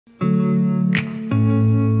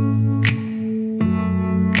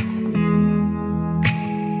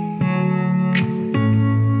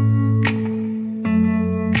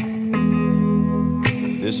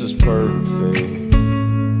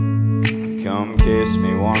Come kiss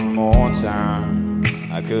me one more time.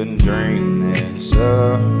 I couldn't dream this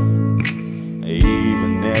up,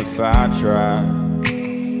 even if I tried.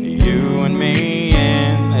 You and me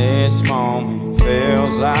in this moment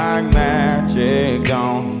feels like magic,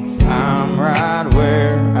 don't it? I'm right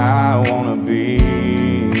where I wanna be.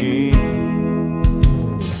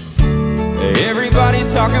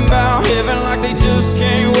 Everybody's talking about heaven like they just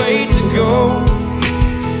can't wait to go.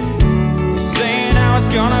 Saying how it's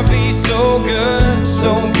gonna be so good,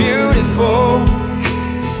 so beautiful.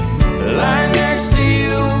 Lying next to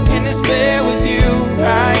you in this bed with you,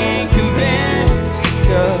 I ain't convinced.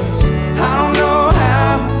 'Cause I don't know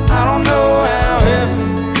how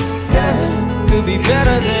heaven could be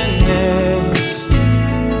better than this.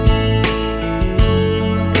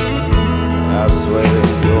 I swear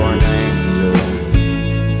if you're an angel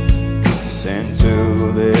sent to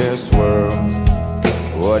this world,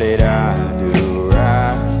 what did I do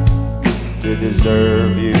right to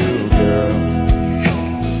deserve you, girl?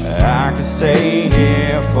 I could stay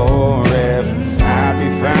here forever. I'd be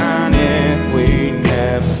fine if we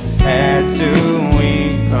never had to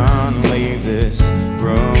even leave this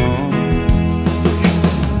room.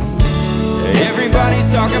 Everybody's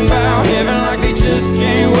talking about heaven like they just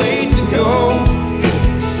can't wait to go.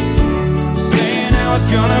 Saying how it's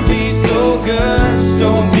gonna be so good, so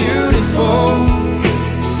beautiful.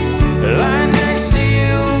 Lying next to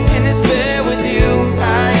you in this bed with you,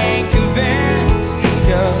 I ain't convinced.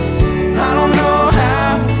 'Cause I don't know how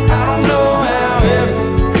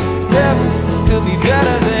heaven could be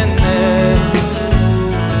better than this.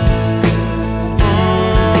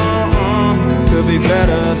 Could be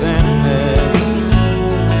better than this.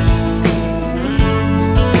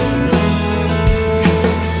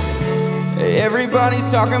 Everybody's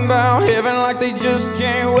talking about heaven like they just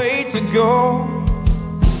can't wait to go.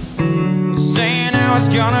 Saying how it's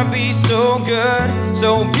gonna be so good,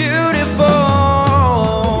 so beautiful.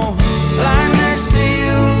 Lying next to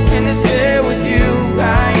you in this bed with you, I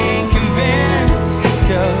ain't convinced.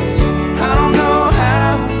 'Cause I don't know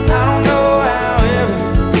how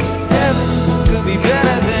heaven could be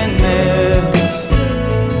better than this.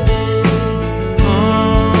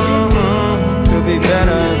 Could be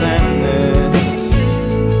better than this.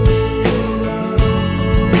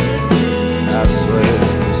 I swear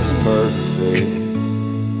this is perfect.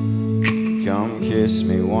 Come kiss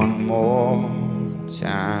me one more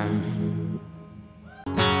time.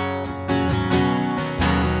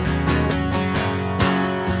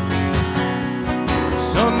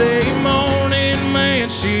 Sunday morning, man,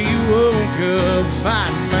 she woke up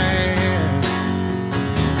fighting man,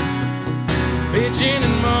 bitching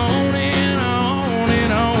and moaning on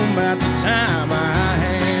and on about the time I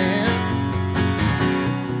had.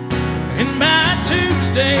 And by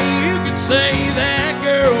Tuesday, you could say that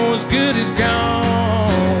girl was good as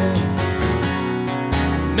gone.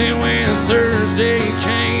 Then when Thursday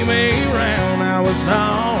came around, I was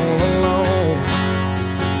all alone.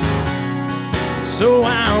 So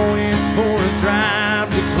I went for a drive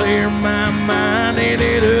to clear my mind.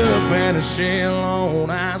 Ended up at a shell on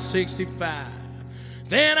I-65.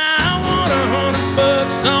 Then I won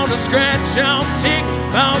 $100 on a scratch-off ticket.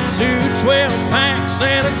 Bought 2 12-packs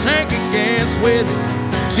and a tank of gas with it.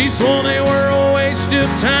 She swore they were a waste of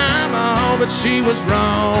time, oh, but she was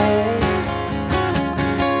wrong.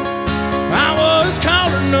 I was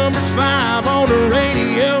caller number 5 on the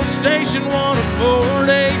radio station,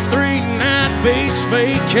 104-day 3-night beach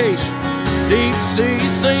vacation. Deep sea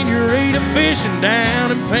senorita fishing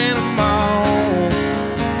down in Panama.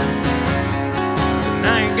 And I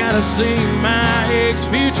ain't gotta see my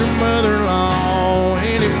ex-future mother-in-law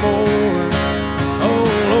anymore. Oh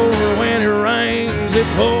Lord, when it rains it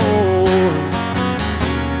pours.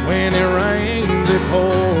 When it rains it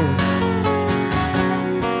pours.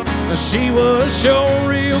 Now she was sure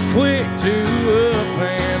real quick to up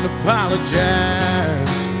and apologize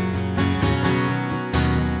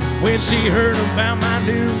when she heard about my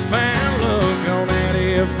newfound luck on that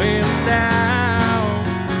FM dial.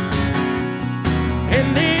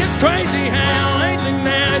 And it's crazy how lately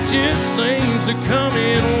now it just seems to come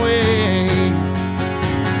in waves.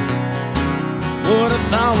 What I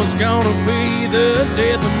thought was gonna be the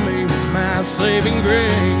death of me was my saving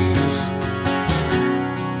grace.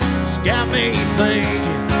 It's got me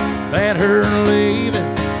thinking that her leaving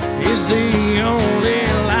is the only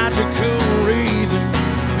logical reason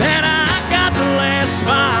that I got the last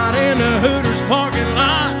spot in the Hooters parking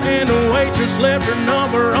lot, and the waitress left her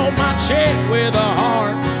number on my check with a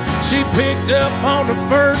heart. She picked up on the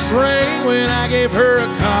first ring when I gave her a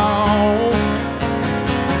call.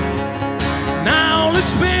 Now all that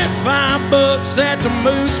Spent $5 at the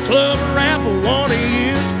Moose Club raffle, won a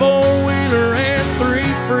used four-wheeler and 3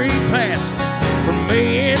 free passes for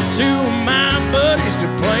me and 2 of my buddies to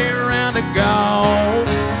play around the golf.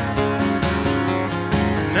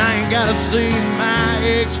 And I ain't gotta see my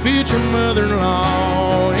ex-future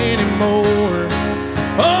mother-in-law anymore.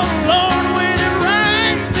 Oh Lord, when it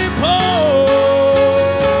rains it pours,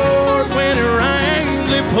 when it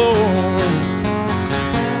rains it pours.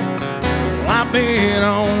 Well, I've been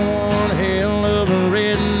on one hell of a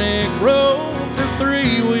redneck road for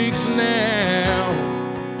 3 weeks now,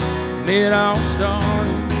 and it all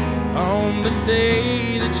started on the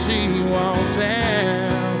day that she walked out.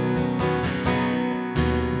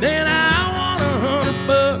 Then I won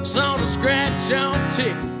 $100 on a scratch-off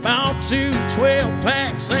ticket, bought 2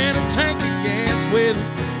 12-packs and a tank of gas with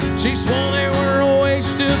it. She swore they were a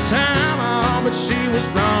waste of time, oh, but she was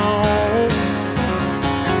wrong.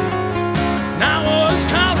 And I was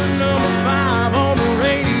calling number 5 on the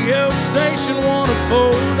radio station, won a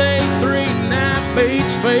 4-day, 3-night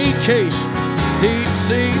beach vacation,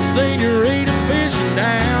 deep-sea senorita fishing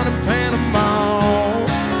down in Panama.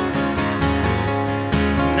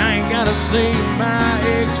 Gotta see my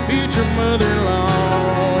ex-future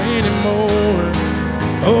mother-in-law anymore.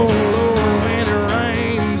 Oh Lord, when it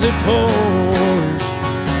rains it pours,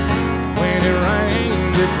 when it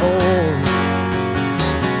rains it pours.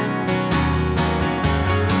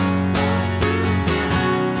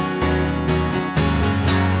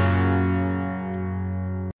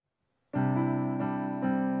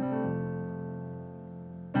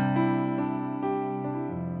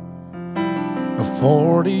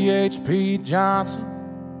 40 H.P. Johnson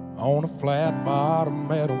on a flat-bottom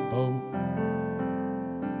metal boat.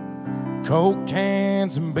 Coke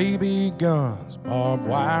cans and BB guns, barbed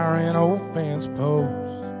wire and old fence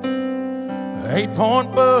posts.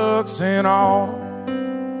 8-point bucks in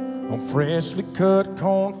autumn on freshly cut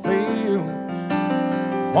cornfields.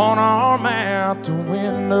 One arm out the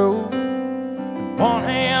window and one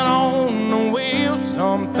hand on the wheel.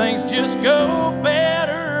 Some things just go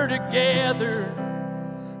better together,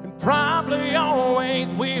 probably always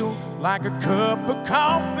will, like a cup of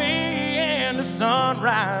coffee and a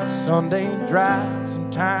sunrise, Sunday drives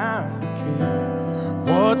and time to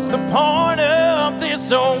kill. What's the point of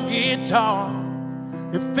this old guitar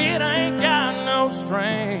if it ain't got no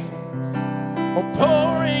strings, or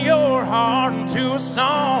pouring your heart into a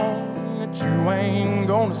song that you ain't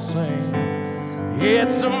gonna sing?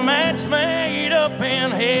 It's a match made up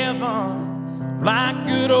in heaven, like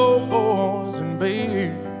good old boys and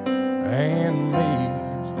beer and me,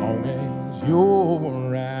 as long as you're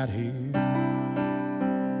right here.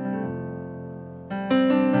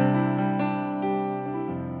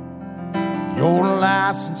 Your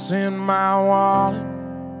license in my wallet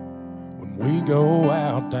when we go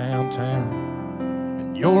out downtown,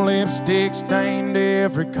 and your lipstick stained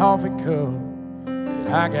every coffee cup that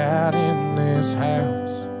I got in this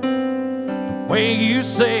house. The way you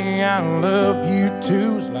say I love you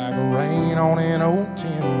too's like rain on an old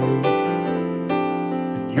tin roof.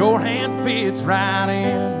 Your hand fits right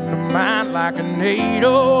into mine like a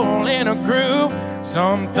needle in a groove.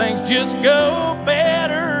 Some things just go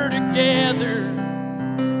better together,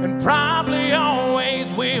 and probably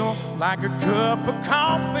always will, like a cup of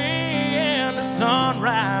coffee and a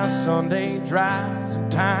sunrise, Sunday drives and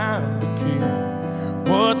time to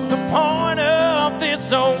kill. What's the point of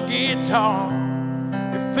this old guitar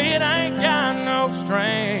if it ain't got no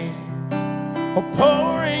strings, or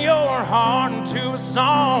pouring your heart into a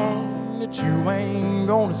song that you ain't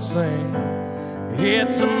gonna sing?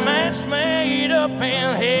 It's a match made up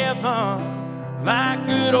in heaven, like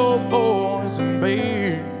good old boys and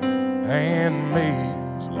beer and me,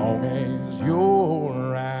 as long as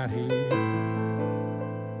you're right here.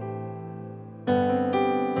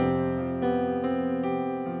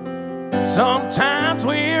 Sometimes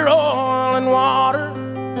we're oil and water,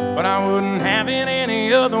 but I wouldn't have it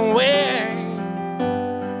any other way.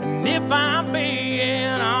 And if I'm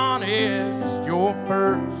being honest, your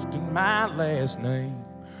first and my last name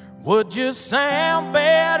would just sound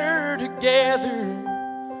better together,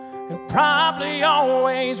 and probably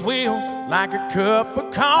always will, like a cup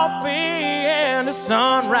of coffee and a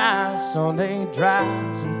sunrise, Sunday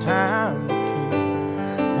drives and time to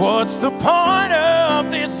kill. What's the point of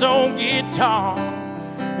this old guitar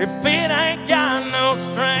if it ain't got no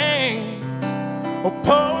strings, or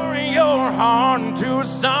pouring your heart into a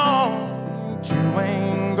song that you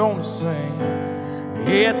ain't gonna sing?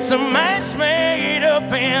 It's a match made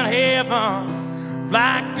up in heaven,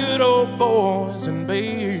 like good old boys and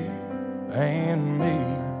beer and me,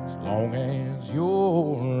 as long as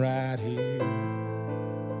you're right here.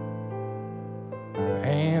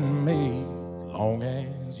 and me, as long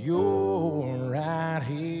as you're right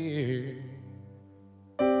here.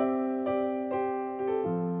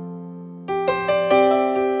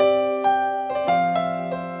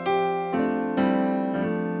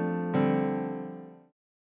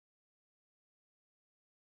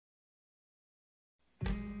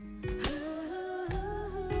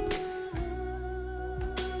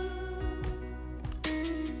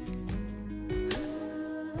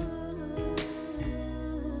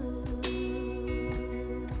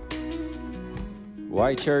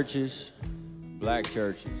 White churches, black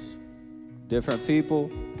churches, different people,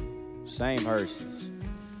 same hearses.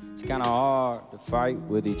 It's kind of hard to fight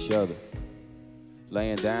with each other,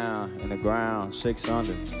 laying down in the ground 6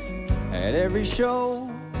 under. At every show,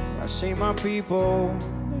 I see my people,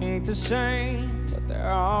 they ain't the same, but they're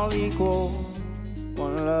all equal.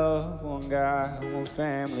 One love, one God, one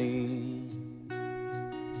family.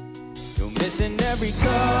 You're missing every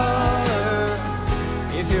color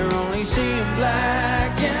if you're only seeing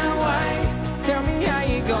black and white. Tell me how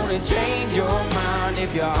you gonna change your mind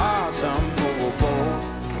if your heart's unmovable.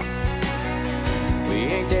 We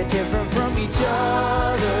ain't that different from each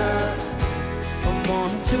other, from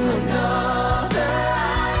one to another.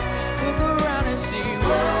 Look around and see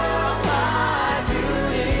worldwide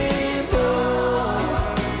beautiful.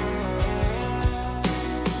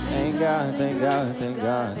 Thank God, thank God, thank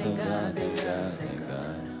God, thank God, thank God, thank God.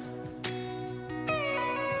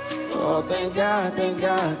 Oh, thank God, thank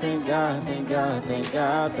God, thank God, thank God, thank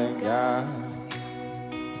God, thank God.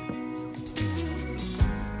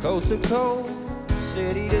 Coast to coast,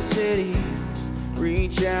 city to city,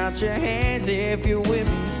 reach out your hands if you're with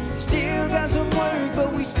me. Still got some work,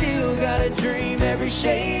 but we still got a dream. Every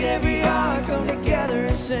shade, every heart come together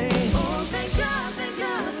and sing. Oh, thank God, thank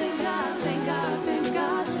God, thank God, thank God, thank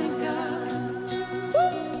God, thank God.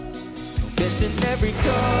 Missing every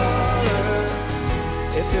color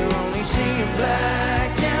if you're only seeing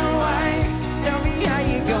black and white. Tell me how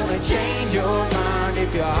you gonna change your mind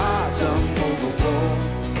if your heart's unmovable.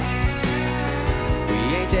 We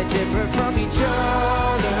ain't that different from each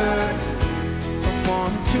other, from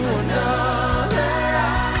one to another.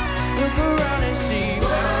 Look around and see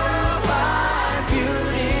worldwide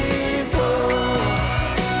beautiful.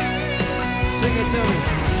 Sing it to me.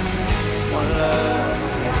 One love.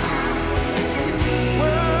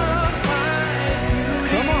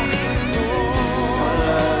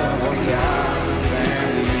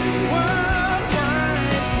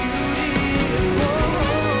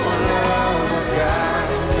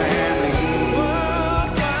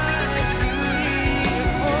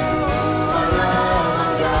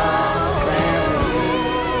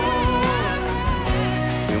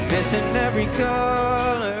 In every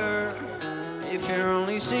color if you're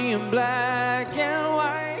only seeing black and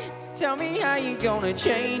white. Tell me how you gonna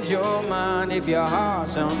change your mind if your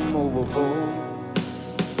heart's unmovable.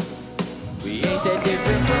 We ain't that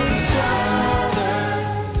different from each other,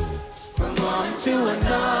 from one to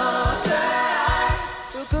another.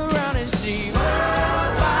 Look around and see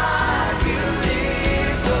worldwide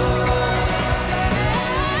beautiful.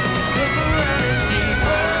 Look around and see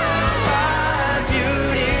worldwide beautiful.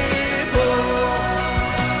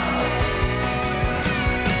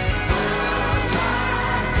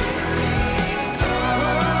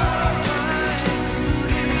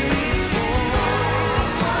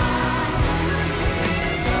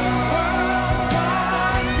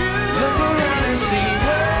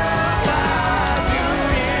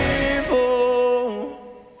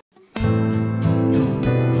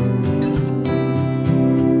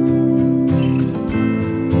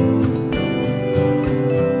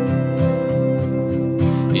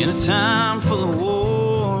 Time full of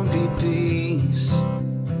war, be peace.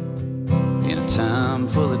 In a time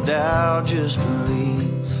full of doubt, just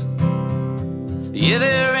believe. Yeah,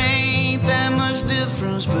 there ain't that much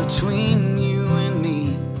difference between you and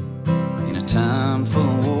me. In a time full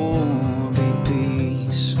of war, be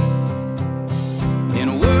peace. In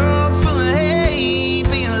a world full of hate,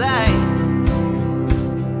 be a light.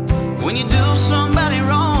 When you do somebody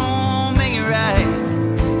wrong, make it right.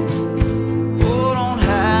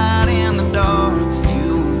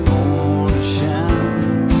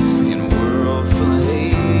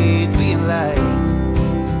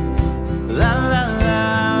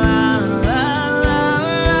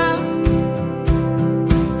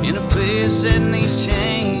 That needs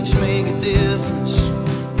change,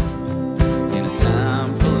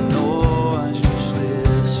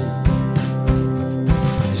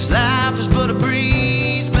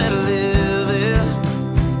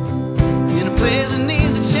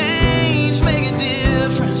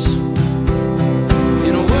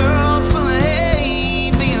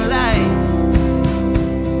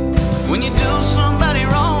 do somebody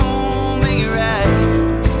wrong, make it right.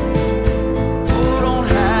 Oh, don't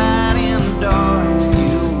hide in the dark.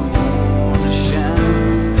 You were born to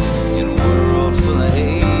shine in a world full of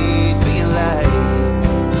hate. Be a light.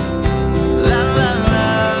 La la la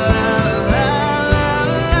la la la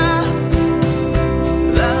la.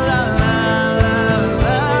 La la la la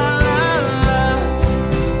la la la.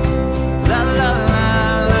 La la la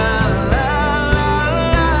la la la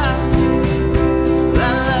la. La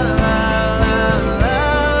la la la la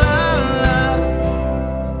la.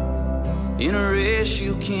 In a race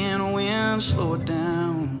you can't win, slow it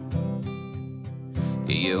down.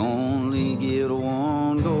 You only get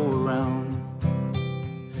one go around.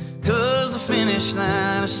 'Cause the finish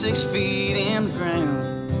line is 6 feet in the ground.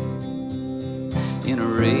 In a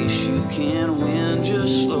race you can't win,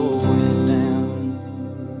 just slow it down.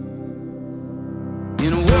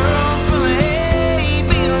 In a world full of hate,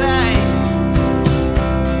 be a light.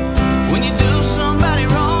 When you do somebody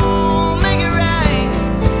wrong, make it right.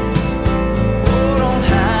 Oh, don't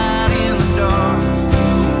hide in the dark. You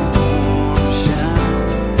were born to shine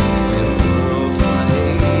in a world full of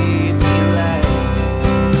hate. Be a light.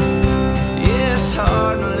 Yeah, it's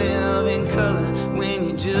hard to live in color when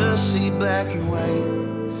you just see black and white.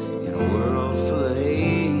 In a world full of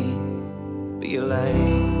hate, be a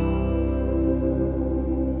light.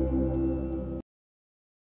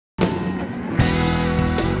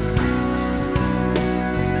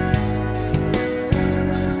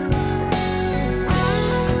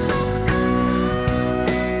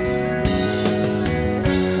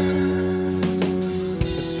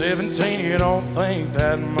 At 17, you don't think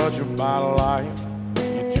that much about life.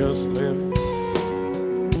 You just live it.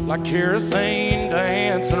 Like kerosene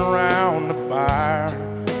dancing around the fire.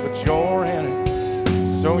 But you're in it,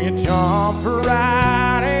 so you jump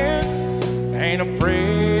right in. Ain't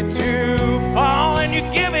afraid to fall and you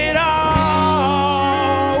give it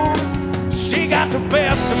all. She got the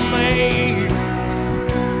best of me.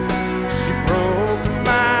 She broke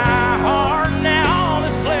my heart, now all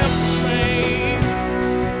that's left of me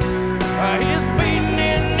is beating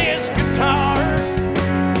in this guitar.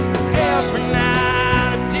 Every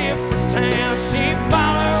night a different town. She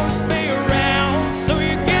follows me around, so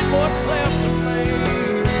you get what's left of me.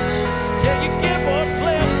 Yeah, you get what's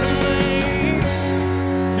left of me.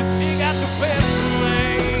 'Cause she got the best of me.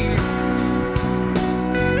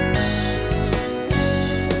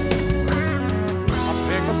 I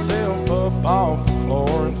pick myself up off the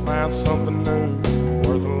floor and find something new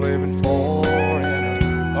worth living for. And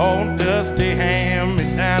an old dusty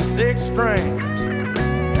hand-me-down 6-string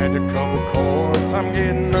and a couple chords. I'm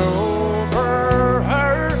getting over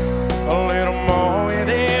her a little more with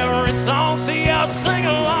every song. See, I'll sing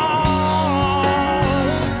along.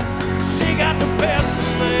 She got the best of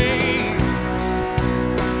me.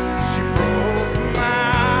 She broke my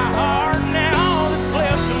heart, now all that's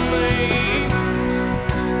left of me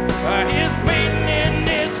is beating in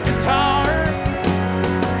this guitar.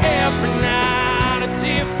 Every night a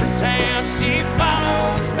different town. She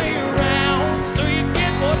follows me around, so you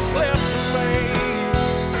get what's left of me.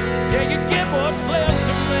 Yeah, you get what's left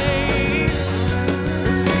of me.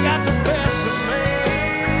 'Cause she got the best of me.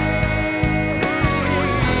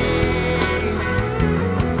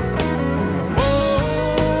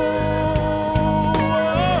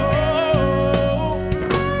 Whoa,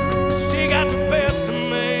 she got the best of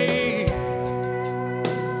me.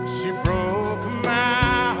 She broke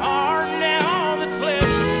my heart, now all that's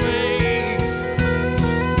left of me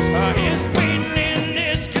is beating in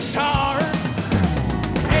this guitar.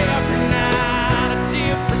 Every night a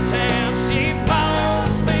different town. She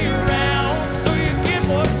follows me around, so you get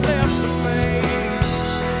what's left of me.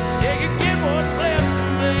 Yeah, you get what's left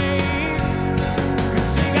of me. 'Cause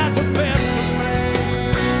she got the best of me.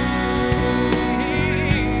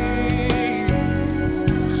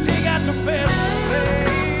 She got the best of me.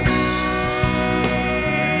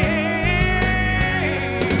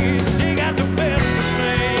 She got the best of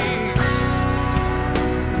me.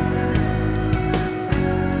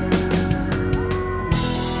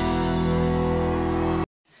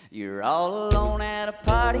 You're all alone at a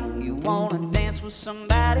party. You wanna dance with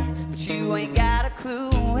somebody, but you ain't got a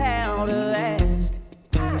clue how to ask.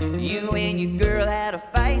 You and your girl had a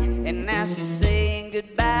fight, and now she's saying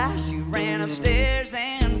goodbye. She ran upstairs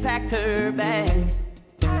and packed her bags.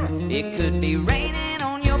 It could be raining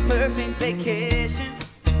on your perfect vacation.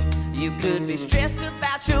 You could be stressed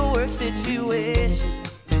about your work situation.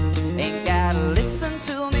 Ain't gotta listen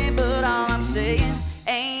to me, but all I'm saying,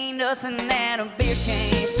 ain't nothing that a beer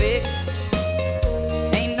can't fix.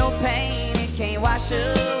 Ain't no pain it can't wash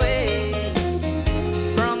away.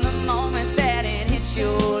 From the moment that it hits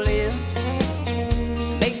your lips,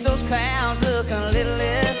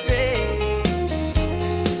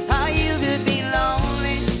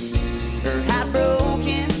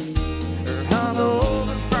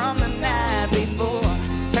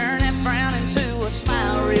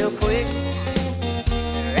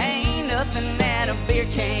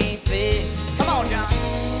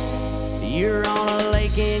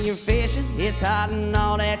 it's hot and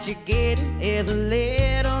all that you get is a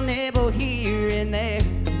little nibble here and there.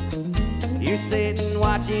 You're sitting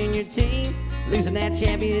watching your team losing that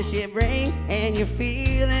championship ring, and you're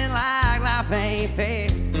feeling like life ain't fair.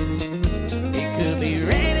 It could be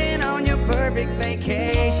raining on your perfect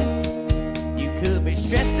vacation. You could be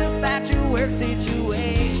stressed about your work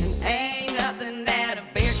situation. Ain't nothing that a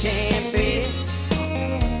beer can't fix.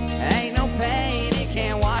 Ain't no pain it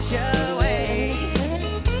can't wash away.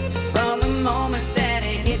 From the moment that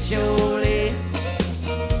it hits your lips,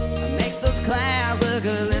 it makes those clouds look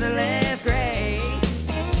a little less gray.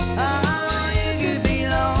 Oh, you could be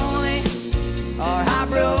lonely or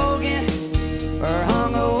heartbroken or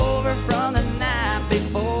hungover from the night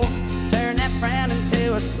before. Turn that frown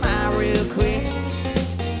into a smile real quick.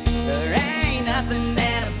 There ain't nothing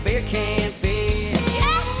that a beer can't fix.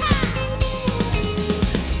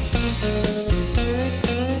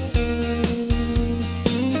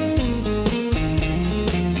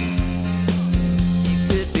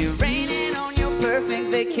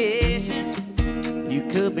 Vacation. You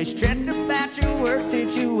could be stressed about your work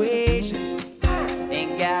situation.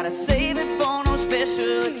 Ain't gotta save it for no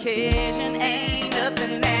special occasion. Ain't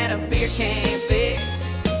nothing that a beer can't fix.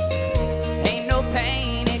 Ain't no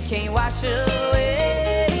pain it can't wash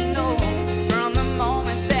away. No, from the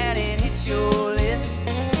moment that it hits your lips,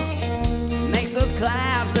 makes those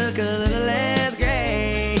clouds look a little less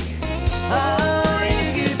gray. Oh,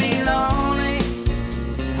 you could be lonely,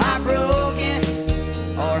 heartbroken,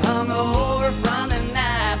 or hungover from the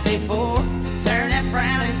night before. Turn that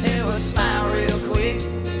frown into a smile real quick.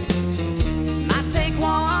 Might take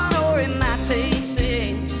one or it might take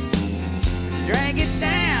six. Drag it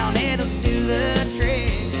down, it'll do the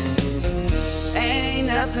trick. Ain't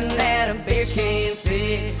nothing that a beer can't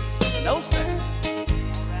fix. No sir.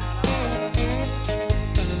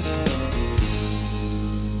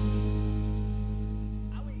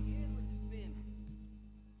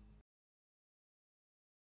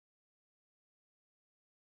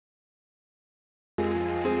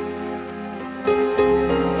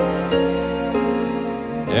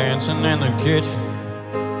 Dancing in the kitchen,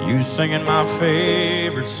 you singing my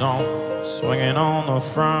favorite song, swinging on the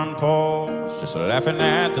front porch, just laughing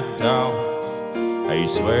at the dogs. How you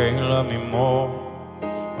swear you love me more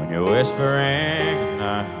when you're whispering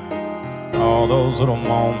goodnight. All those little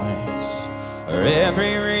moments are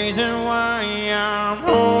every reason why I'm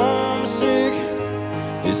homesick.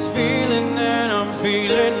 This feeling that I'm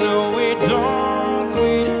feeling, no it don't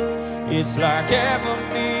quit. It's like half of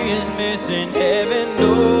me is missing, heaven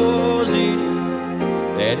knows it.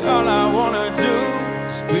 That all I wanna do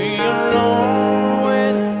is be alone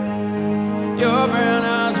with your brown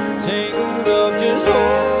eyes. I'm tangled up, just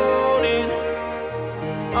holding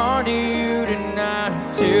on to you tonight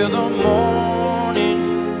until the morning.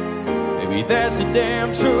 Maybe that's the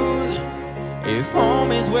damn truth. If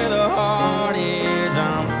home is where the heart is,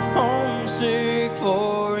 I'm homesick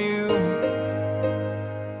for you.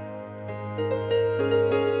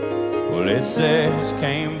 Well, it says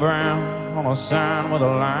Kane Brown on a sign with a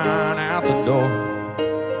line out the door.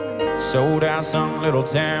 Sold out some little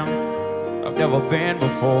town I've never been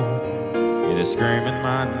before. Yeah, they're screaming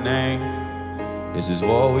my name. This is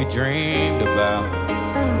what we dreamed about.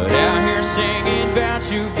 But out here singing about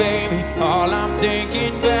you, baby, all I'm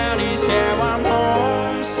thinking about is how I'm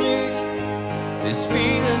homesick. This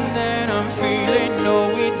feeling that I'm feeling, no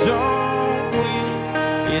it don't quit.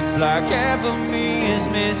 It's like half of me is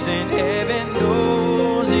missing, heaven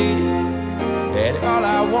knows it. And all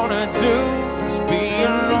I wanna do is be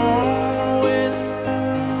alone with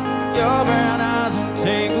your brown eyes. I'm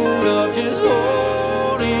tangled up, just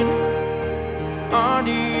holding on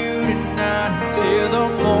to you tonight until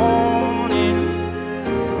the morning.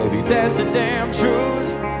 Maybe that's the damn truth.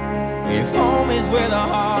 If home is where the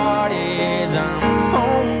heart is, I'm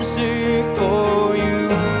homesick for you.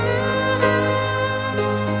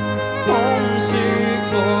 Homesick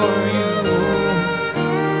for you.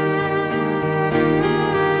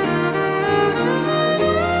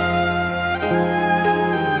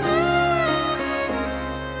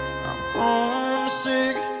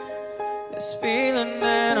 Homesick, this feeling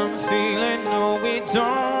that I'm feeling, no we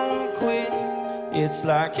don't quit. It's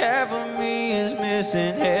like half of me is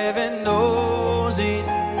missing, heaven knows it.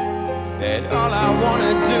 That all I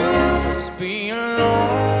wanna do is be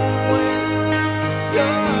alone with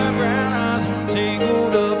your brown eyes. I'm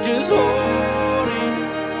tangled up, just holding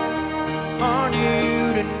on to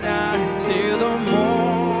you tonight until the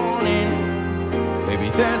morning. Maybe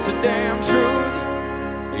that's the damn truth.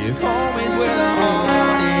 If home is where the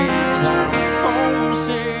heart is, I'm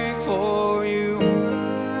homesick for you.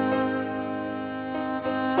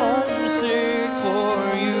 Homesick.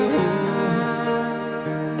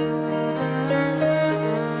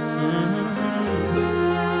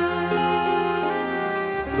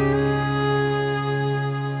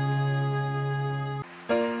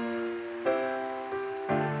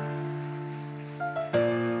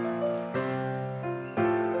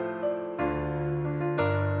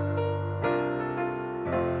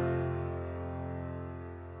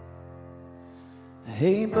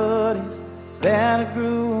 Hey buddies that I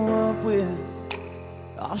grew up with,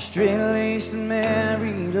 all straight-laced and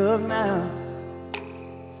married up now.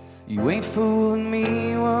 You ain't fooling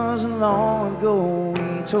me, wasn't long ago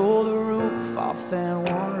we tore the roof off that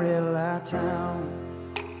one red light town.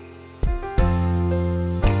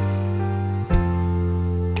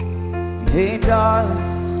 Hey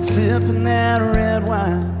darling, sipping that red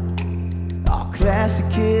wine, all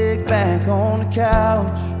classic, kick back on the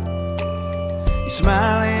couch. You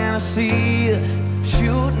smiling, I see you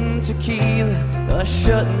shooting tequila,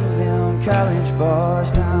 shutting them college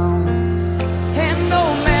bars down. And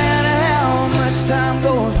no matter how much time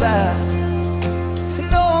goes by,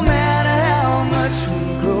 no matter how much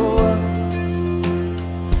we grow up,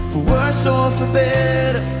 for worse or for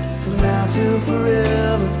better, from now till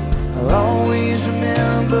forever, I'll always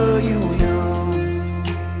remember you young.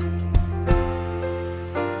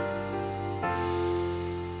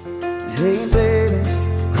 Hey babies,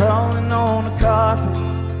 crawling on the carpet,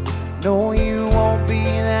 no, you won't be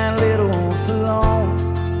that little for long.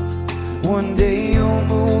 One day you'll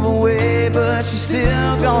move away, but you're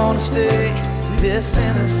still gonna stay this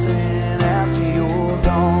innocent after you're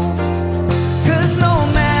gone. 'Cause no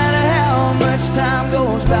matter how much time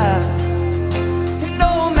goes by,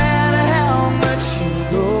 no matter how much you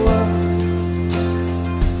grow up,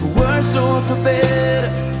 for worse or for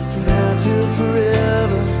better, from now till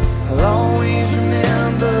forever, I'll always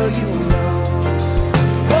remember you alone.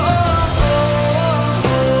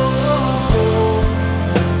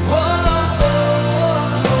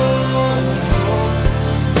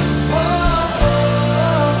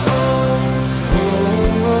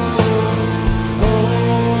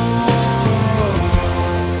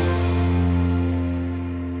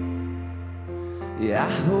 Yeah, I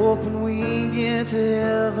hope when we get to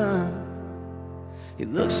heaven, He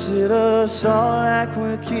looks at us all like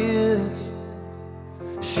we're kids,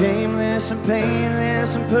 shameless and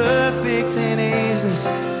painless and perfect and ageless,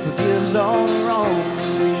 forgives all the wrong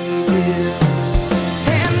we did.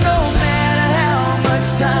 And no matter how much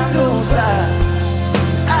time goes by,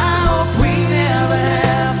 I hope we never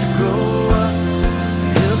have to grow up.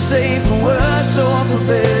 He'll say for worse or for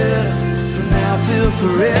better, from now till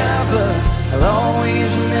forever, I'll always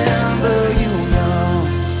remember you young.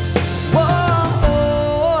 Whoa, oh,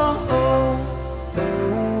 oh,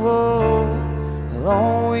 oh, oh. I'll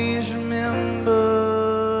always remember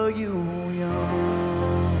you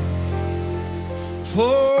young.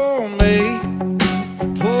 Pour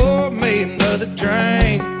me another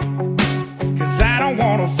drink, 'cause I don't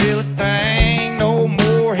wanna feel a thing no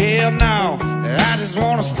more, hell no. I just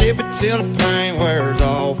wanna sip it till the pain wears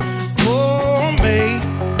off. Pour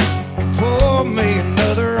me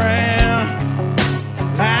another round,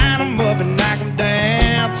 line 'em up and knock 'em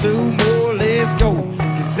down. Two more, let's go,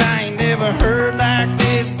 'cause I ain't never heard like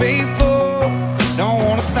this before. Don't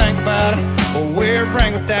wanna think about it or wear a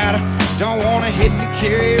ring without it. Don't wanna hit the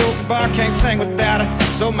karaoke bar, can't sing without it.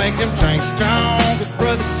 So make them drinks strong, 'cause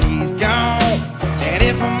brother, she's gone. And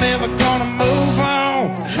if I'm ever gonna move on,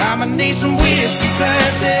 I'ma need some whiskey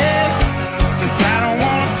glasses, 'cause I don't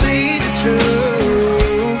wanna see the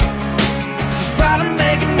truth. She's probably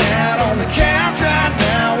making out on the couch right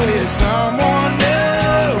now with someone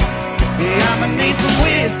new. Yeah, I'ma need some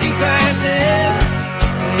whiskey glasses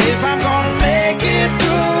if I'm gonna make it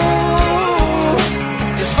through.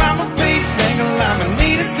 If I'ma be single, I'ma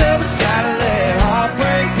need a double shot of that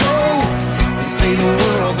heartbreak proof. To see the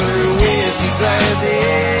world through whiskey glasses.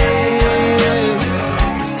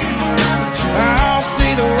 I'll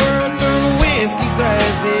see the world through whiskey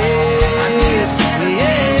glasses.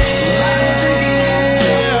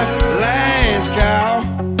 Yeah, last call.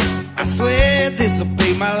 I swear this'll be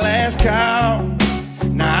my last call.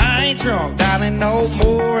 Now I ain't drunk, darling, no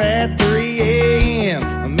more at 3 a.m.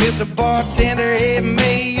 Mr. Bartender hit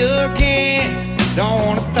me again. Don't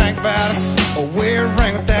wanna think about it or wear a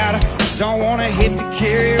ring without it. Don't wanna hit the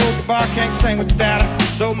karaoke bar, can't sing without it.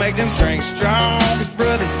 So make them drinks strong, 'cause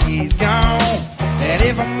brother, she's gone. And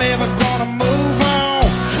if I'm ever gonna move on,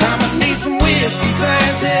 I'ma need some whiskey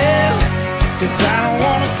glasses, 'cause I don't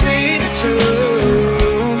wanna see the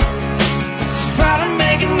truth. She's probably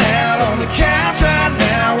making out on the couch right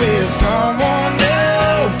now with someone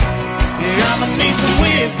new. Yeah, I'ma need some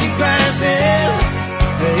whiskey glasses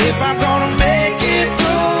if I'm gonna make it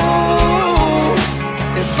through.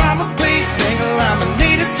 If I'ma be single, I'ma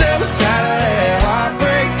need a double shot of that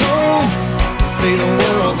heartbreak proof. To see the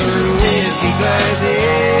world through whiskey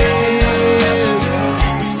glasses.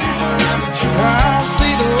 I'll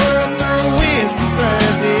see the world through whiskey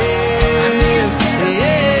glasses.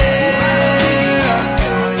 Yeah.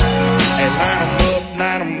 And line 'em up,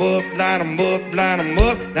 line 'em up, line 'em up, line 'em up.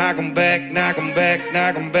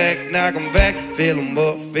 knock 'em back. Fill 'em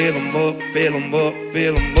up, fill 'em up, fill 'em up,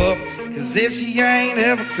 fill 'em up. Cause if she ain't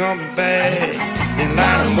ever coming back, then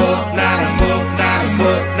line 'em up, line 'em up, line 'em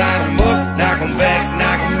up, line 'em up. Knock 'em back,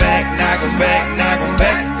 knock 'em back, knock 'em back, knock 'em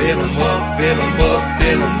back. Fill 'em up, fill 'em up,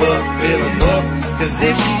 fill 'em up, fill 'em up. Cause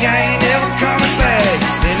if she ain't ever coming back,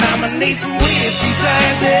 then I'ma need some whiskey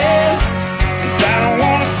glasses. Cause I don't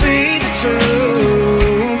wanna see the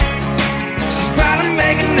truth. She's probably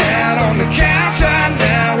making out on the couch right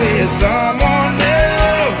now with someone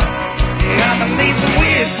new. Yeah, I'ma need some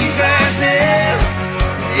whiskey glasses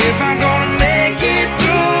if I'm gonna make it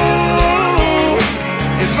through.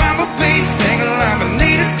 If I'ma be single, I'ma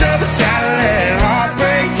need a double shot of that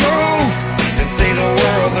heartbreak proof. And see the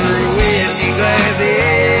world through whiskey glasses.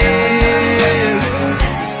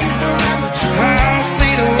 I'll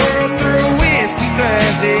see the world through whiskey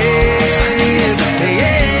glasses.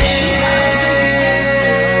 Yeah.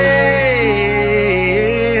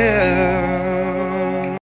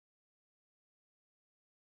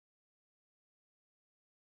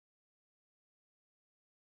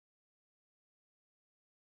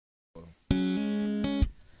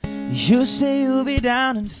 You say you'll be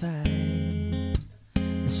down in 5.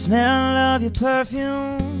 The smell of your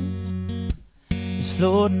perfume is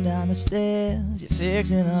floating down the stairs. You're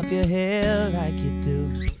fixing up your hair like you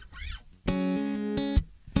do.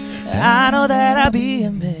 I know that I'll be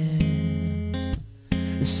in bed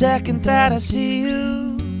the second that I see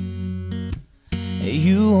you.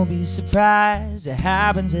 You won't be surprised. It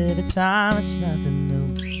happens every time. It's nothing new.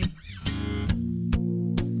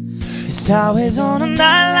 It's always on a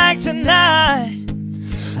night like tonight.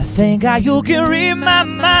 I think how you can read my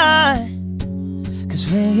mind. Cause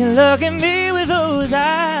when you look at me with those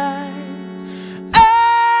eyes,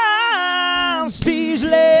 I'm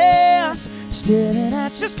speechless, staring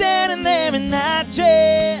at you standing there in that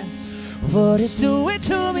dress. What it's doing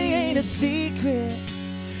to me ain't a secret,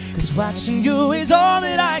 cause watching you is all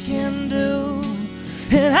that I can do.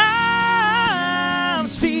 And I'm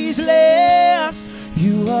speechless.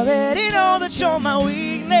 You already know that you're my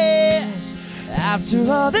weakness.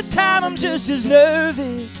 After all this time, I'm just as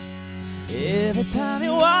nervous every time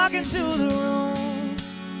you walk into the room.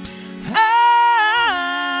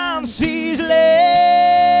 I'm speechless.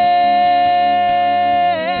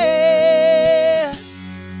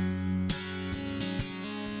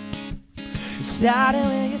 It started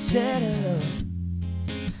when you said hello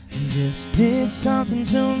and just did something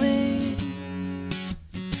to me.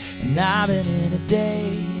 And I've been in a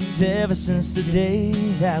daze ever since the day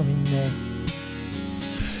that we met.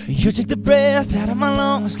 You took the breath out of my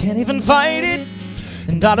lungs, can't even fight it,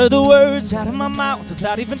 and all of the words out of my mouth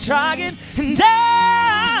without even trying. And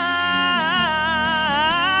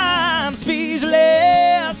I'm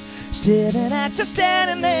speechless, staring at you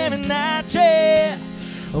standing there in that dress.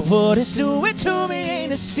 What it's doing to me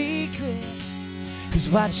ain't a secret, cause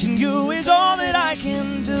watching you is all that I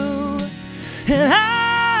can do. And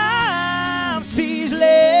I'm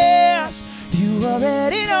speechless. You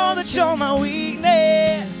already know that you're my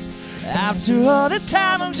weakness. After all this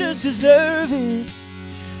time, I'm just as nervous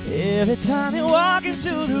every time you walk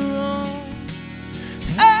into the room.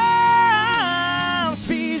 I'm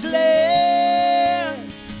speechless.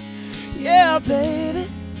 Yeah, baby.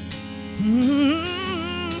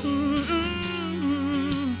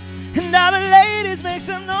 And all the ladies make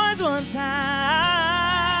some noise one time.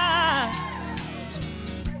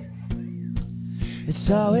 It's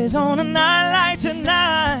always on a night like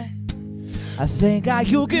tonight. I think how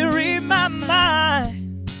you can read my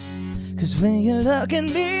mind, cause when you look at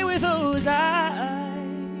me with those eyes,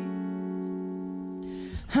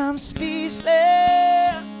 I'm speechless,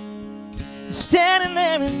 standing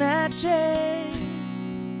there in that chase.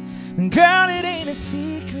 And girl, it ain't a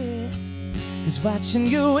secret, cause watching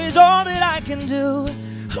you is all that I can do.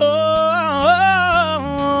 Oh,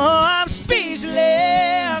 I'm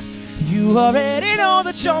speechless. You already know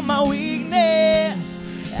that you're my weakness.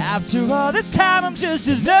 After all this time, I'm just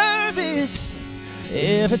as nervous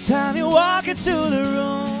every time you walk into the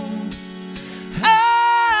room.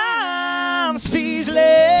 I'm speechless.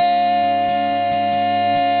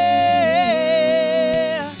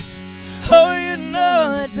 Oh, you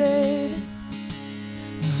know it, baby.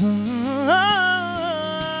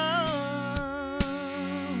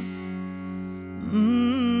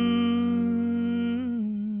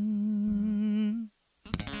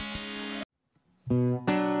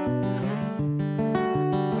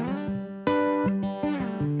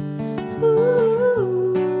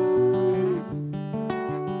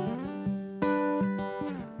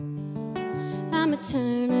 I'm a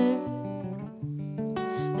turner.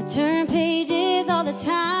 I turn pages all the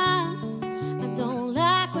time. I don't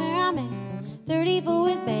like where I'm at.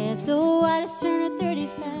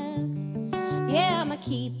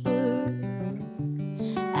 keeper.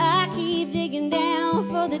 I keep digging down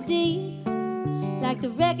for the deep, like the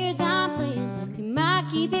records I'm playing. You might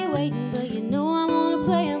keep it waiting, but you know I wanna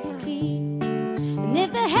play them for keeps. And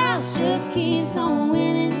if the house just keeps on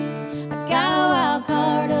winning, I got a wild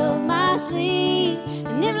card up my sleeve.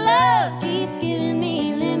 And if love keeps giving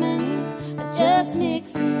me lemons, I just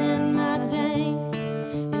mix them in my drink.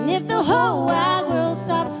 And if the whole wide world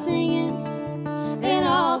stops singing and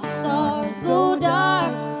all the stars go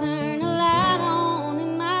dark, turn a light on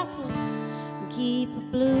in my soul and keep a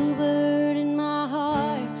bluebird in my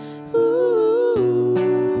heart. Ooh.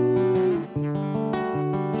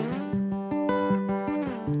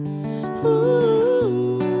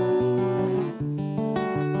 Ooh.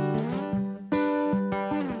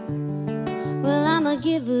 Well, I'm a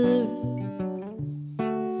giver,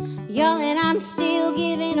 y'all, and I'm still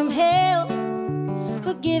giving them hell.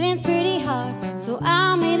 Forgiving's pretty hard, so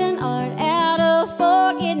I made an art out of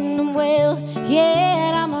forgetting them well.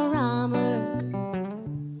 Yeah, I'm a rhymer.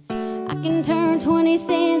 I can turn 20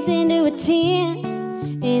 cents into a 10.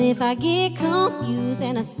 And if I get confused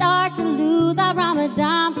and I start to lose, I rhyme a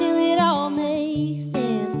dime till it all makes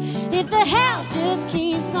sense. If the house just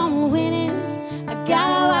keeps on winning, I got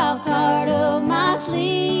a wild card up my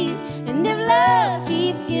sleeve. And if love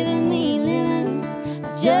keeps giving me lemons,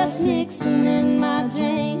 I just mix them in my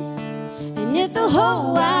drink. And if the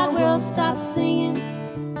whole wide world stops singing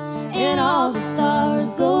and all the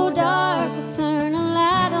stars go dark, I'll turn a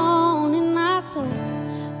light on in my soul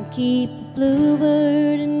and keep a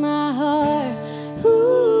bluebird in my heart.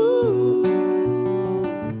 Ooh.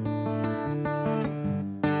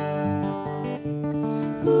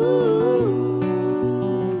 Ooh.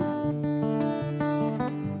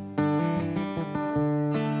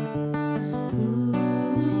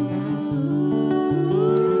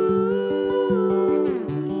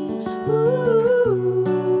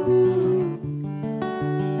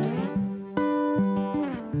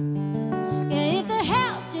 Yeah, if the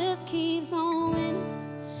house just keeps on winning,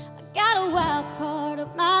 I got a wild card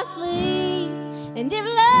up my sleeve. And if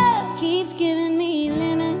love keeps giving me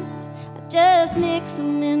lemons, I just mix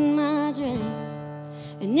them in my drink.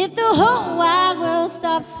 And if the whole wide world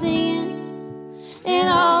stops singing and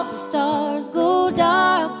all the stars go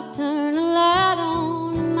dark, I'll turn a light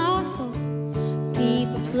on in my soul, keep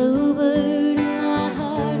a bluebird in my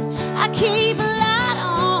heart. I keep a light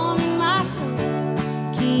on in my soul,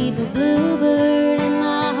 keep a bluebird in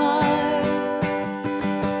my heart.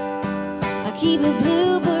 I keep a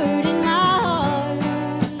bluebird in my heart.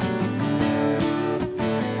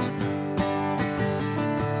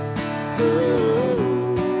 Ooh.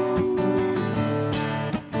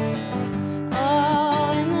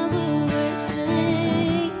 Oh, and the bluebirds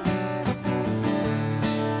sing.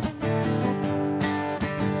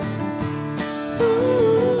 Ooh.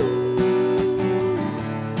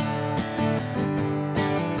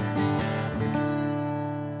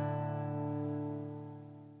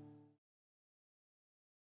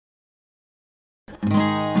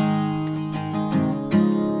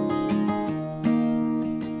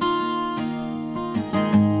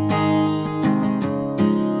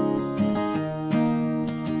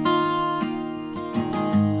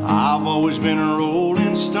 I've always been a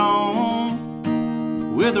rolling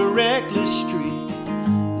stone with a reckless streak.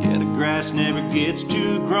 Yeah, the grass never gets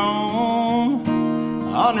too grown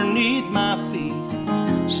underneath my feet.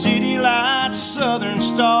 City lights, southern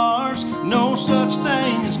stars, no such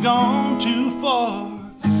thing as gone too far.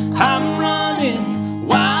 I'm running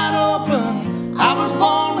wide open. I was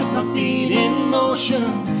born with my feet in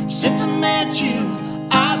motion. Since I met you,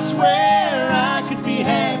 I swear I could be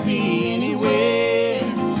happy anywhere.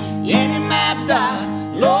 Any mapped out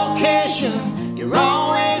location, you're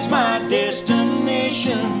always my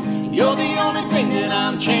destination. You're the only thing that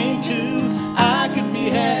I'm chained to. I could be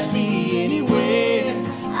happy anywhere.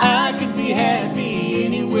 I could be happy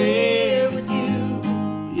anywhere with you.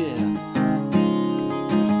 Yeah.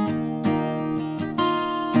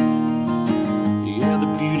 Yeah, the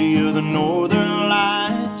beauty of the northern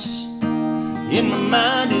lights in my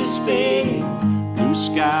mind is fading. Blue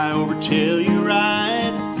sky over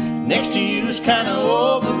Telluride, next to you is kinda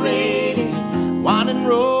overrated. Winding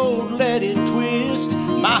road, let it twist.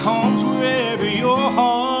 My home's wherever your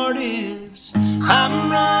heart is. I'm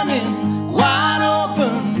running wide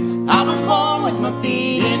open. I was born with my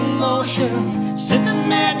feet in motion. Since I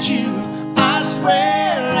met you, I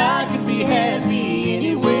swear I could be happy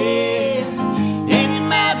anywhere. Any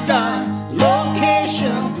mapped out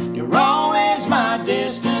location, you're always my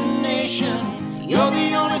destination. You're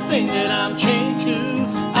the only thing that I'm chained to.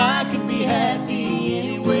 I could be happy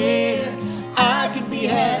anywhere. I could be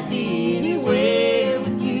happy anywhere.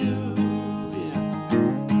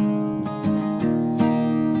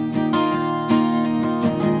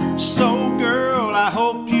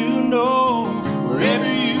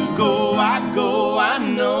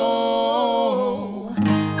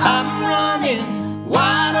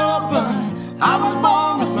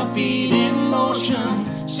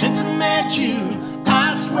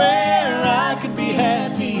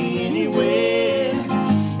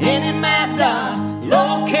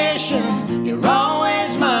 You're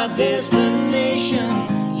always my destination.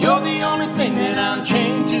 You're the only thing that I'm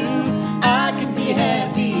chained to. I could be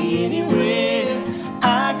happy anywhere.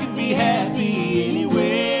 I could be happy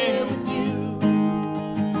anywhere with you.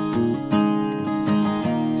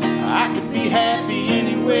 I could be happy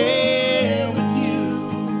anywhere with you.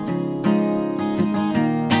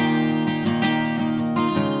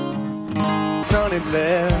 Sun had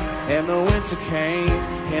left and the winter came,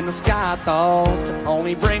 and the sky thought to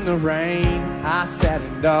only bring the rain. I sat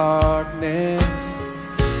in darkness,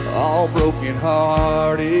 all broken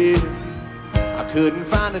hearted. I couldn't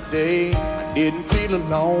find a day, I didn't feel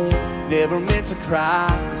alone. Never meant to cry,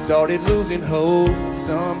 started losing hope. And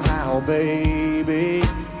somehow, baby,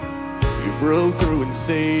 you broke through and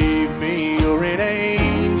saved me. You're an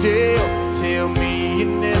angel, tell me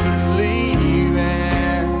you're never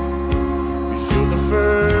leaving. 'Cause you're the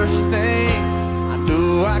first thing I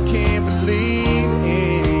know I can't believe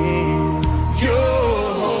in. You're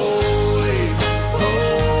holy,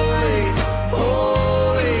 holy,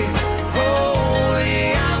 holy, holy.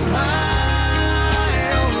 I'm high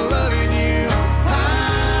on loving you,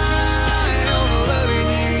 high on loving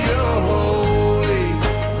you. You're holy,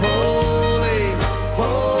 holy,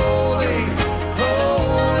 holy,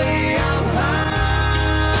 holy. I'm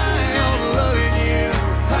high on loving you,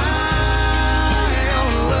 high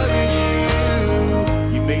on loving you.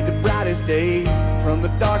 You made the brightest days from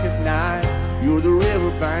the darkest nights. You're the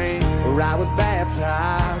riverbank where I was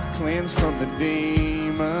baptized, cleansed from the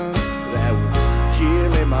demons that were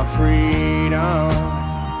killing my freedom.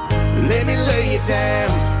 Let me lay you down,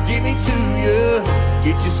 give me to you,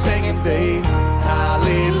 get you singing, babe.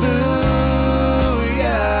 Hallelujah.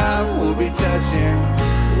 We'll be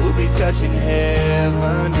touching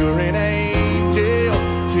heaven. You're an angel,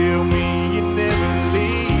 tell me you're never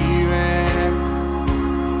leaving.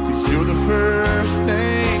 'Cause you're the first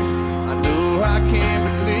thing I know I can't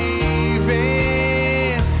believe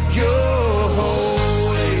in. You're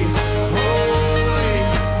holy, holy,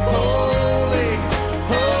 holy,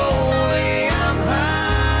 holy. I'm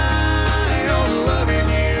high on loving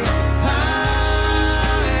you,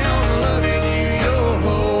 high on loving you. You're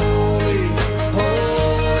holy,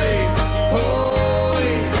 holy,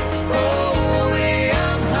 holy, holy.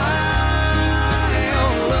 I'm high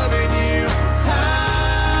on loving you,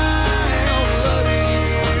 high on loving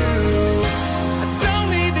you. I don't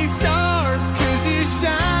need these stars 'cause you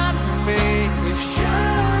shine for me. You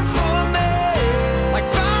shine for me. Like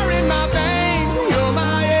fire in my veins, you're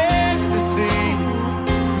my ecstasy.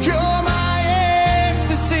 You're my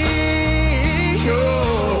ecstasy.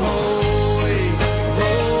 You're holy,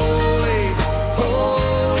 holy,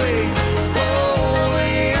 holy,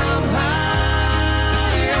 holy. I'm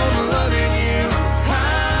high on loving you,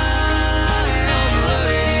 high on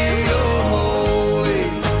loving you. You're holy,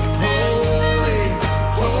 holy,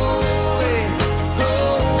 holy,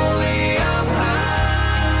 holy. I'm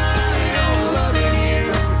high on loving you,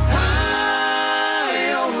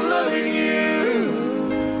 high on loving you.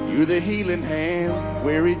 You're the healing hands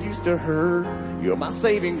where it used to hurt. You're my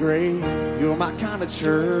saving grace, you're my kind of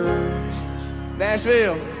church.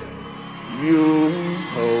 Nashville, you're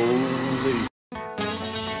holy.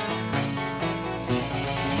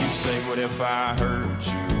 You say, what if I hurt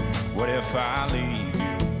you? What if I leave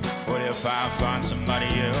you? What if I find somebody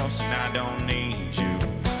else and I don't need you?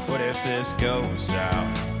 What if this goes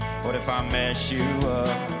south? What if I mess you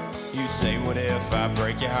up? You say, what if I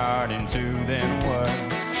break your heart in two, then what?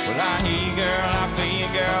 Well, I hear you, girl, I feel you,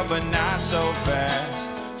 girl, but not so fast.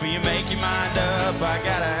 For you make your mind up, I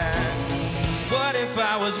gotta ask. What if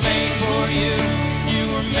I was made for you? You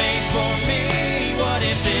were made for me. What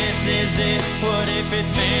if this is it? What if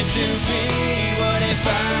it's meant to be? What if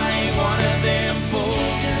I ain't one of them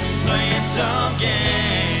fools just playing some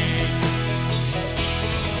game?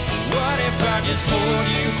 What if I just pulled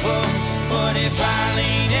you close? What if I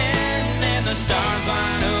lean in and the stars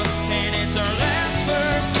line up and it's our last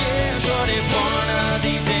first kiss? What if one of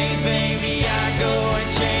these days, baby, I go and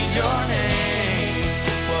change your name?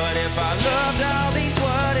 What if I loved all these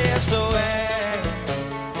what ifs away?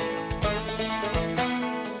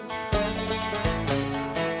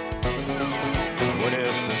 What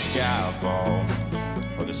if the sky falls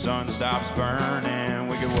or the sun stops burning?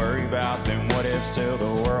 We could worry about them what ifs till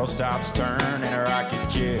the world stops turning. Or I could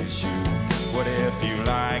kiss you. What if you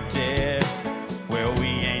liked it? Well, we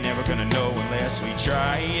ain't ever gonna know unless we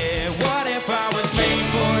try it. What if I was made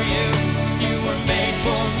for you? You were made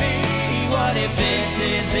for me. What if this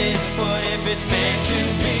is it? What if it's meant to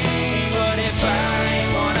be? What if I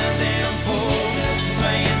ain't one of them fools just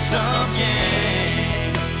playing some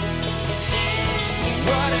game?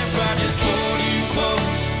 What if I just pulled you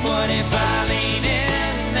close? What if I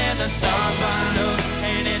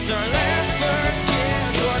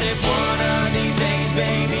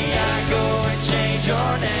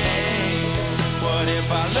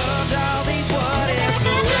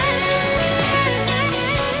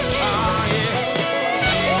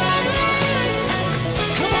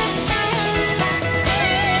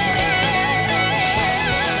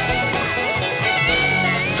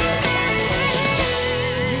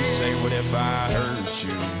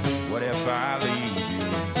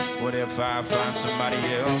if I find somebody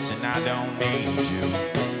else and I don't need you?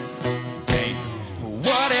 Hey,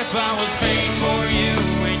 what if I was made for you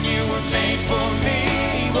and you were made for me?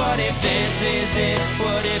 What if this is it?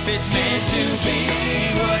 What if it's meant to be?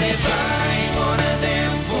 What if I ain't one of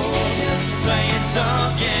them fools just playing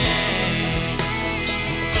some game?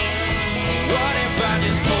 What if I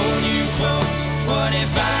just pulled you close? What if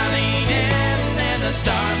I lean in and the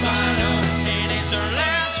stars line up and it's our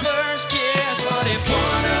last first kiss? What if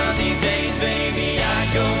one of these days, baby, I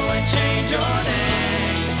go and change your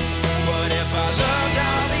name? What if I loved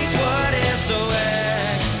all these what ifs away?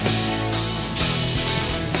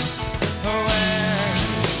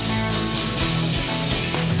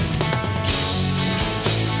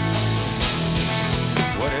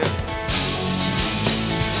 What if?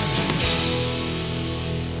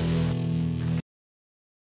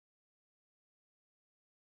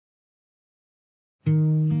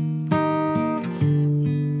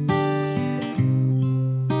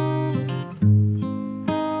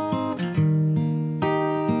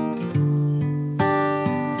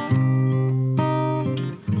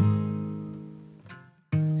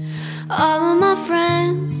 All of my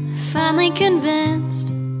friends finally convinced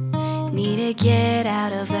me to get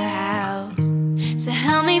out of the house, to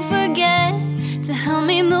help me forget, to help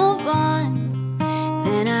me move on.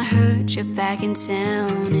 Then I heard you're back in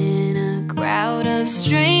town in a crowd of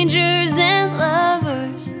strangers and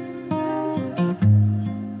lovers.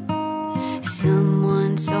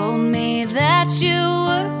 Someone told me that you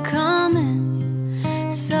were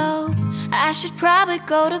coming, so I should probably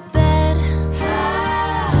go to bed.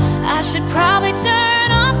 I should probably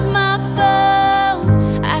turn off my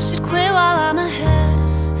phone. I should quit while I'm ahead.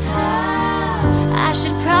 I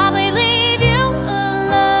should probably leave you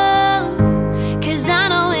alone, 'cause I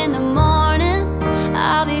know in the morning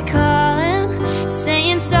I'll be calling,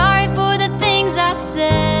 saying sorry for the things I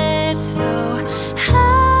said. So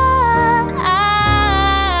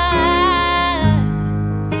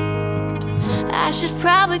I should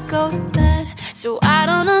probably go to bed, so I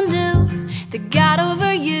don't undo the got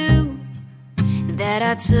over you that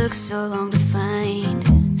I took so long to find.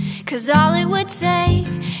 'Cause all it would take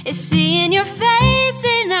is seeing your face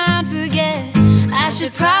and I'd forget. I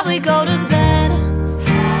should probably go to bed.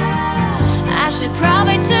 I should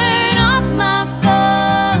probably turn off my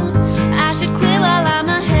phone. I should quit while I'm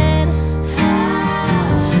ahead.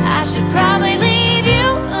 I should probably leave you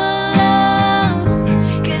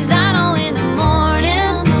alone, 'cause I know in the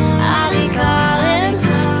morning I'll be calling,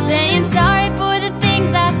 saying sorry for the things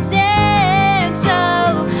I said. So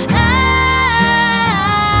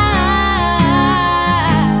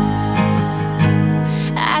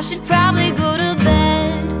I should probably go to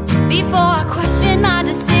bed before I question my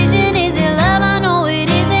decision. Is it love? I know it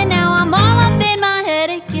isn't. Now I'm all up in my head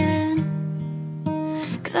again,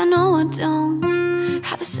 'cause I know I don't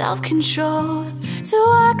have the self-control to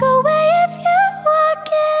walk away if you walk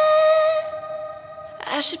in.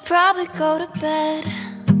 I should probably go to bed.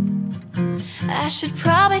 I should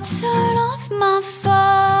probably turn off my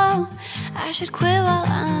phone. I should quit while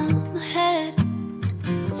I'm ahead.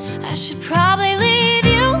 I should probably leave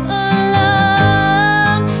you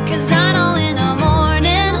alone, 'cause I know in the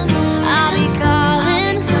morning I'll be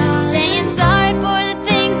calling, saying sorry for the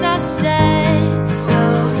things I said. So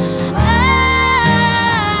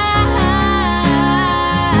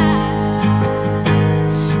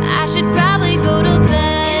I should probably go to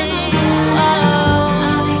bed.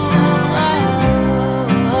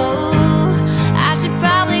 I should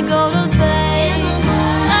probably go to bed.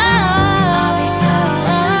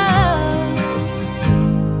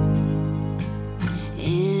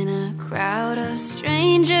 In a crowd of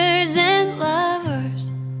strangers and lovers,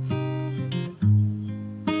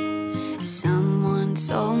 someone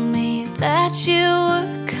told me that you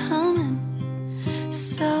were coming,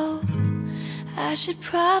 so I should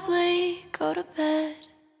probably go to bed.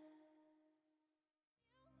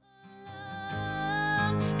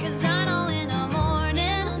 'Cause I know in the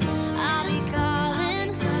morning I'll be calling,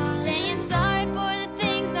 saying sorry for the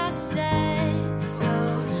things I said. So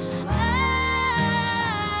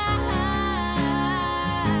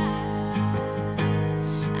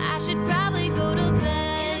I should probably go to bed.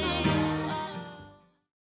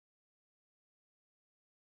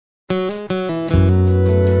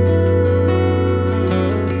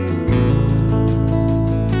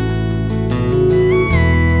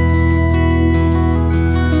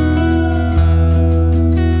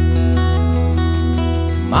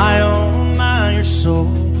 My oh my, you're so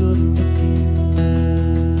good looking.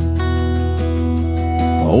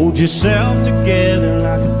 Hold yourself together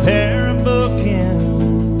like a pair of bookends.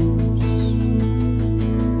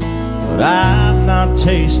 But I've not not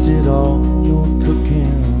tasted all your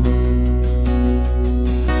cooking.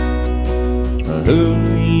 Who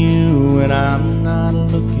are you when I'm not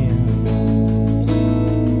looking?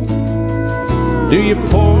 Do you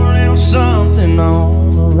pour a little something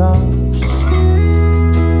on the rocks?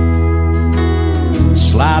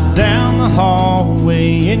 Slide down the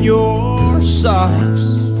hallway in your socks.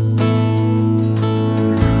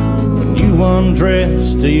 When you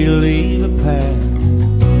undress, do you leave a path?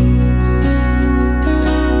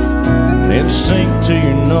 Then sink to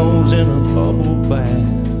your nose in a bubble bath.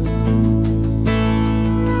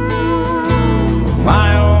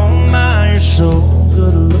 My oh my, you're so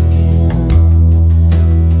good looking.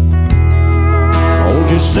 Hold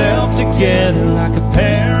yourself together like a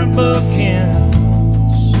pair of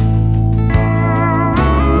bookends.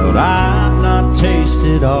 But I've not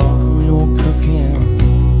tasted all your cooking.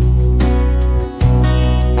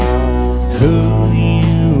 Who are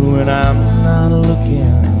you when I'm not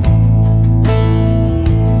looking?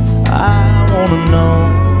 I wanna know,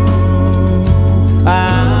 I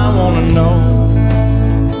wanna know,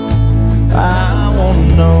 I wanna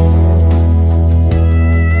know.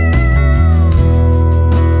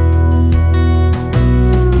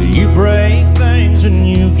 Do you break things when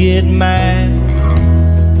you get mad?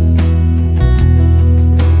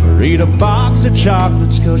 Or eat a box of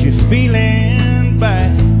chocolates 'cause you're feeling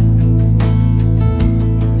bad?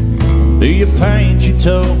 Do you paint your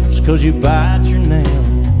toes 'cause you bite your nails?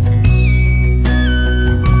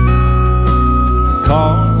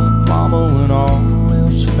 Call up mama when all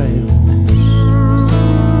else fails.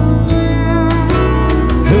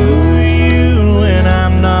 Who are you when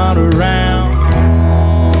I'm not around?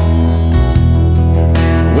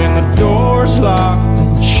 When the door's locked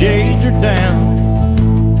and the shades are down?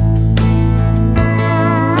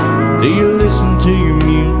 Do you listen to your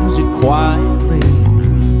music quietly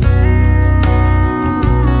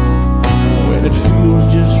when it feels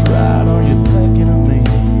just right? Are you thinking of me?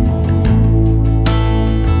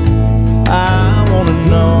 I wanna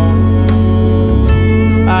know,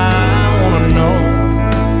 I wanna know,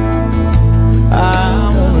 I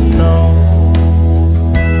wanna know.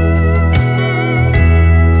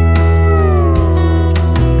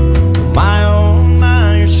 My oh my,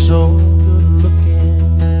 you're so good looking.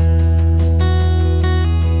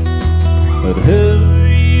 But who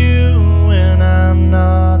are you when I'm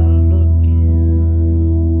not looking?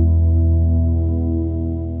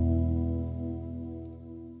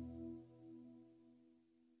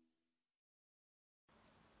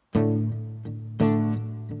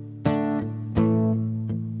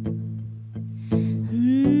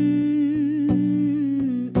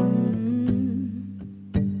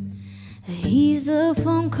 He's a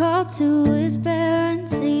phone call to his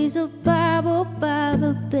parents. He's a Bible by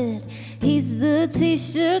the bed. He's the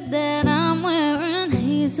t-shirt that I'm wearing.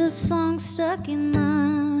 He's a song stuck in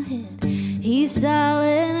my head. He's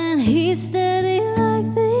solid and he's steady like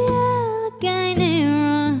the Allegheny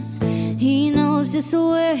runs. He knows just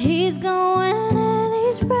where he's going and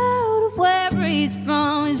he's proud of where he's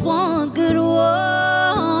from. He's one good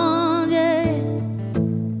one, yeah.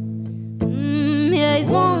 Yeah, he's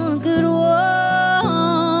one good one.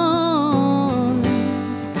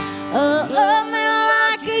 Love me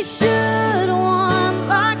like he should, one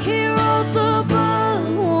like he wrote the book,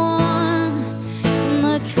 one. And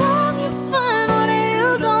the kind you find when you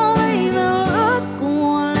don't even look,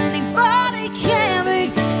 one. Anybody can be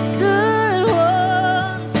good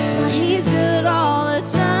ones, but he's good all the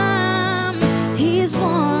time. He's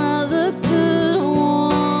one of the good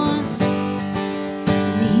ones,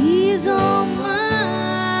 and he's on mine.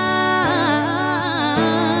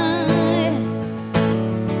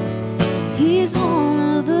 He's one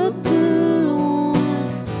of the good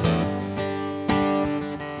ones.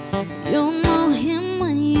 You'll know him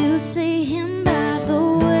when you see him by the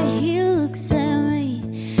way he looks at me.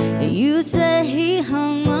 You say he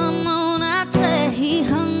hung the moon, I'd say he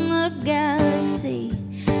hung the galaxy.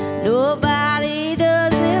 Nobody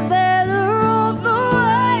does it better, all the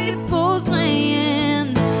way he pulls me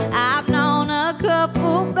in. I've known a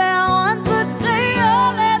couple bad ones, but they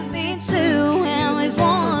all let me to him. He's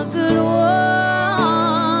one of the good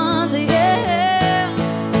ones, yeah.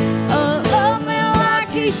 Love me like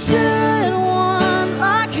he should, one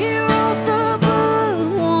like he wrote the book,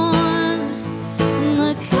 one. And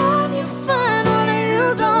the kind you find when you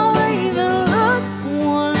don't even look,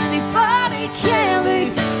 one. Anybody can be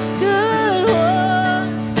good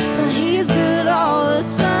ones, but he's good all the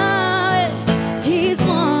time. He's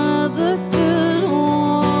one of the good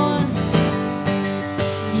ones.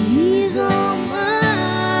 He's on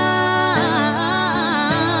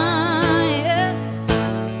mine, yeah.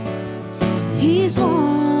 He's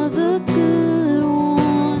one of the good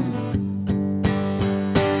ones.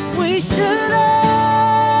 We should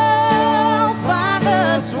all find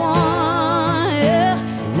us one. Yeah,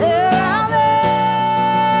 they're out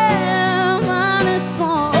there, minus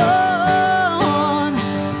one.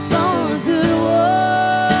 Some of the good ones,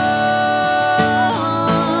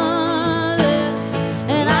 yeah.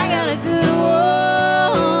 And I got a good one.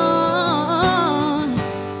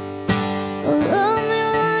 Love me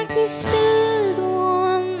like you should,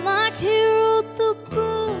 one like he wrote the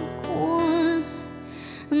book one,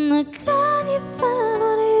 and the kind you find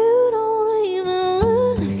when you don't even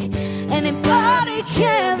look. Anybody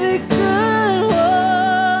can be good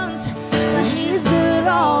ones, but he's good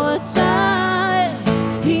all the time.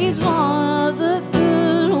 He's one of the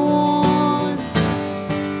good ones.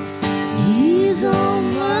 He's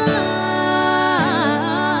on mine,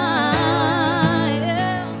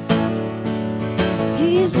 yeah.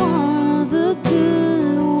 He's one of the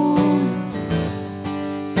good ones.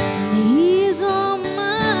 He's on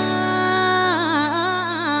mine.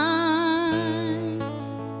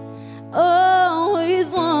 Oh, he's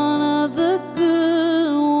one of the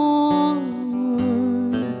good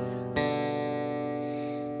ones.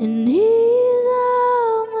 And he's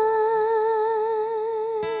all mine.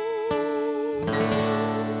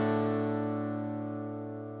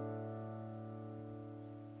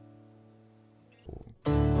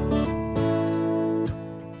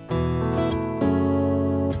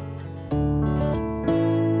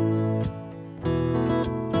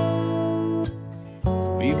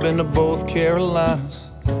 We've been to both Carolinas,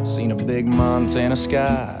 seen a big Montana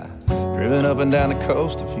sky, driven up and down the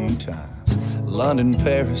coast a few times, London,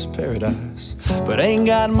 Paris, paradise. But ain't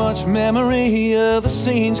got much memory of the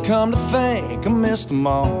scenes, come to think I missed them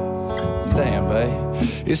all. Damn, babe,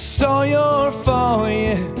 it's all your fault,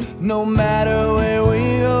 yeah. No matter where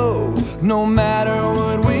we go, no matter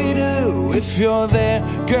what we do, if you're there,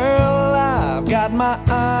 girl, I've got my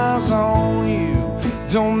eyes on you.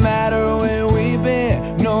 Don't matter where we've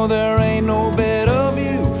been, no, there ain't no better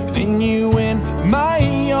view than you in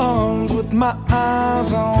my arms, with my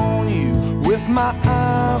eyes on you, with my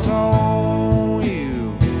eyes on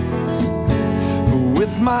you,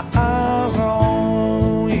 with my eyes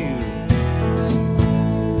on you.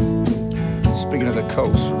 Speaking of the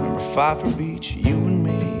coast, remember Pfeiffer Beach, you and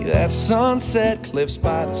me, that sunset, cliffs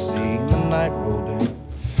by the sea, and the night rolled in.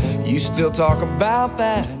 You still talk about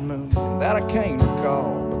that moon that I can't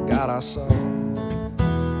recall, but God, I saw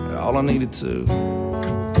all I needed to.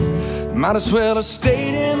 Might as well have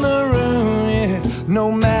stayed in the room, yeah.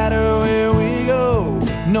 No matter where we go,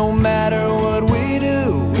 no matter what we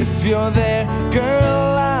do, if you're there,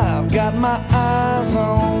 girl, I've got my eyes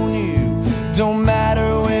on you. Don't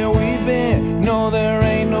matter where we've been, no, there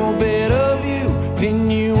ain't no better view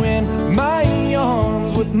than you in my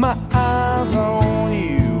arms, with my eyes on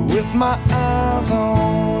you, with my eyes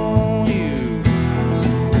on you,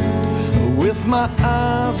 with my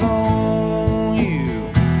eyes on you.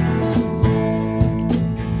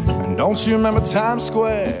 And don't you remember Times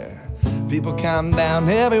Square? People counting down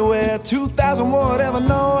everywhere, 2,000 whatever,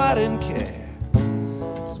 no, I didn't care,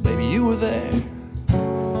 'cause baby, you were there.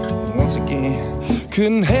 And once again,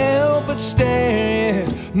 couldn't help but stare,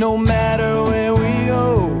 no matter where we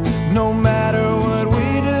go, no matter what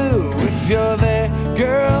we do, if you're there,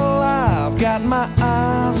 girl, I've got my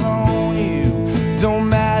eyes on you. Don't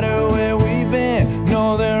matter where we've been,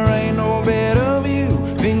 no, there ain't no better view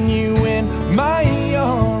than you in my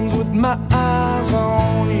arms, with my eyes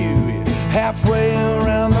on you. Halfway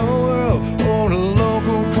around the world, or the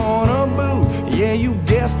local corner booth, yeah, you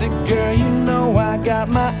guessed it, girl, you know I got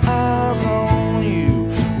my eyes on you.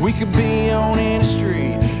 We could be on any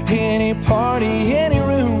street, any party, any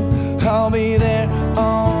room, I'll be there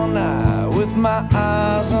all night, with my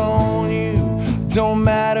eyes on you. Don't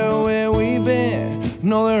matter where we've been,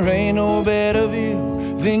 no, there ain't no better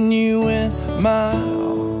view than you in my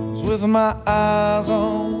arms, with my eyes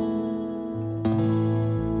on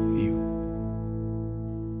you.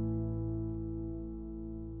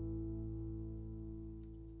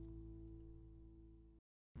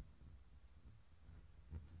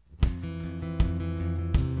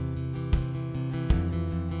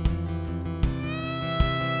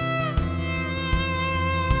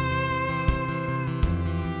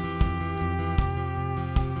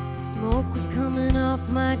 Smoke was coming off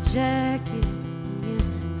my jacket, and you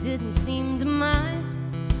didn't seem to mind.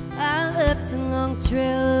 I left a long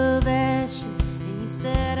trail of ashes, and you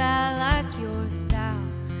said I like your style.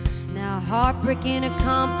 Now heartbreak in a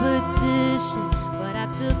competition, but I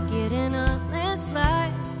took it in a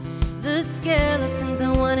landslide. The skeletons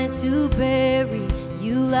I wanted to bury,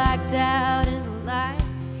 You locked out in the light.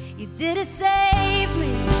 You didn't save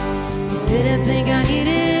me. You didn't think I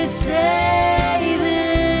needed saving.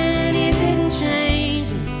 You didn't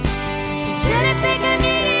change me. You didn't think I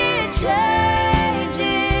needed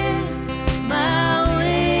changing. My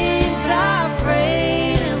wings are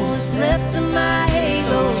frayed and what's left of my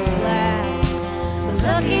halo's black. But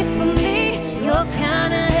lucky for me, your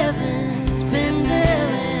kind of heaven's been to hell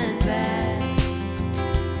and back.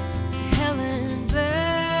 To hell and back.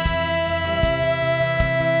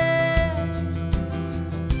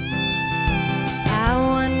 I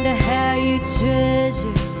wonder how you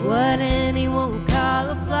treasure what anyone would call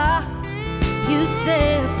a flaw. You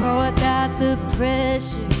said pour without the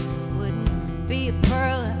pressure wouldn't be a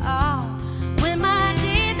pearl at all. When my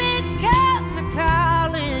demons come a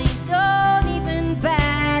calling, you don't even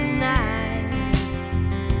bat an eye.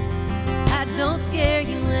 I don't scare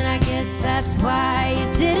you, and I guess that's why you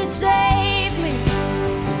didn't save me.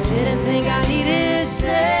 You didn't think I needed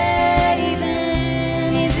saving.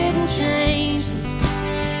 You didn't change me.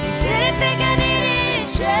 You didn't think I needed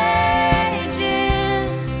changing.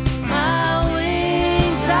 My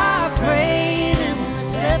wings are frayed and what's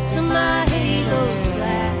left of my halo's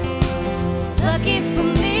black. Lucky for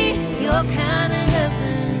me, your kind of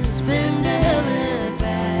heaven's been to hell and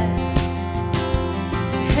back.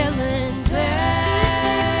 To hell and back.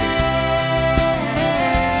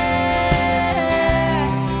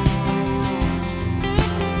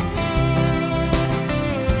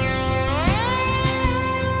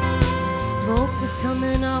 Smoke was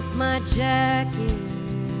coming off my jacket,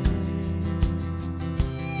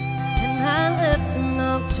 and my lips a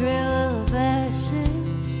long trail of ashes.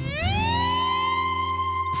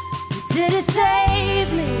 You didn't save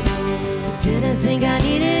me. You didn't think I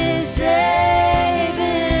needed saving.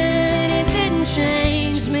 It didn't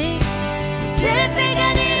change me. You didn't think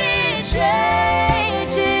I needed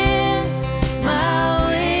changing. My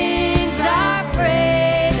wings are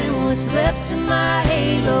frayed and what's left of my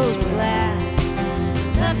halo's black.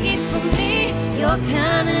 Lucky for me, your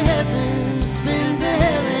kind of heaven's been to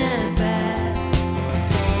hell and back.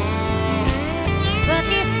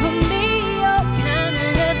 Lucky for me, your kind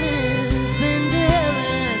of heaven's been to hell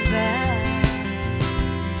and back.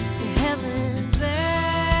 To hell and back.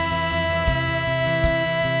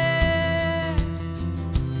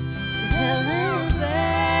 To hell and back.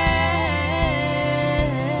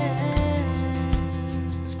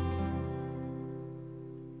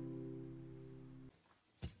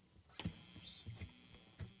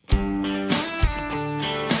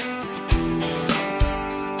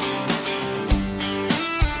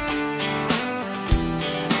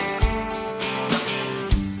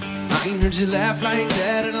 I ain't heard you laugh like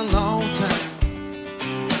that in a long time.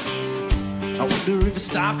 I wonder if it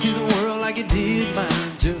stopped to the world like it did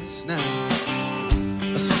mine just now.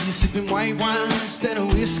 I see you sipping white wine instead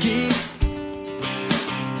of whiskey.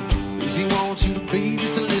 Cause he wants you to be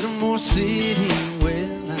just a little more city.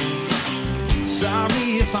 Well, I'm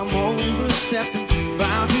sorry if I'm overstepping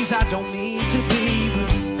boundaries I don't mean to be,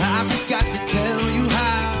 but I've just got to tell you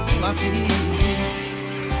how I feel.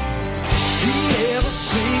 If he ever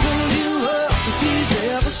singles you up, if he's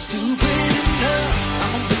ever stupid enough,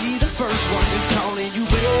 I'm gonna be the first one that's calling you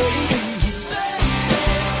baby.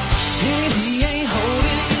 If he ain't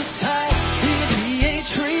holding you tight, if he ain't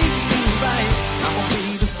treating you right, I'm gonna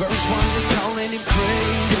be the first one that's calling him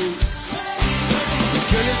crazy. 'Cause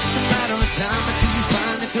girl, it's just a matter of time until you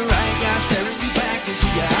find that the right guy staring you back into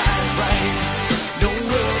your eyes, right? Don't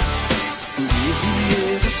worry, if he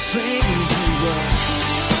ever singles you up.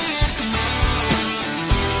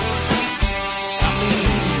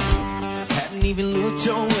 Even looked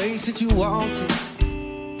your way since you walked in,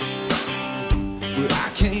 but I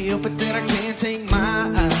can't help it that I can't take my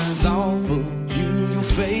eyes off of you. Your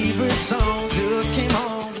favorite song just came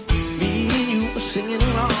on, me and you were singing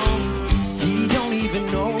along. He don't even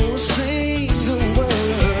know a single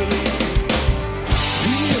word. If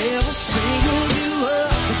he ever singles you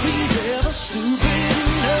up, if he's ever stupid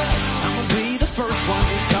enough, I'm gonna be the first one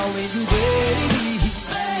that's calling you baby.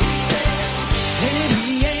 And if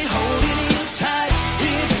he ain't holding you tight,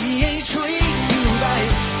 if he ain't treating you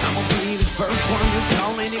right, I'm gonna be the first one that's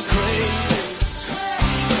calling you crazy.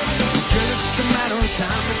 'Cause girl, it's just a matter of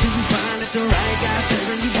time until you find that the right guy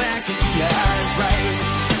staring you back into your eyes, right?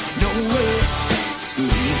 No way,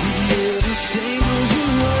 if he ever singles you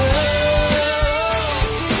up,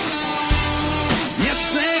 yes,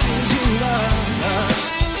 singles you up.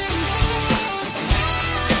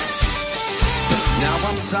 Now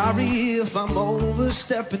I'm sorry if I'm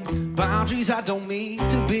overstepping boundaries I don't mean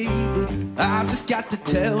to be, but I've just got to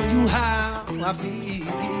tell you how I feel.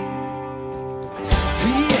 If If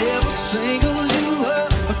he ever singles you up,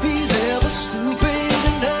 if he's ever stupid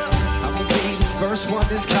enough, I'm gonna be the first one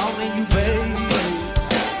that's calling you baby.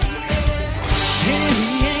 And if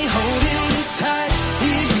he ain't holding you tight,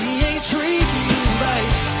 if he ain't treating you right,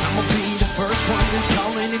 I'm gonna be the first one that's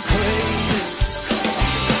calling you crazy.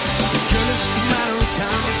 It's just a matter of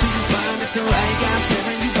time until you find that the right guy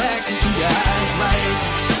staring you back into your eyes like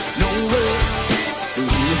no way.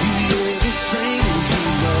 If he ever singles you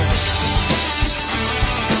up,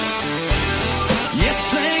 yes,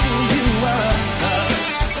 singles you up.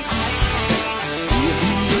 If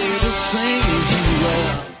he ever singles you up.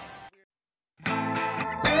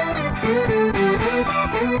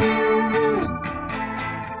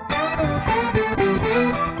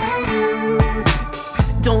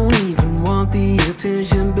 Don't even want the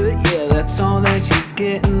attention, but yeah, that's all that she's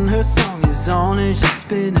getting. Her song is on and she's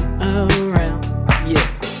spinning around. Yeah,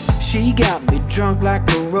 she got me drunk like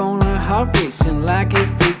Corona, heart racing like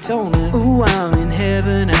it's Daytona. Ooh, I'm in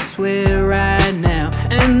heaven, I swear right now.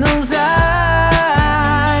 And those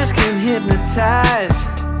eyes can hypnotize,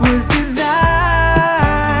 was designed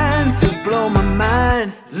to blow my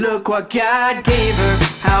mind. Look what God gave her,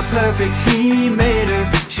 how perfect He made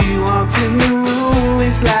her. She walked in the room,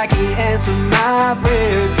 it's like He answered my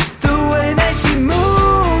prayers. The way that she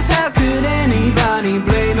moves, how could anybody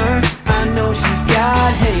blame her? I know she's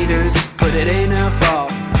got haters, but it ain't her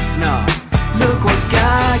fault, no. Look what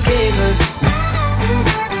God gave her.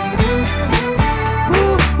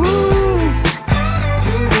 Woo, woo.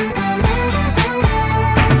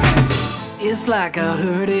 It's like I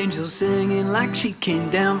heard angels singing, like she came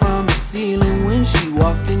down from the ceiling when she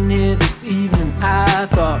walked in here this evening. I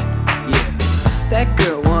thought, yeah, that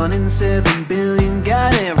girl 1 in 7 billion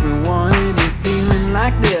got everyone in here feeling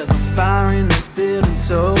like there's a fire in this building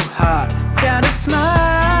so hot. Got a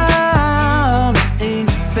smile on an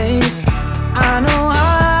angel face. I know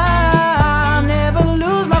I'll never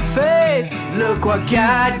lose my faith. Look what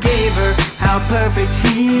God gave her, how perfect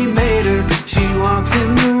He made her. She walks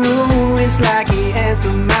in the room, it's like He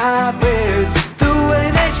answered my prayers. The way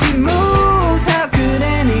that she moves, how could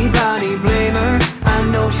anybody blame her? I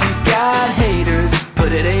know she's got haters,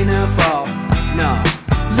 but it ain't her fault, no.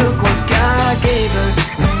 Look what God gave her.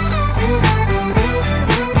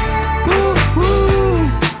 Woo, woo.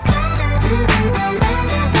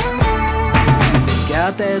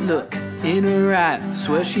 Got that look in her eye,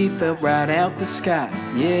 swear she fell right out the sky.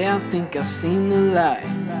 Yeah, I think I seen the light.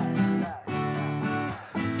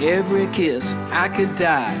 Every kiss, I could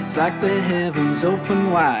die. It's like the heavens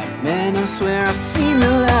open wide. Man, I swear I've seen the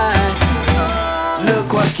light.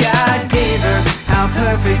 Look what God gave her, how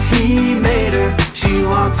perfect He made her. She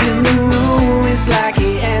walked in the room, it's like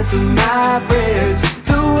He answered my prayers.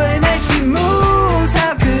 The way that she moves,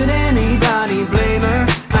 how could anybody blame her?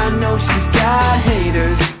 I know she's got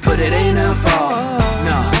haters, but it ain't her fault,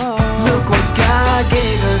 no. Look what God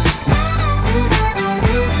gave her.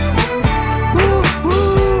 Woo,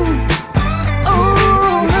 woo.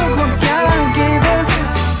 Oh, look what God gave her.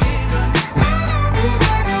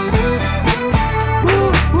 Woo,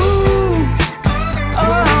 woo. Oh,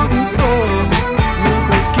 oh, look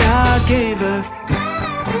what God gave her.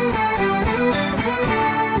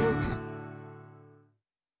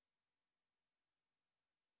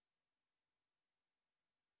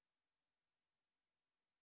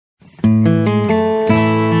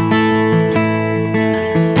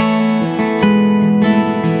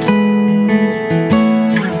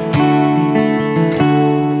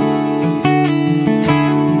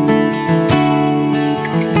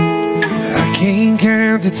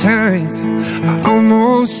 The times I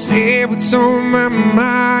almost said what's on my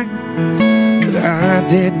mind, but I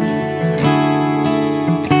didn't.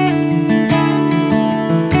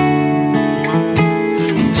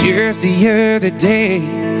 And just the other day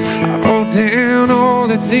I wrote down all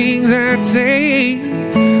the things I'd say,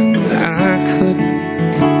 but I couldn't.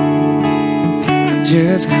 I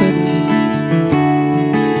just couldn't.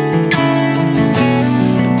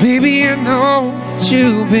 Baby, I know that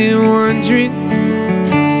you've been wondering.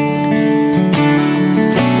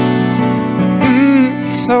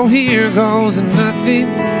 So here goes nothing,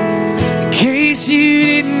 in case you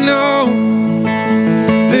didn't know.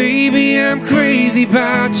 Baby, I'm crazy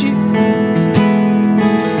about you.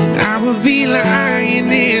 I would be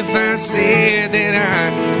lying if I said that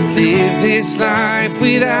I could live this life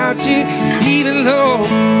without you. Even though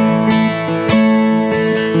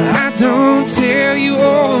I don't tell you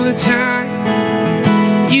all the time,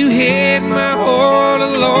 you had my heart a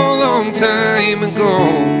long, long time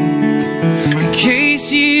ago. In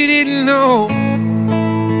case you didn't know,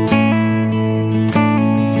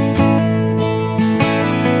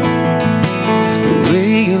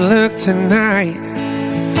 luck tonight.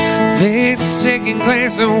 That second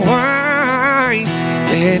glass of wine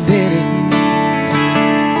that did it.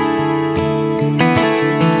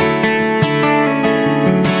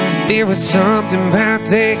 There was something about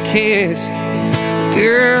that kiss,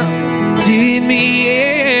 girl, did me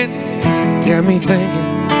in. Got me thinking,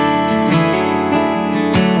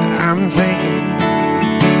 I'm thinking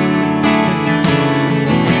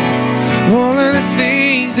all of the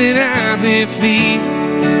things that I've been feeling.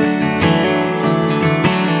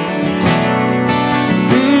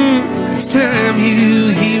 It's time you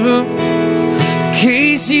hear 'em, in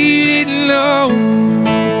case you didn't know.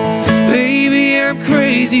 Baby, I'm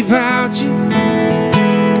crazy about you,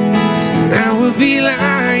 and I would be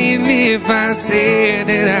lying if I said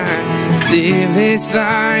that I live this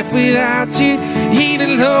life without you.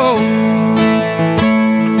 Even though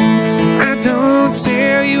I don't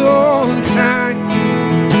tell you all the time,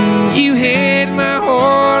 you had my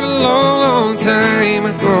heart a long, long time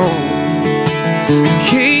ago. In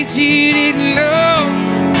case you didn't know,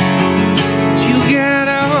 you got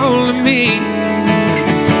a hold of me.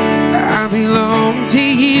 I belong to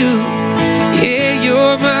you. Yeah,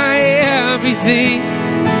 you're my everything.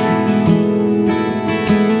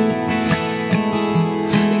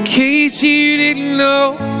 In case you didn't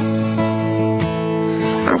know,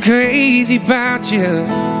 I'm crazy about you.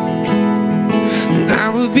 I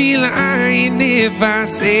would be lying if I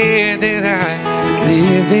said that I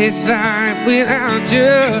live this life without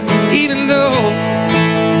you. Even though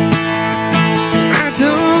I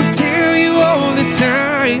don't tell you all the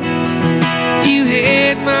time, you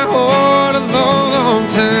had my heart a long, long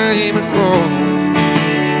time ago.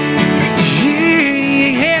 Yeah, you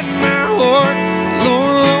had my heart a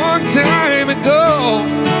long, long time ago.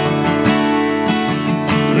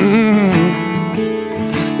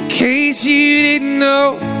 In case you didn't know,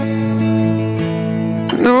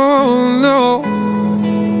 no, no.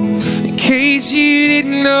 In case you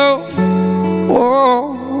didn't know, whoa,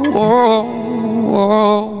 whoa, whoa,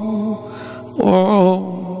 whoa.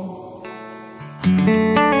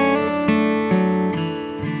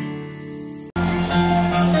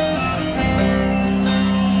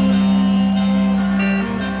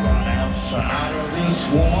 Right outside of this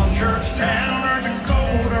one church town, there's a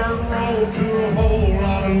gold dirt road to a whole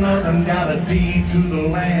lot of nothing. Got a deed to the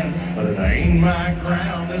land, but it ain't my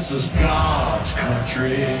ground. This is God's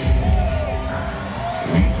country.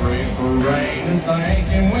 We pray for rain and thank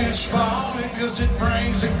Him when it's falling, 'cause it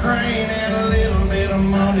brings the grain and a little bit of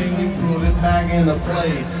money. We put it back in the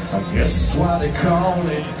plate. I guess that's why they call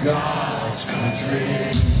it God's country.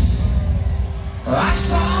 I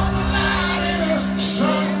saw the light in the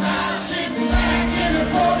sunrise, sitting back in the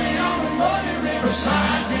 40 on the muddy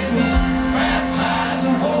riverside, getting baptized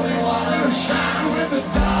in holy water, shine with the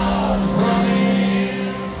dogs running.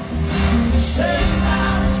 Stay by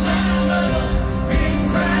the sound of the big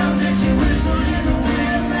ground that you whistle in the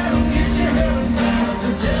wind, that'll get you heaven bound.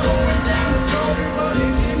 The devil went down the Jordan, but he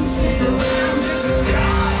didn't stick around. This is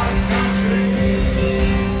God's country.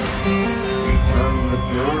 We turn the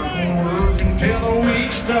dirt and work until the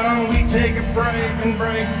week's done. We take a break and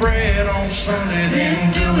break bread on Sunday, then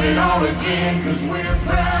do it all again, 'cause we're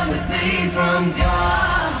proud to be from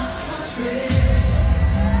God's country.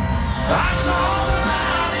 I saw the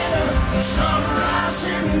light in the sunrise,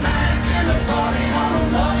 sitting back in the 40 on the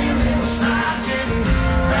muddy riverside, getting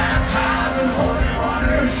baptized in holy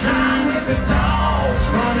water, shine with the dogs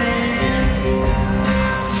running.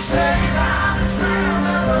 Say by the sound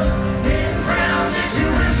of the big ground that you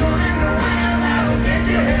whistle in the wind, that'll get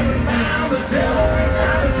you heaven bound. The devil went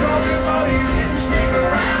down to Georgia, but he didn't stick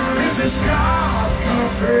around. This is God's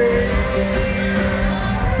country.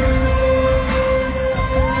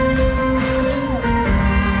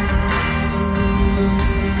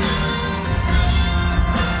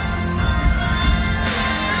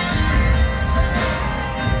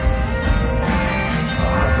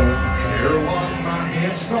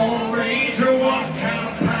 Gonna rage or what kind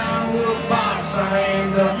of power box I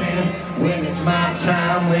end up in when it's my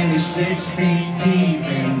time, when you're 6 feet deep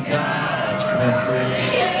in God's country.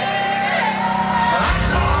 I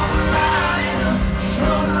saw the light in the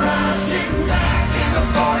sunrise, sitting back in the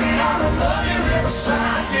 40 on the muddy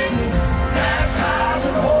riverside, getting baptized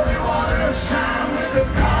in holy water, shine with the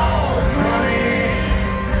dogs running.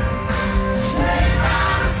 Stay by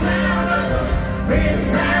the sound of the big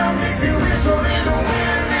ground that you whistle in the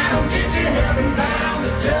wind, that'll get you heaven bound.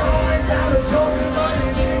 The devil went down the Jordan, but he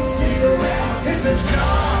didn't stick around. This is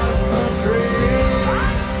God's country.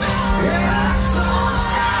 Yeah.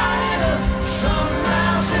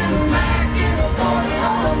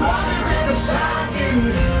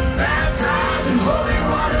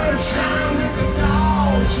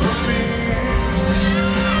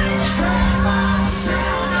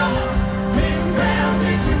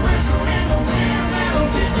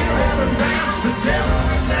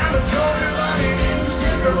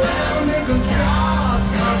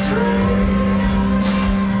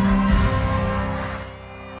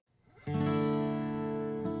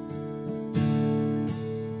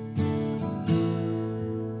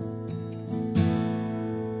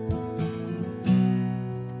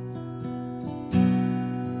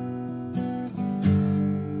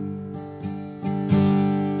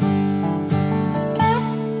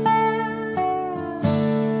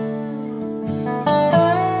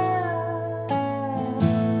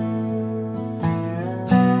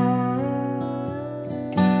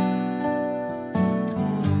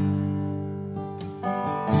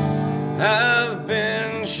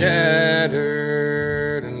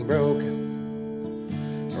 shattered and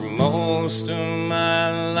broken for most of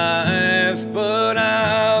my life, but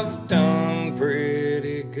I've done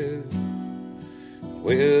pretty good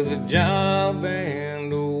with a job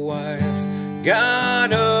and a wife.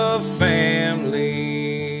 Got a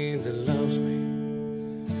family that loves me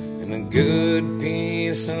and a good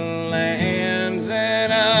piece of land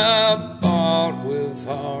that I bought with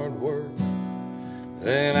hard work,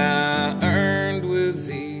 that I earned with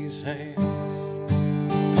these hands.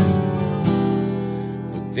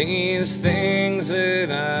 But these things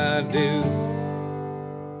that I do,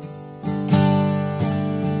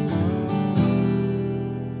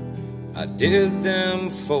 I did them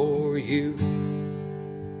for you.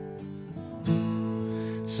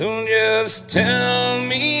 So just tell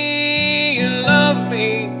me you love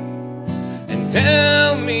me, and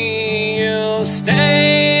tell me you'll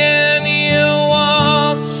stay and you'll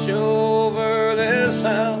watch over this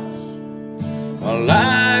house while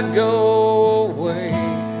I go away.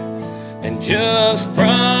 And just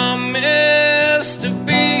promise to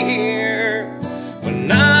be here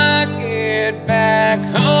when I get back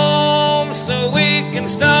home, so we can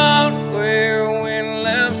start where we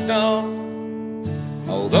left off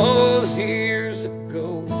all those years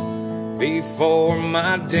ago, before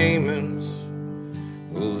my demons,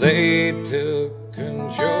 well, they took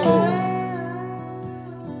control.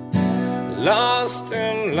 Lost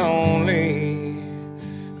and lonely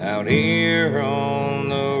out here on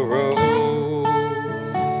the road.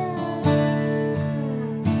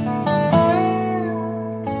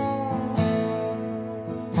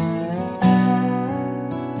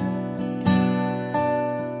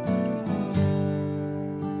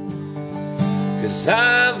 'Cause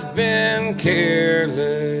I've been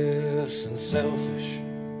careless and selfish,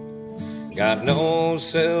 got no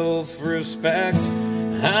self-respect.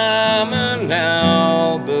 I'm an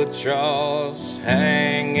albatross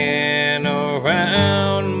hanging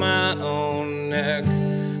around my own neck.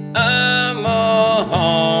 I'm a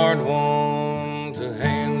hard one to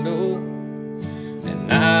handle,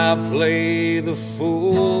 and I play the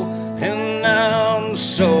fool, and I'm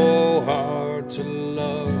so hard to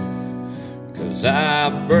love, 'cause I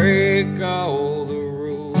break all the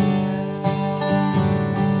rules.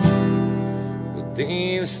 But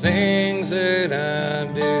these things that I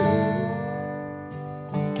do,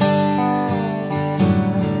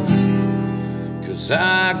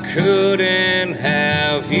 I couldn't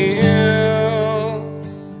have you.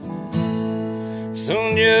 So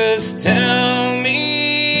just tell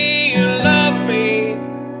me you love me,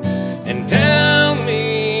 and tell me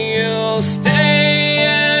you'll stay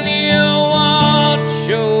and you'll watch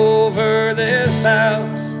over this house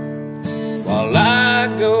while I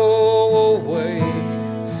go away.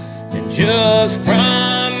 And just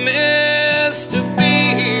promise to be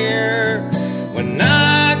here when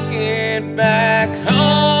I get back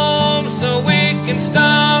home, so we can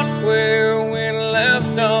start where we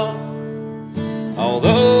left off all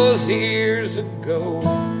those years ago,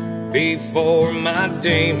 before my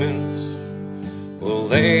demons, well,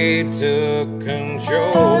 they took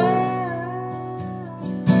control.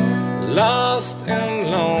 Lost and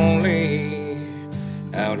lonely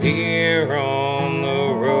out here on the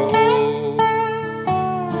road.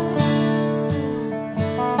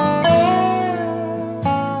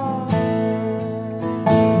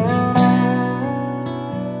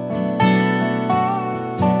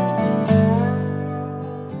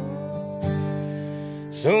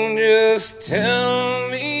 So just tell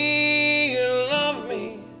me you love me,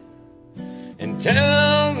 and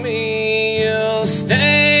tell me you'll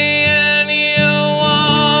stay and you'll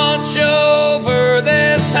watch over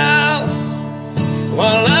this house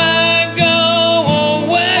while I go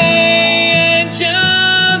away. And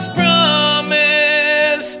just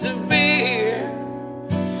promise to be here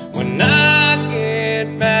when I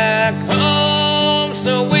get back home,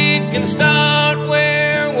 so we can start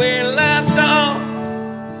where we left off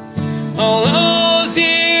all those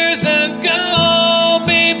years ago,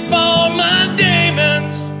 before my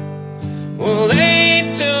demons, well,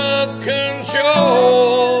 they took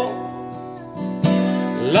control.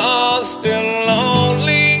 Lost and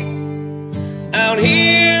lonely out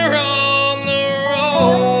here on the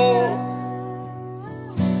road.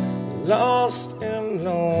 Lost and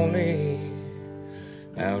lonely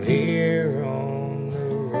out here on the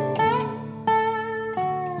road.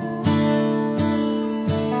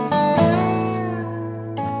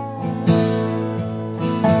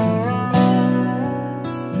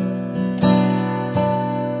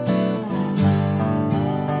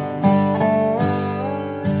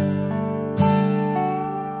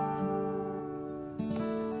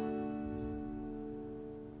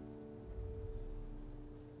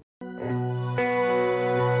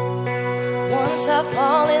 Once I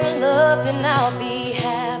fall in love, then I'll be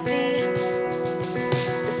happy.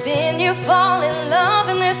 But then you fall in love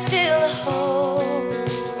and there's still a hole.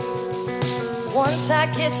 Once I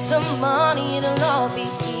get some money, it'll all be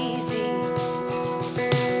easy.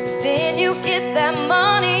 Then you get that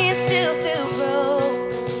money and still feel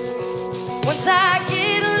broke. Once I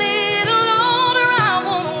get a little older, I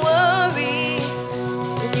won't worry.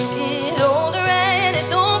 When you get older and it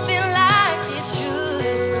don't feel like it should,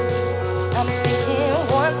 I'm thinking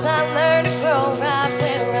once I learn to grow right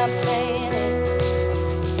where I'm planted,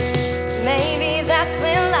 maybe that's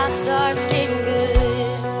when life starts getting good.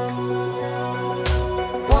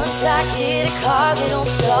 Once I get a car that don't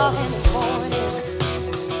stop in the morning,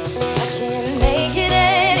 I can make it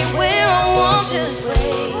anywhere I want, just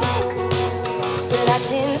wait. But I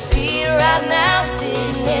can see it right now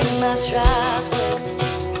sitting in my driveway.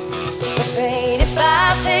 Afraid if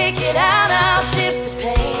I take it out, I'll chip the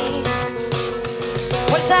paint.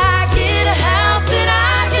 Once I get a house that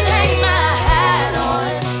I can hang my hat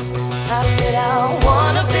on, I bet I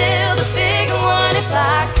wanna build a bigger one if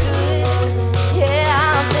I could. Yeah,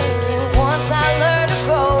 I'm thinking once I learn to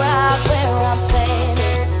grow right where I'm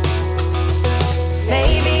planted,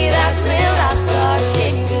 maybe that's when life starts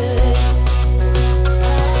getting good.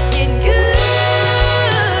 Getting good.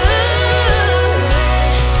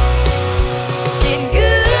 Getting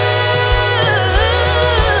good.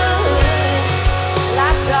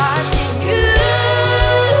 Life starts getting good.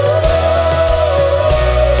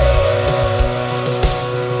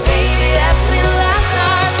 Maybe that's when life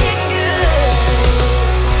starts getting good.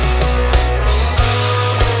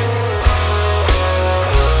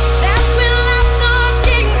 That's when life starts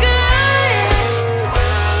getting good.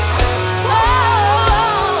 Whoa,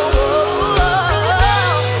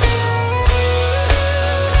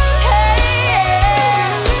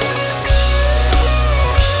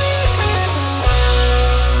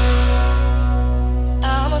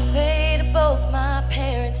 I'm afraid of both my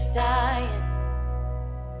parents dying.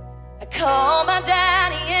 I called my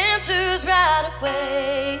daddy, answers right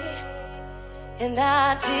away. And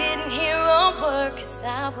I didn't hear a word 'cause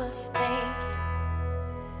I was thinking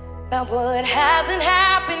about what hasn't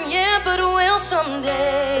happened yet but will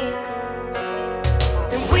someday.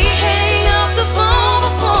 And we hang up the phone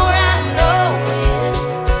before I know it.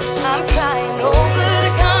 I'm crying over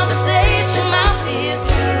the conversation, my fear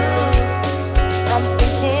too. I'm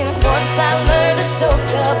thinking once I learn to soak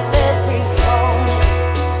up every moment,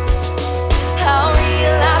 I'll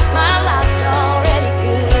realize my life's already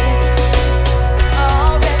good.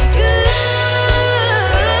 Already good.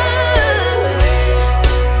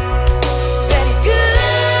 Very good.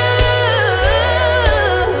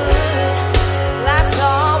 Life's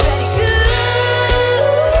already good.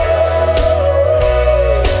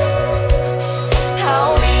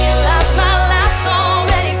 I'll realize my life's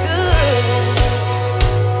already good.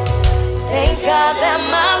 Thank God that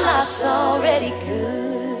my life's already good.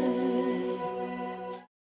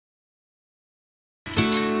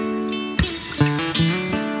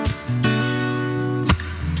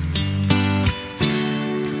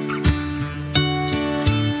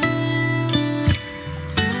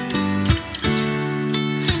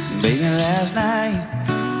 Baby, last night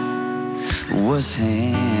was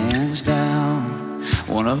hands down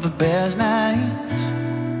one of the best nights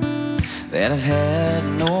that I've had,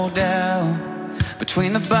 no doubt.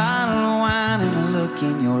 Between the bottle of wine and the look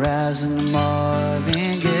in your eyes and the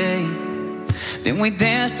Marvin Gaye, then we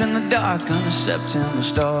danced in the dark under September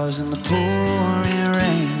stars in the pouring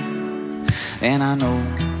rain. And I know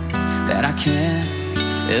that I can't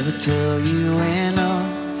ever tell you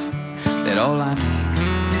enough that all I need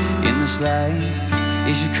in this life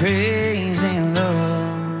is your crazy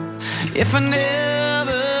love. If I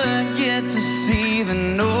never get to see the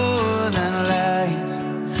northern lights,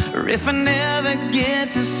 or if I never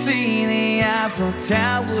get to see the Eiffel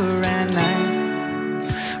Tower at night,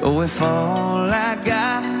 oh, if all I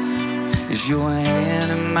got is your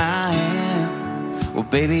hand in my hand, well,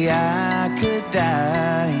 baby, I could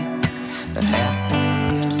die a happy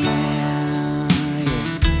man, yeah.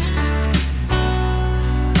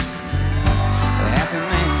 A happy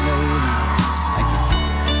man, baby. Thank you.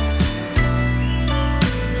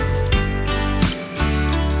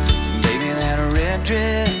 Baby, that red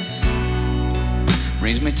dress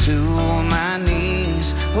brings me to my knees.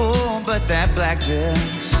 Oh, but that black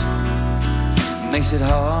dress makes it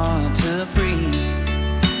hard to breathe.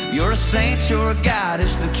 You're a saint, you're a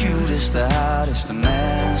goddess, the cutest, the hottest, a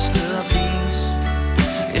masterpiece.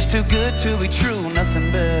 It's too good to be true,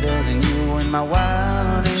 nothing better than you in my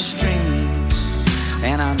wildest dreams.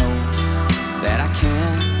 And I know that I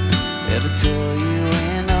can't ever tell you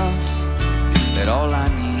enough that all I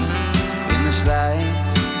need in this life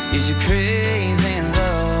is your crazy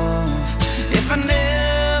love. If I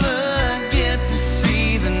never get to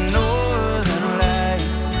see the northern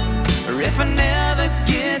lights, or if I never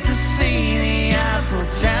get to see the Eiffel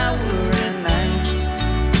Tower at night,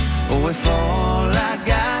 or if all I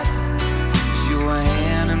got is your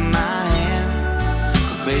hand in my hand,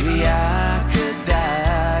 well, baby, I could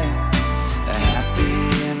die a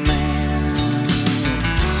happy man.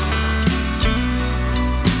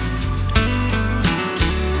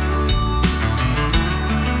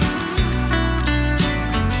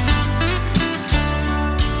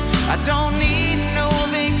 I don't need no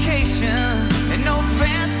vacation and no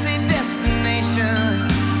fancy destination.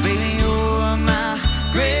 Baby, you're my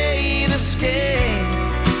great escape.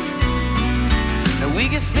 Now we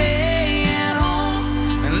can stay at home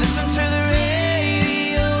and listen to the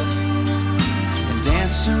radio and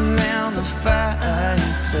dance around the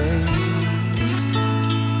fireplace.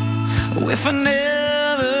 Oh, if I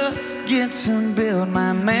never get to build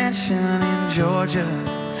my mansion in Georgia,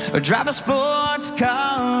 or drive a sports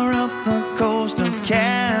car up the coast of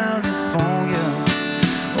California,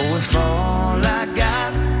 oh, if all I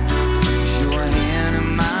got is your hand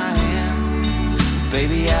in my hand,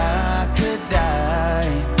 baby, I could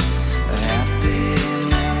die a happy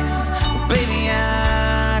man. Oh, baby,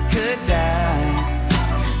 I could die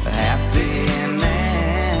a happy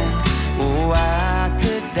man. Oh, I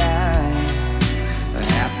could die a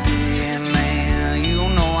happy man. You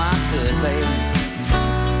know I could, baby.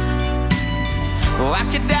 Oh, I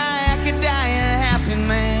could die a happy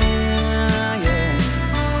man, yeah.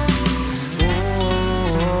 Oh,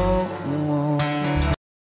 oh, oh.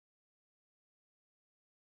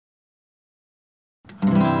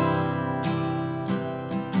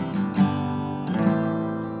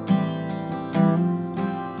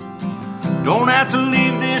 Don't have to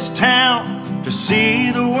leave this town to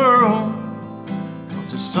see the world,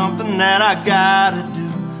 'cause it's something that I gotta do.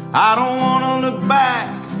 I don't wanna look back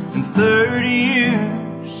in 30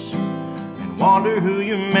 years and wonder who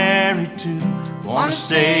you're married to. Wanna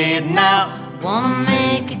say it now, Wanna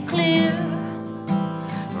make it clear,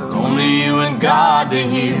 for only you and God to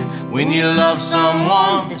hear. When you love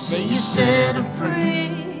someone, they say you set her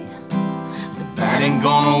free, but that ain't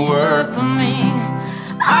gonna work for me.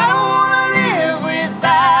 I don't wanna live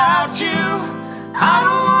without you. I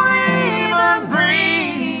don't wanna even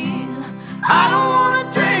breathe. I don't wanna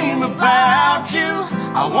dream about you.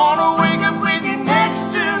 I wanna wake up with you next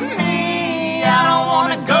to me. I don't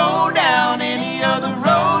wanna go down any other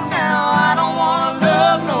road now. I don't wanna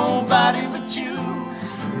love nobody but you.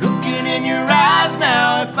 Looking in your eyes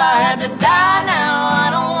now, if I had to die now, I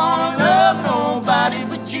don't wanna love nobody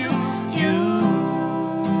but you. You.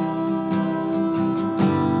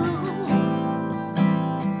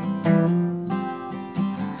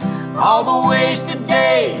 All the wasted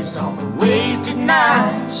days, all the wasted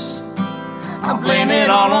nights, I blame it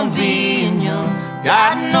all on being young.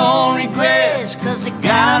 Got no regrets, 'cause it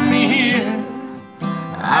got me here.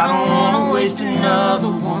 I don't wanna waste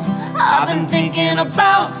another one. I've been thinking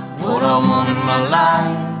about what I want in my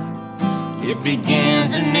life. It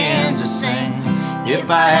begins and ends the same. If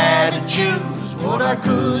I had to choose what I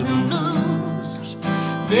couldn't lose,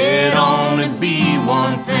 there'd only be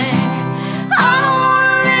one thing. I don't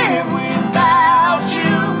wanna live without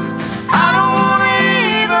you. I don't wanna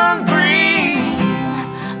even breathe.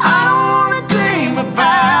 I don't wanna dream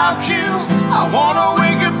about you. I wanna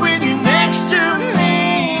wake up with you next to me.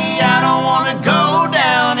 I don't wanna go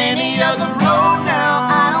down any other road now.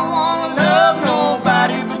 I don't wanna love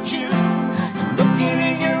nobody but you. Looking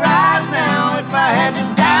in your eyes now, if I had to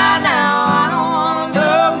die now, I don't wanna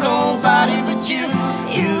love nobody but you.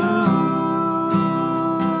 You.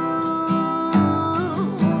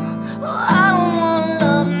 I don't wanna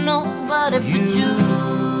love nobody but you.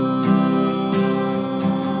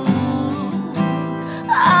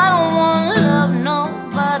 I don't wanna love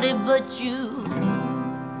nobody but you.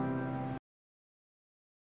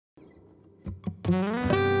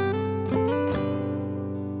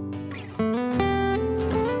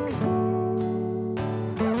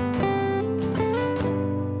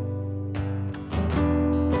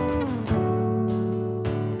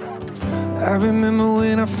 I remember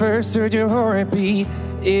when I first heard your heartbeat.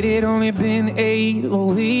 It had only been 8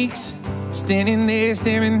 weeks. Standing there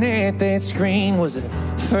staring at that screen was the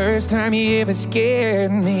first time you ever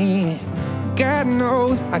scared me. God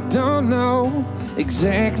knows I don't know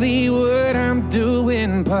exactly what I'm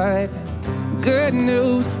doing, but good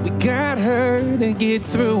news, we got her to get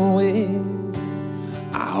through it.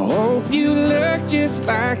 I hope you look just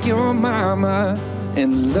like your mama.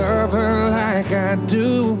 and love her like I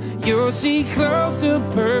do, you'll see close to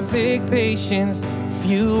perfect patience. If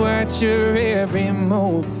you watch her every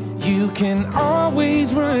move, you can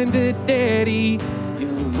always run to daddy.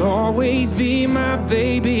 You'll always be my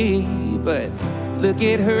baby. But look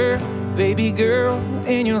at her, baby girl,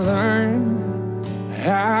 and you'll learn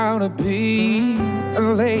how to be a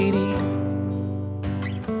lady.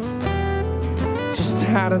 Just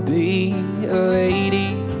how to be a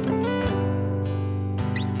lady.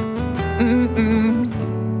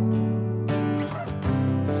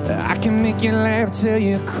 I can make you laugh till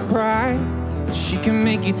you cry. She can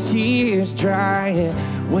make your tears dry. And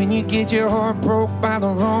when you get your heart broke by the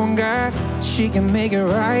wrong guy, she can make it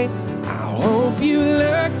right. I hope you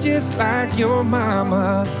look just like your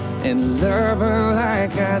mama and love her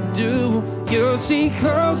like I do. You'll see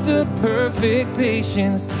close to perfect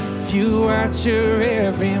patience. If you watch her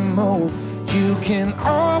every move, you can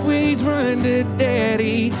always run to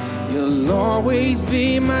daddy. You'll always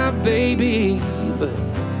be my baby. But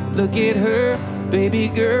look at her, baby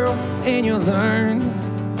girl, and you'll learn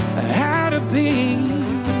how to be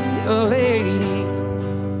a lady.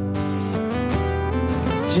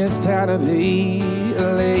 Just how to be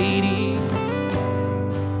a lady.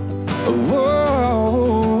 Whoa.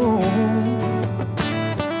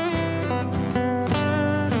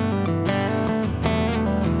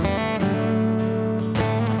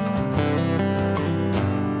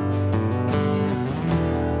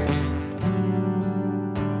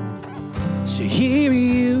 She'll hear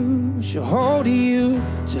you, she'll hold you,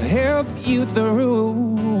 she'll help you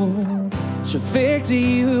through, she'll fix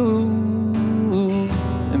you,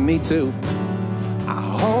 and me too. I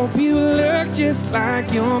hope you look just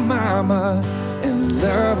like your mama and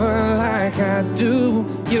love her like I do.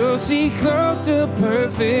 You'll see close to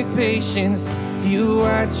perfect patience. If you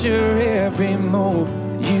watch her every move,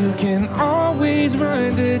 you can always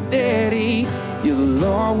run to daddy. You'll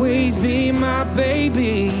always be my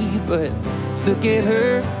baby. But look at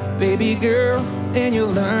her, baby girl, and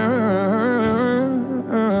you'll learn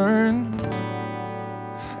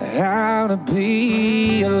how to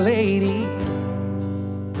be a lady.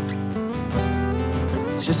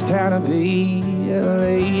 Just how to be a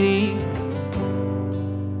lady.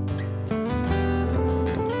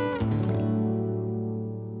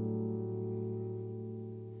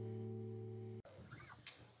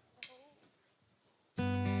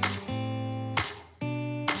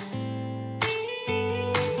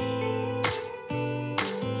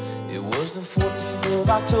 It was the 14th of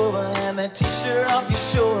October and that t-shirt off your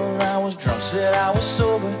shoulder. I was drunk, said I was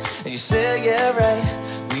sober, and you said, yeah, right.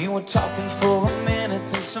 We were talking for a minute,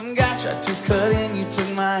 then some guy tried to cut in. You took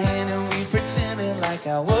my hand and we pretended like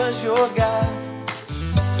I was your guy.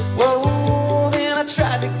 Whoa, then I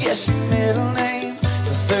tried to guess your middle name.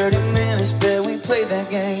 For 30 minutes, bet we played that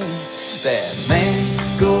game. That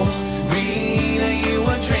Mango-Rita you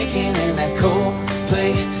were drinking, and that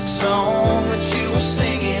Coldplay song that you were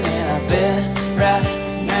singing. And I bet right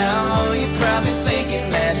now you're probably thinking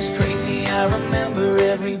that it's crazy. I remember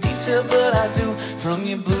every detail, but I do. From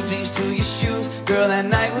your blue jeans to your shoes, girl, that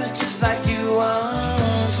night was just like you.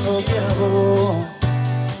 Unforgettable.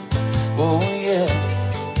 Oh yeah.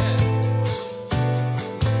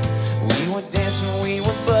 We were dancing, we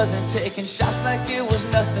were buzzing, taking shots like it was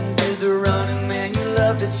nothing. Did the running, man, you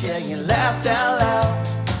loved it, yeah, you laughed out loud.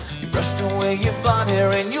 You brushed away your blonde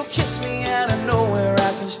hair and you kissed me out of nowhere.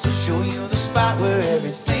 I can still show you the spot where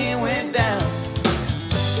everything went down.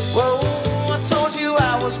 Whoa, I told you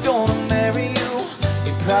I was gonna marry you.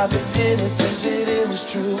 You probably didn't think that it was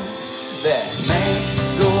true. That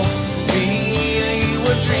Mango-Rita you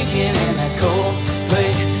were drinking, and that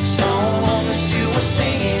Coldplay song that you were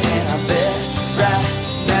singing. And I bet right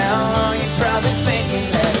now you're probably thinking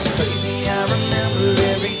that it's crazy. I remember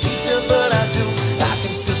every detail, but I do. I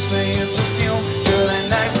can still smell your perfume. Girl, that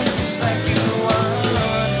night was just like you.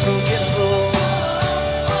 Unforgettable.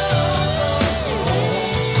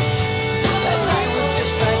 That night was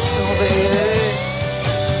just like you, baby.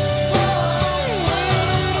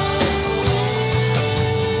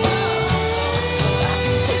 I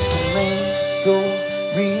can taste the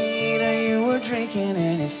Mango-Rita you were drinking,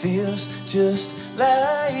 and it feels just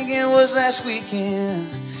like it was last weekend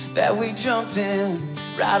that we jumped in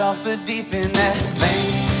right off the deep end. That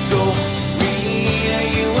Mango-Rita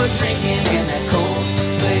you were drinking, and that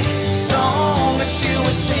Coldplay song that you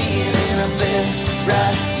were singing. And I bet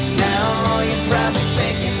right now you're probably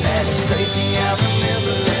thinking that it's crazy. I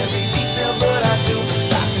remember every detail, but I do.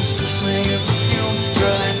 I can still smell your perfume.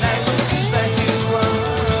 Girl, that night was just like you.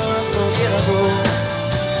 Unforgettable.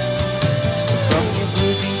 From your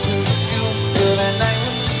blue jeans to your shoes, girl, that night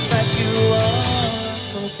was just like you.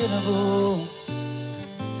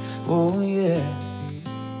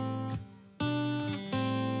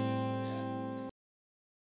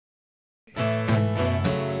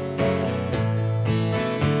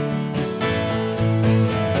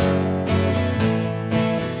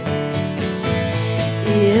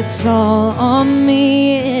 It's all on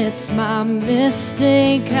me, it's my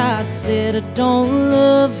mistake. I said I don't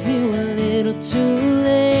love you a little too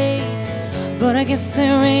late, but I guess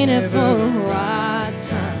there ain't ever a right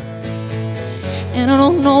time, and I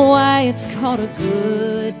don't know why it's called a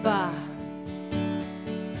goodbye.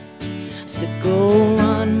 So go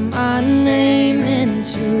run my name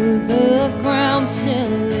into the ground,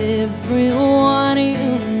 tell everyone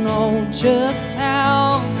you know just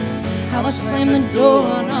how I slammed the door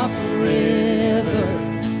on our forever.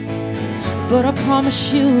 But I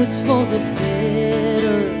promise you it's for the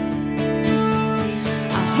better.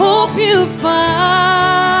 I hope you find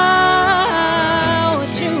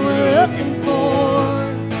what you were looking for.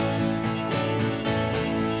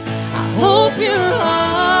 I hope your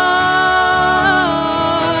heart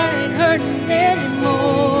ain't hurting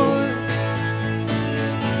anymore,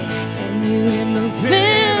 and you get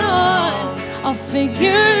moving on, I'll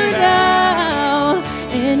figure it out,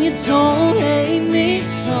 and you don't hate me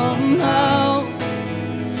somehow,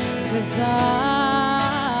 'cause I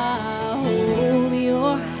hope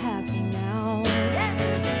you're happy now.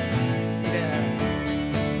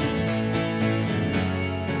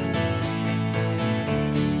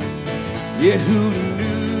 Yeah, who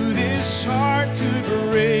knew this heart could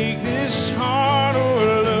break this heart, or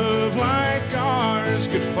love like ours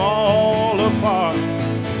could fall apart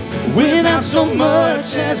without so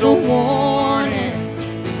much as a warning.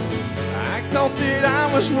 I thought that I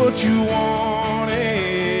was what you wanted.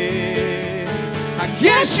 I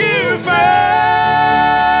guess you found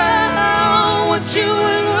what you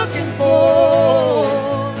were looking for.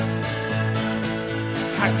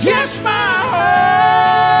 I guess my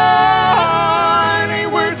heart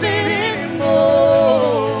ain't worth it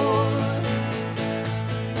anymore.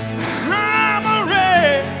 I'm a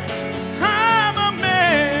wreck, I'm a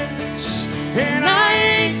mess, and I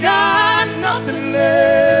ain't got nothing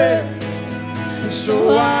left. So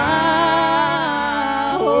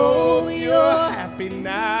I hope you're happy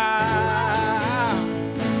now.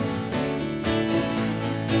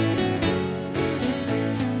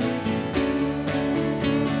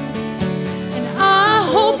 And I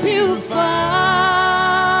hope you find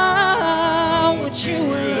what you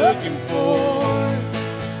were looking for.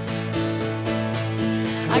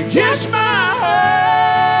 I guess my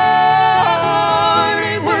heart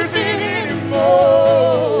ain't worth it anymore.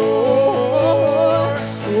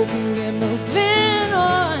 Hope you get moving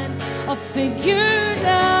on, I'll figure it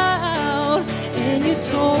out, and you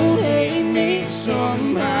don't hate me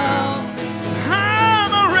somehow.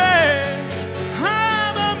 I'm a wreck,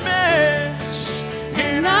 I'm a mess,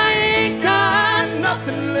 and I ain't got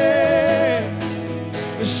nothing left.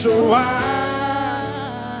 So I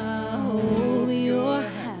hope you're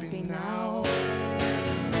happy now.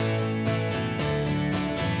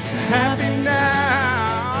 Happy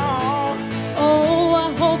now. Oh, I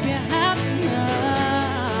hope you're happy now.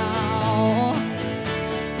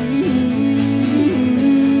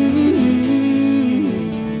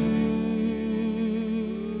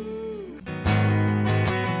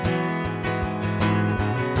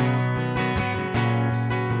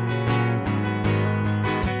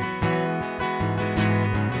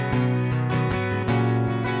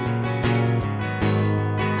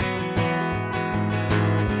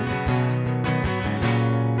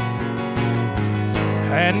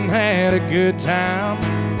 Hadn't had a good time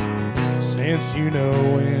since you know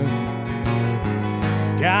when.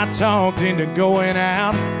 Got talked into going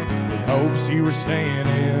out with hopes you were staying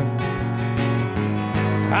in.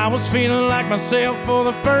 I was feeling like myself for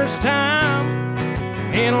the first time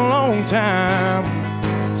in a long time,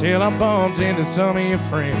 till I bumped into some of your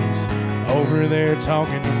friends over there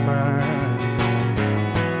talking to mine.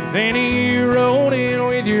 Then you rolled in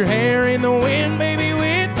with your hair in the wind, baby,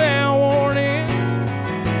 without warning.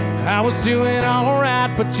 I was doing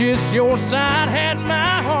alright, but just your side had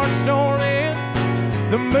my heart storming.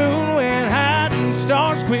 The moon went hot and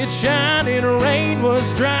stars quit shining. Rain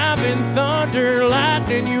was driving, thunder,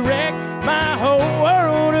 lightning. You wrecked my whole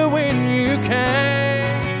world when you came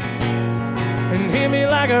and hit me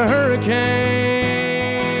like a hurricane.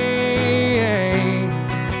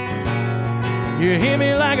 You hit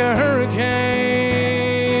me like a hurricane.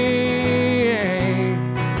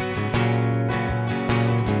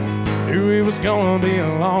 Knew it was gonna be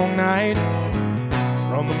a long night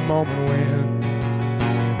from the moment when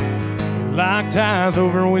we locked eyes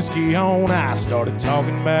over whiskey on ice, started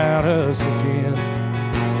talking about us again.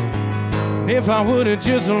 If I would've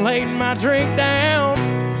just laid my drink down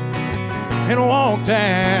and walked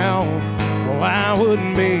out, well, I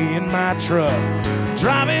wouldn't be in my truck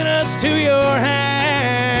driving us to your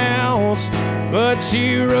house. else. But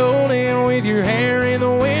you rolled in with your hair in the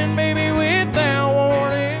wind, baby, without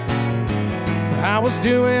warning. I was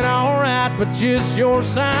doing alright, but just your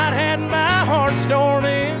side had my heart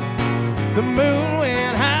storming. The moon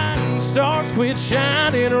went high and stars quit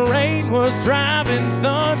shining. Rain was driving,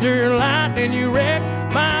 thunder, lightning. You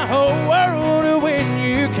wrecked my whole world when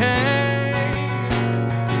you came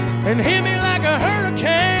and hit me like a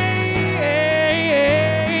hurricane.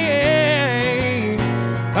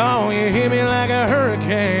 Oh, you hit me like a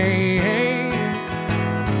hurricane.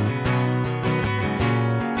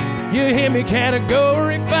 You hit me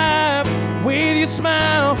category 5 with your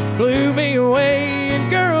smile, blew me away. And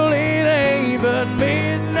girl, it ain't but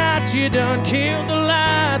midnight. You done killed the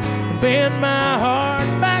lights, bend my heart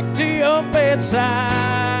back to your bedside.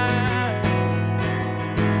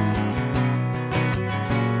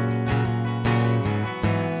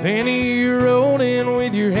 Then you rolled in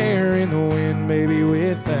with your hair in the wind, baby,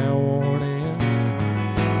 without warning.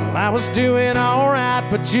 Well, I was doing alright,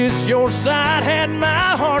 but just your side had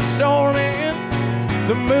my heart storming.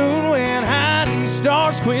 The moon went high and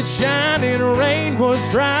stars quit shining. Rain was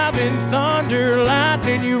driving, thunder,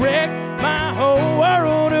 lightning. You wrecked my whole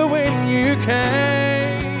world when you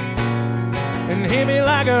came and hit me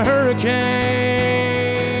like a hurricane.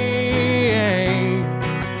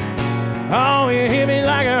 Oh, you hit me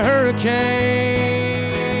like a hurricane.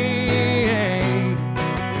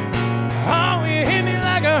 Oh, you hit me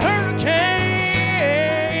like a hurricane.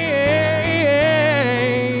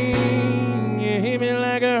 You hit me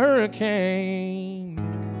like a hurricane.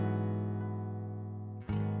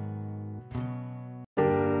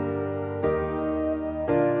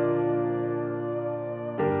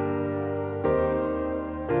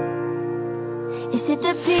 Is it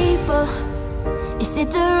the people? Is it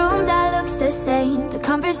the room that looks the same? The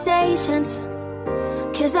conversations?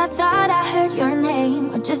 'Cause I thought I heard your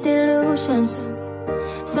name, or just illusions.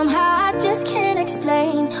 Somehow I just can't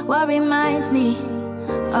explain what reminds me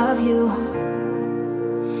of you.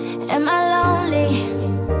 Am I lonely?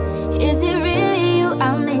 Is it really you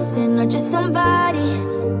I'm missing, or just somebody?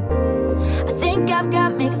 I think I've got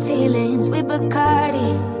mixed feelings with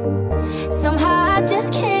Bacardi. Somehow I just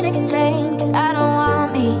can't explain, 'cause I don't want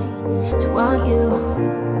me to want you.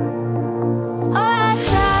 Oh, I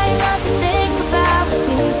try not to think about what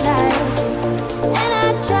she's like, and I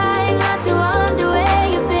try not to wonder where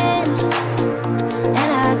you've been. And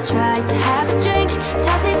I try to have a drink,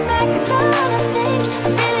 toss it back, I don't wanna think. I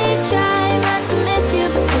really try not to miss you,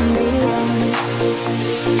 but in the end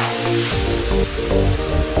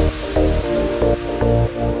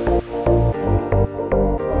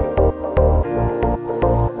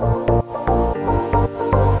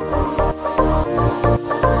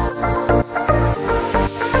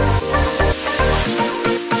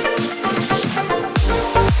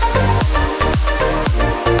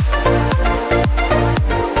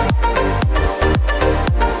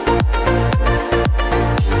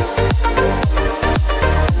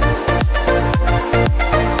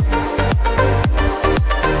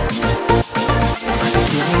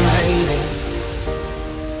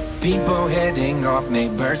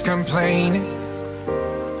neighbors complaining,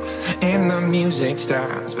 and the music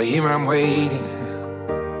stops, but here I'm waiting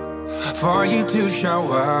for you to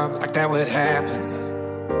show up like that would happen.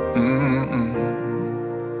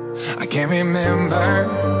 I can't remember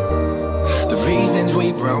the reasons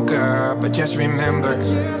we broke up, but just remember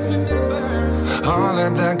all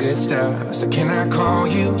of the good stuff. So can I call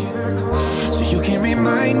you so you can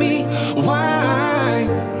remind me why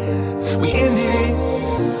we ended it?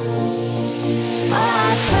 I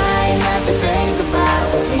try not to think about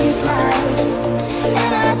what he's like,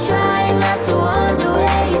 and I try not to wonder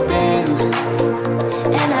where you've been.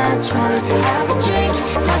 And I try to have a drink,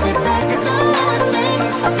 toss it back, I don't wanna think.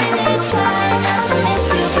 I really try not to miss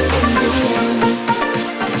you, but in the end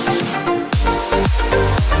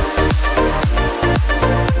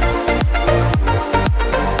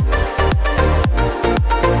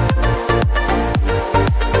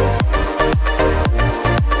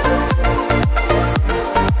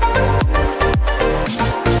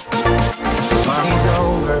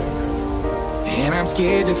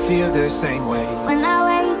scared to feel the same way. when I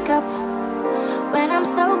wake up, when I'm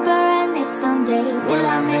sober and it's Sunday, will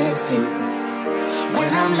I miss you?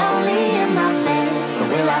 When I'm lonely in my bed, or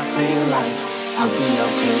will I feel like I'll be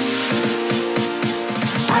okay?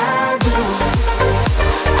 I do,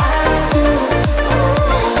 I do,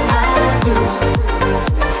 I do,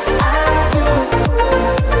 I do,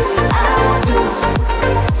 I do,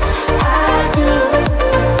 I do,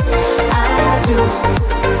 I do.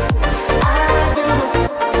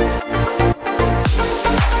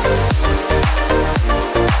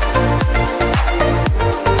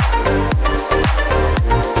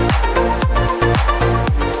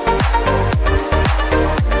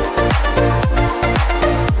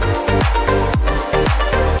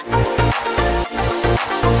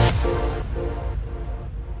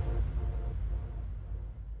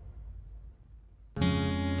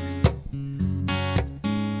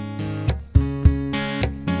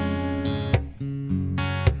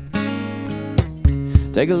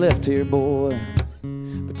 Take a left here, boy,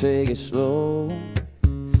 but take it slow.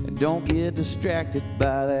 And don't get distracted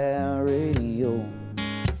by that radio.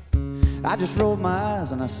 I just rolled my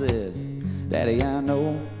eyes and I said, Daddy, I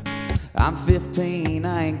know I'm 15,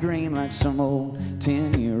 I ain't green like some old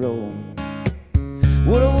 10-year-old.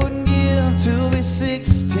 What I wouldn't give to be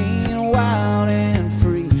 16, wild and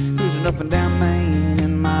free, cruising up and down Main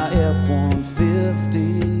in my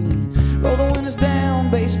F-150. Roll the windows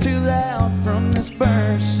down, bass too loud from this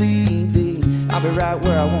burnt CD. I'll be right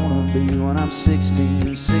where I wanna be when I'm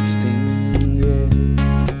 16, 16, yeah.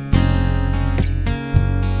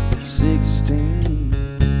 16.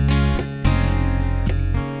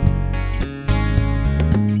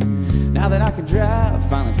 Now that I can drive, I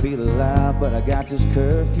finally feel alive, but I got this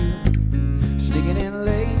curfew. Sneaking in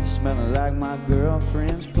late, smelling like my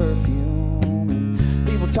girlfriend's perfume. And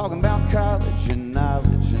people talking about college and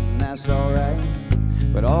knowledge, and that's alright.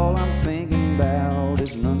 But all I'm thinking about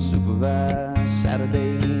is an unsupervised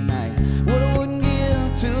Saturday night. What I wouldn't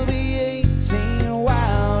give to be 18,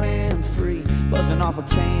 wild and free, buzzing off a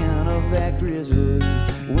can of that Grizzly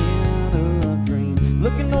wintergreen.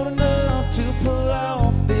 Looking old enough to pull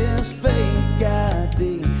off this fake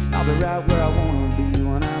ID. I'll be right where I wanna be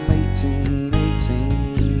when I'm 18,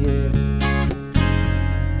 18, yeah.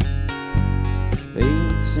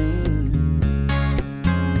 18.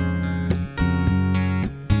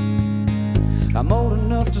 I'm old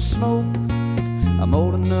enough to smoke, I'm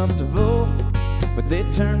old enough to vote, but they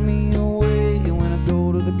turn me away when I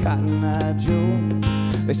go to the Cotton Eye Joe.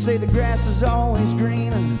 They say the grass is always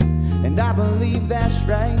greener, and I believe that's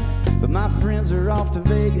right. But my friends are off to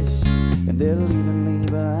Vegas, and they're leaving me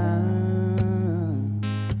behind.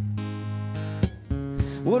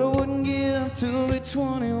 What I wouldn't give to be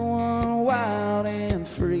 21, wild and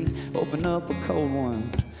free, open up a cold one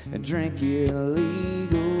and drink it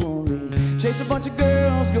legally. Chase a bunch of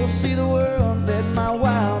girls, go see the world, let my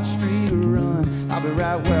wild streak run. I'll be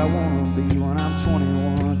right where I wanna be when I'm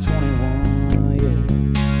 21, 21, yeah.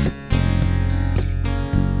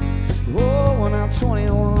 Oh, when I'm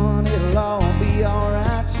 21, it'll all be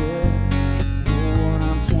alright, yeah. Oh, when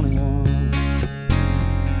I'm 21.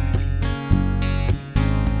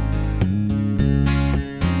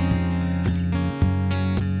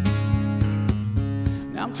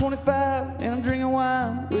 Now I'm 25 and I'm drinking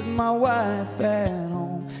wine with my wife at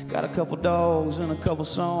home. Got a couple dogs and a couple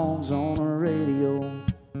songs on the radio.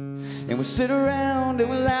 And we sit around and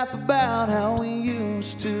we laugh about how we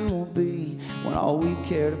used to be, when all we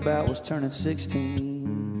cared about was turning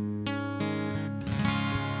 16.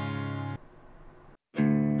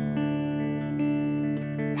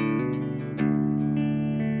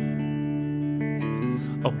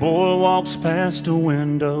 A boy walks past a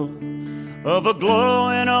window of a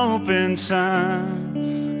glowing open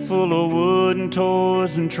sign, full of wooden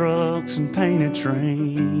toys and trucks and painted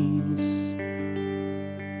trains.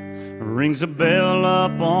 Rings a bell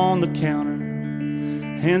up on the counter,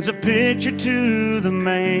 hands a picture to the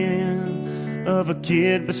man of a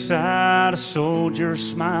kid beside a soldier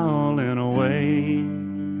smiling away.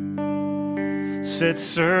 Said,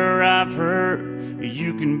 sir, I've heard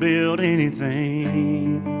you can build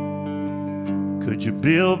anything. Could you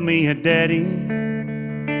build me a daddy,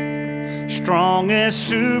 strong as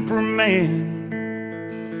Superman?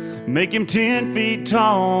 Make him 10 feet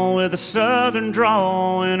tall with a southern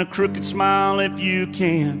drawl and a crooked smile if you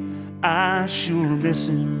can. I sure miss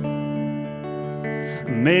him.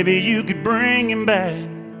 Maybe you could bring him back.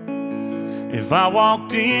 If I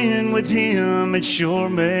walked in with him, it'd sure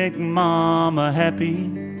make Mama happy.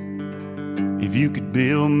 If you could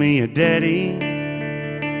build me a daddy.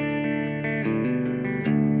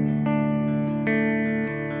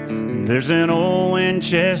 There's an old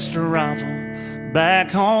Winchester rifle back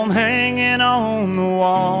home hanging on the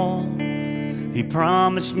wall. He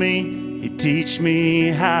promised me he'd teach me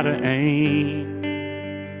how to aim.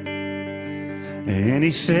 And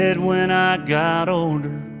he said when I got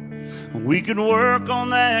older, we could work on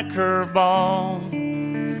that curveball.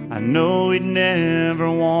 I know he'd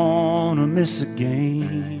never want to miss a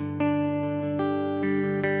game.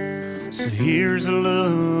 So here's a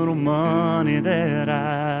little money that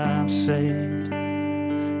I've saved.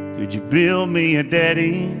 Could you build me a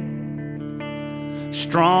daddy,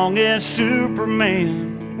 strong as Superman?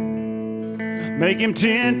 Make him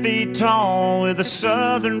 10 feet tall with a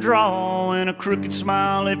southern drawl and a crooked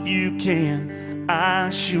smile if you can. I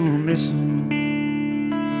sure miss him.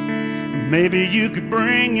 Maybe you could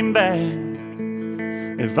bring him back.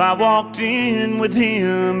 If I walked in with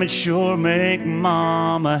him, it'd sure make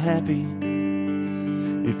Mama happy.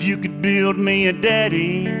 If you could build me a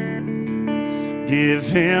daddy, Give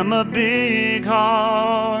him a big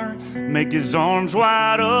heart, make his arms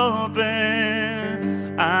wide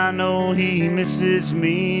open. I know he misses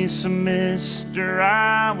me, so mister,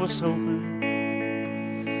 I was hoping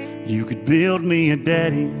you could build me a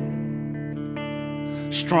daddy,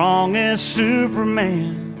 strong as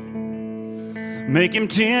Superman. Make him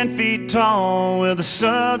 10 feet tall with a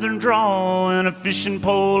southern drawl and a fishing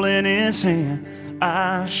pole in his hand.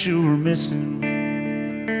 I sure miss him.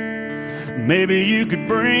 Maybe you could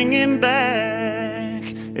bring him back.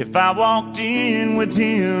 If I walked in with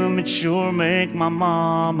him, it'd sure make my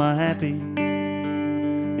mama happy.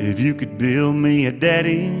 If you could build me a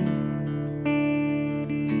daddy,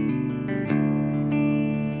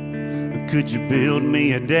 could you build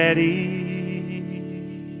me a daddy?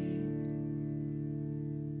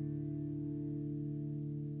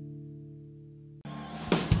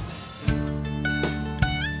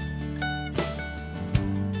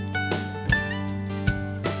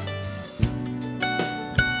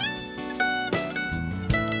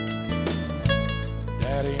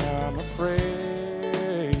 Daddy, I'm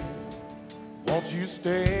afraid. Won't you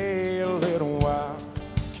stay a little while?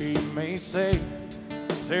 Keep me safe.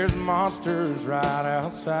 There's monsters right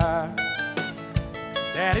outside.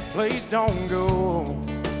 Daddy, please don't go,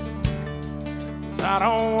 'cause I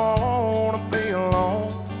don't wanna be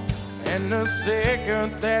alone. And the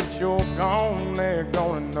second that you're gone, they're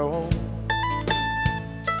gonna know.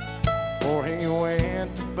 Before he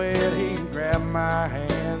went to bed, he grabbed my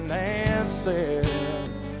hand and said,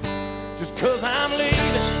 just 'cause I'm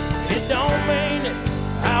leaving, it don't mean it.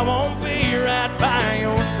 I won't be right by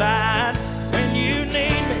your side. When you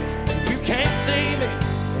need me, you can't see me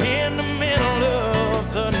in the middle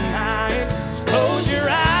of the night. Just close your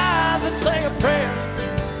eyes and say a prayer.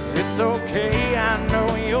 It's okay, I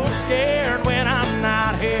know you're scared when I'm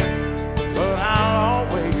not here, but I'll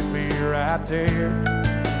always be right there.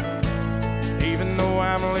 Even though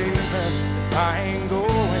I'm leaving, I ain't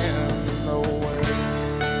going nowhere.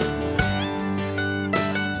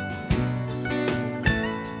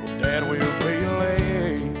 Dad will be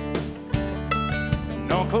late,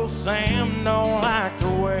 and Uncle Sam don't like to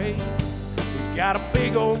wait. He's got a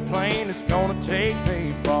big old plane that's gonna take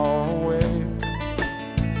me far away.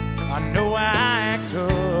 I know I act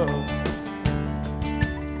tough,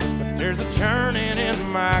 but there's a churning in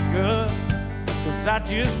my gut, 'cause I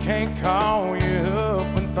just can't call you up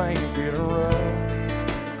when things get rough.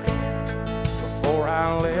 Before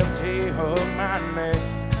I left, he hugged my neck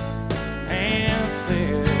and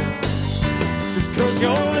said, just 'cause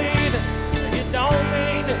you're leaving, it don't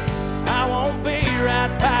mean that I won't be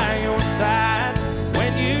right by your side.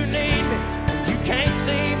 When you need me, you can't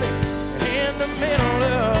see me in the middle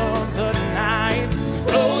of the night.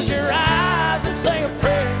 Close your eyes and say a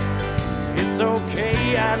prayer. It's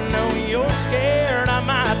okay, I know you're scared, I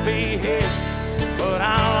might be here, but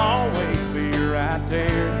I'll always be right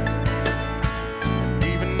there.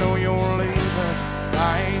 Even though you're leaving, I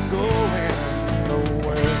ain't going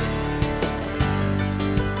nowhere.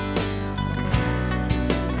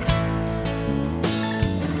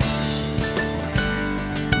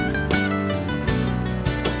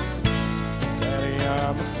 Daddy,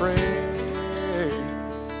 I'm afraid.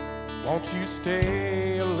 Won't you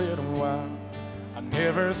stay a little while? I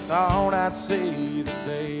never thought I'd see the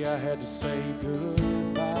day I had to say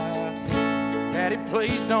goodbye. Daddy,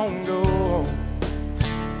 please don't go,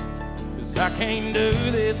 'cause I can't do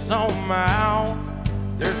this on my own.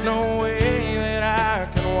 There's no way that I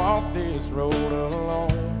can walk this road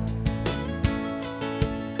alone.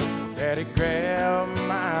 Daddy grabbed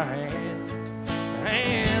my hand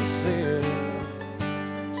and said,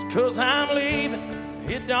 just 'cause I'm leaving,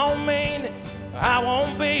 it don't mean it. I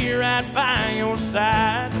won't be right by your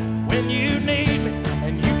side. When you need me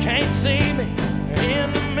and you can't see me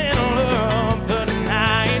in the middle of the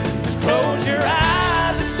night. Just close your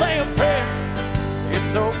eyes and say a prayer.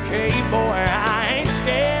 It's okay, boy, I ain't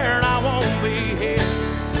scared. I won't be here,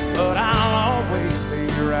 but I'll always be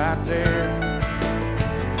right there.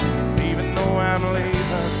 Even though I'm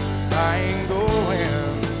leaving, I ain't going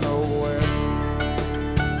nowhere.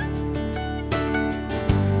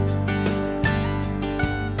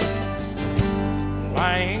 I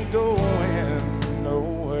ain't going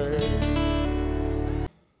nowhere.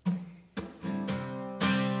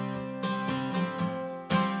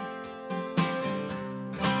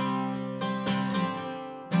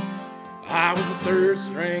 I was a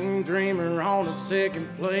third-string dreamer on a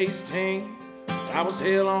second-place team. I was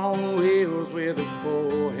hell on wheels with a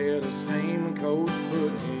full head of steam and coach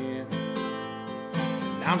put me in.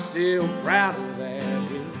 And I'm still proud of that.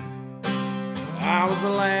 I was the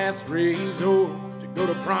last resort,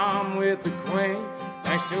 go to prom with the queen,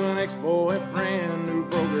 thanks to an ex-boyfriend who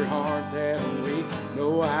broke her heart that week.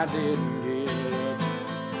 No, I didn't get lucky,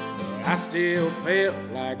 but I still felt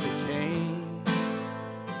like the king.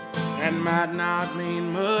 That might not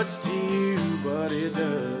mean much to you, but it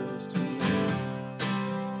does to me.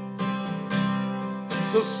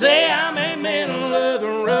 So say I'm a middle of the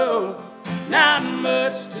road, not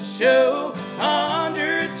much to show,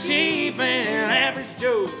 underachieving average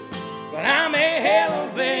Joe. But I'm a hell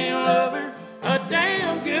of a lover, a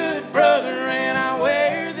damn good brother, and I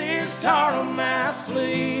wear this heart on my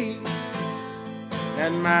sleeve.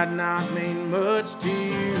 That might not mean much to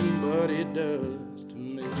you, but it does to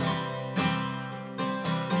me.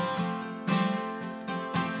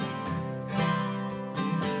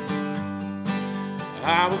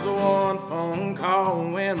 I was the one phone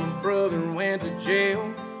call when my brother went to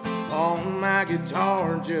jail, on my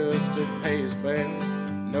guitar just to pay his bail.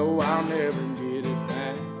 No, I'll never get it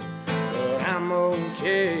back, but I'm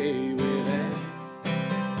okay with that.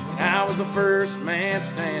 I was the first man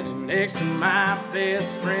standing next to my best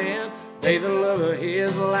friend. Day the love of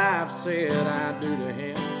his life said I do to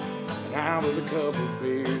him. And I was a couple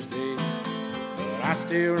beers deep, but I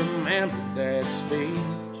still remember that speech.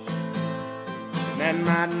 That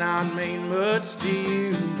might not mean much to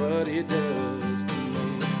you, but it does to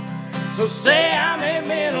me. So say I'm a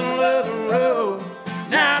middle of the road,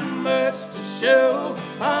 not much to show,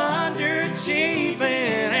 underachieving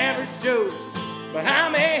average Joe. But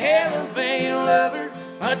I'm a hell of a lover,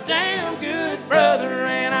 a damn good brother,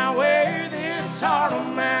 and I wear this heart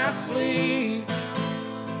on my sleeve.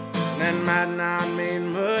 That might not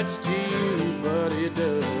mean much to you, but it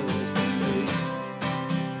does.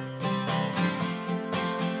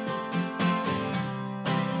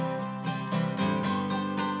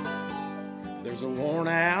 There's a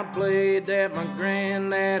worn-out blade that my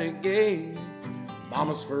granddaddy gave,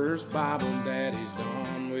 Mama's first Bible, Daddy's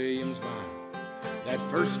Don Williams Bible. That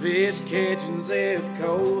first fish catching zip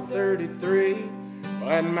code 33.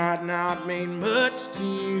 That might not mean much to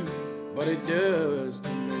you, but it does to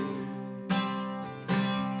me.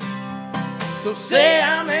 So say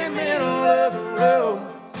I'm in the middle of the road,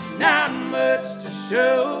 not much to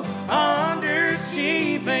show,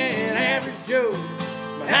 underachieving average Joe.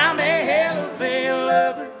 But I'm a hell of a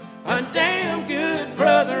lover, a damn good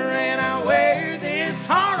brother, and I wear this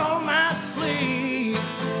heart on my sleeve.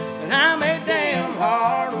 And I'm a damn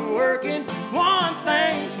hard working, one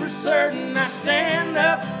thing's for certain, I stand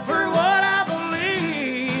up for what I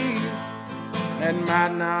believe. That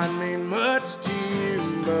might not mean much to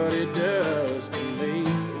you, but it does to me.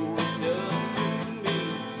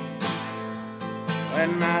 That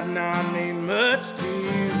might not mean much to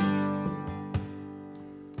you,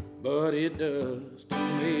 but it does to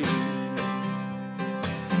me.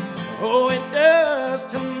 Oh, it does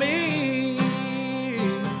to me.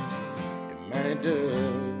 Man, it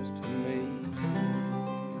does to me.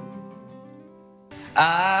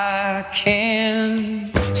 I can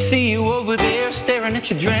see you over there staring at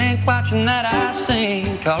your drink, watching that I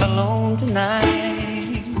sink all alone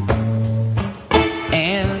tonight.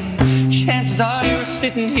 And chances are you're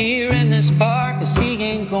sitting here in this bar 'cause he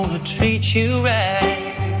ain't gonna treat you right.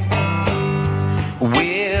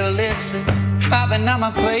 Well, it's probably not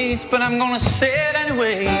my place, but I'm gonna say it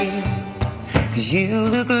anyway, 'cause you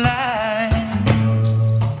look like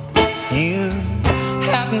you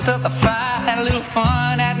haven't thought the fight, had a little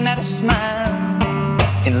fun, hadn't had a smile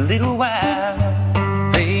in a little while,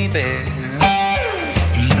 baby.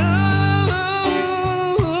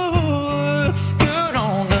 Looks good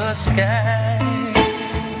on the sky,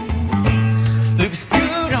 looks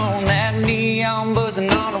good on that neon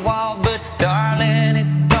buzzing on the wall, but darling, it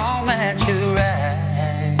don't match your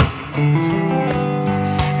eyes.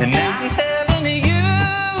 And I'm telling you,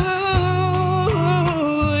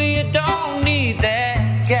 you don't need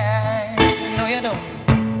that guy. No, you don't.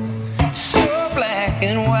 So black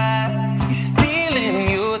and white, he's stealing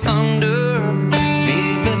your thunder.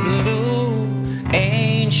 Baby blue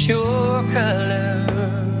ain't your color.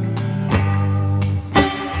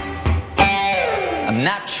 I'm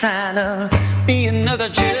not trying to be another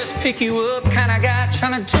just pick you up kind of guy,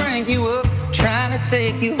 trying to drink you up, trying to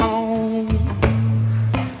take you home.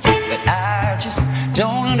 But I just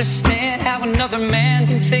don't understand how another man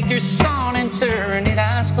can take your song and turn it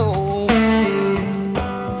ice cold.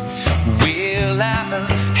 Well, I've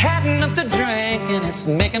had enough to drink, and it's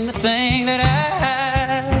making me think that I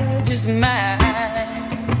just might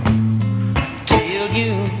tell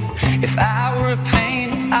you, if I were a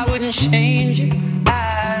painter, I wouldn't change it,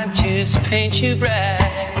 I'd just paint you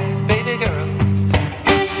bright, baby girl.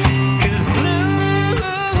 'Cause blue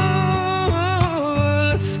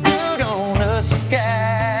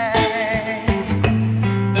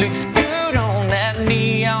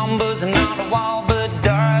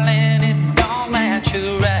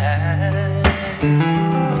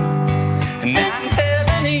And I'm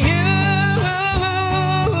telling you,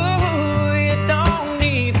 you don't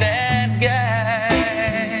need that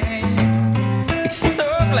guy. It's so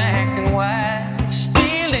black and white,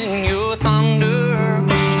 stealing your thunder.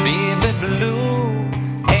 Baby blue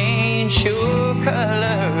ain't your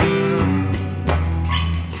color.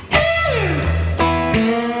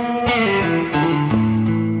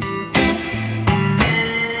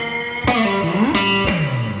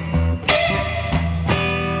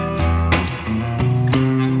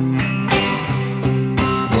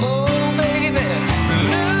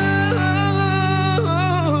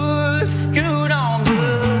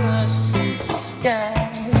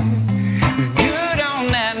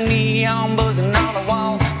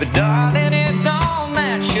 But darling, it don't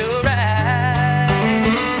match your eyes.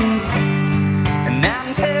 And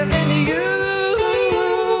I'm telling you,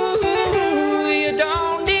 you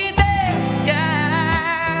don't need that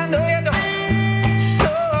guy. No, you don't. So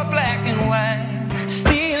black and white,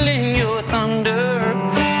 stealing your thunder.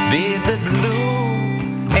 Baby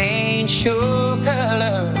blue ain't your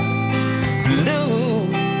color.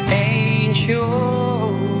 Blue ain't your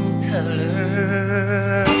color.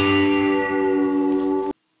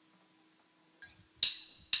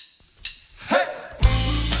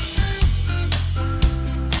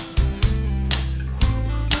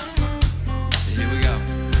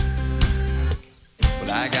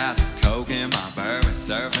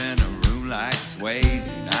 Surfing the room like Swayze,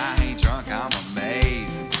 and I ain't drunk, I'm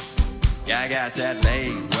amazing. Yeah, I got that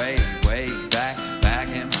laid way back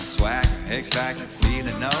in my swagger, X-Factor,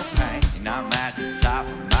 feeling no pain, and I'm at the top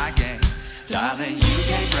of my game. Darling, you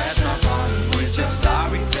can't crash my party with your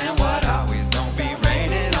sorries and what always don't be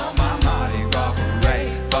raining on my Mardi Gras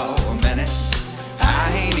parade for a minute.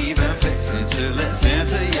 I ain't even fixing to listen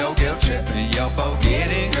to your guilt tripping, your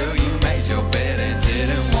forgetting, girl, you made your bed and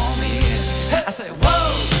didn't want me in. I said,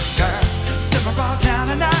 whoa, girl, simmer all down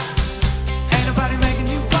tonight. Ain't nobody making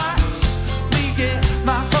you watch me get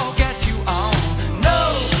my forget you on.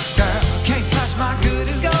 No, girl, can't touch my good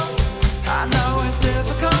as gold. I know it's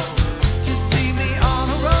difficult to see me on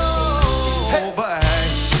a roll. Hey. But hey,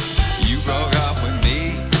 you broke up with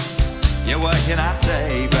me. Yeah, what can I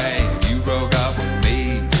say, babe? You broke up with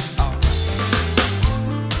me. Oh.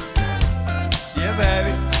 Yeah,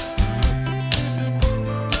 baby.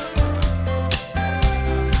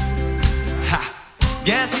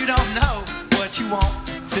 Guess you don't know what you want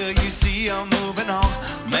till you see I'm moving on.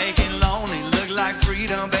 Making lonely look like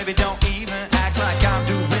freedom, baby, don't even act like I'm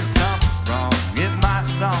doing something wrong. If my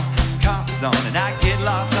song comes on and I get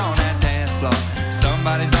lost on that dance floor,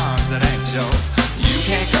 somebody's arms that ain't yours. You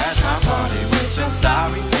can't crash my party with your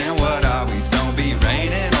sorries and what always don't be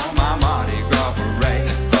raining on my Mardi Gras parade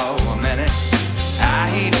for a minute. I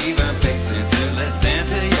ain't even fixing to listen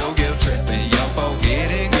to your guilt tripping, your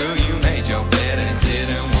forgetting, girl, you made your bed and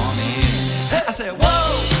didn't want me in. I said,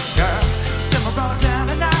 whoa, girl, simmer all down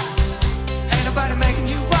tonight. Ain't nobody making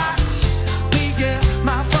you watch me get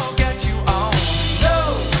my forget you on.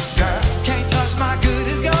 No, girl, can't touch my good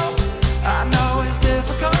as gold. I know it's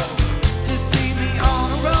difficult to see me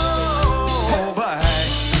on a roll. But hey,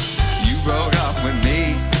 you broke up with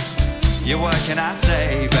me. Yeah, what can I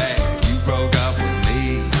say, babe? You broke up with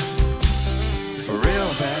me. For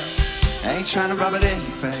real, babe, I ain't trying to rub it in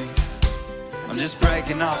your face. I'm just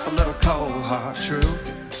breaking off a little cold heart, true.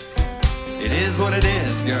 It is what it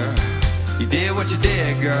is, girl. You did what you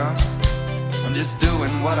did, girl. I'm just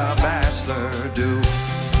doing what a bachelor do.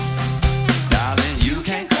 Darling, you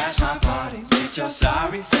can't crash my party with your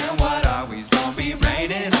sorries and what always won't be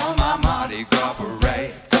raining on my Mardi Gras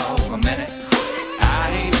parade for a minute. I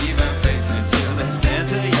ain't even facing to listen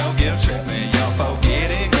to your guilt tripping, your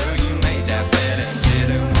forgetting, girl, you made that bed and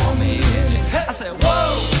didn't want me in it. I said,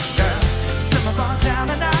 whoa, girl, simmer on down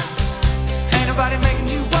tonight. Ain't nobody making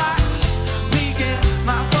you watch me get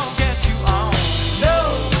my forget you on. No,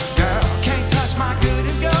 girl, can't touch my good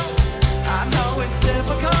as gold. I know it's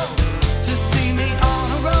difficult to see me on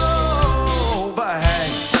a roll. But hey,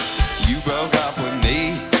 you broke up with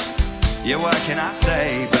me. Yeah, what can I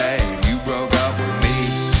say, babe? You broke up with me.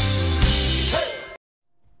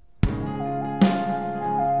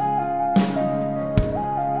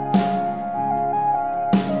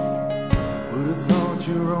 Would've thought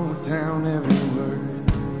you wrote down every word.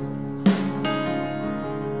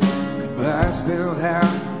 Goodbye spelled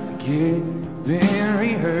out again, been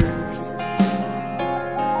rehearsed.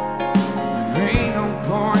 There ain't no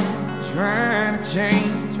point trying to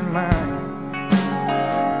change your mind.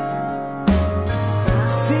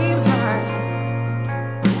 Seems like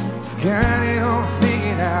you got it all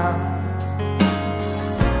figured out.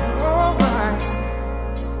 Alright,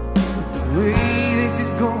 with the way this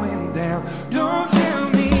is going down,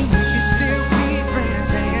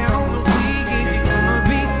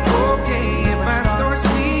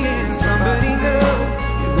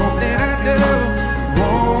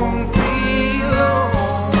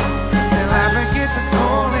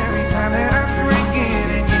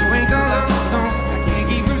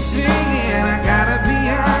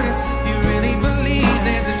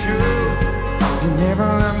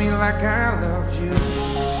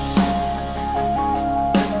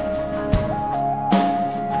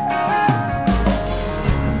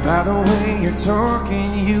 By the way you're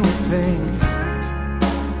talking, you would think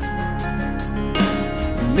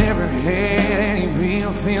you never had any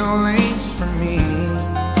real feelings for me.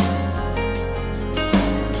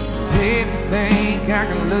 Did you think I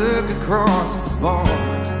could look across the bar,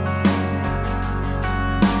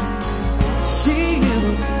 see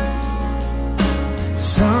you in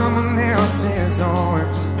someone else's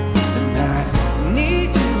arms, and I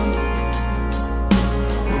need you?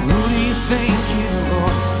 Who do you think you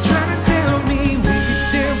are? Trying to tell me we could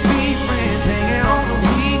still be friends, hanging on the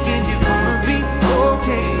weekend. You're gonna be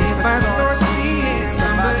okay if I start seeing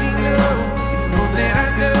somebody new. You know that I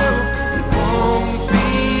know it won't be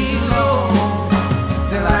long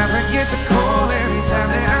till I forget to call every time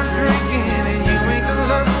that I'm drinking, and you ain't the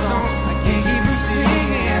love song I can't keep from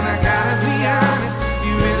singing. I gotta be honest,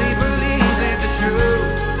 you really believe that the truth?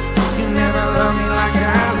 You never love me like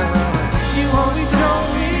I love you. Always told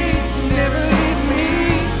me you never leave me.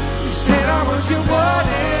 You said I was your one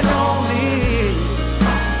and only.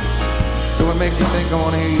 So what makes you think I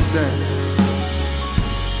wanna hear you say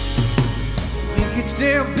we could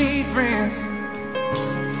still be friends?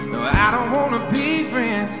 No, I don't wanna be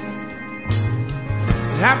friends.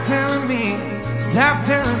 Stop telling me, stop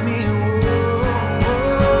telling me,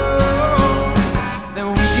 that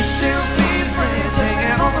we can still be friends,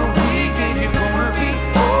 hanging on the weekend. You're gonna be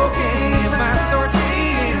okay if I start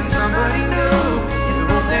seeing somebody new. You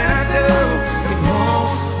know that I do. It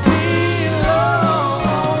won't be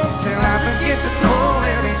long till I forget to call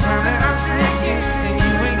every time that I'm drinking, and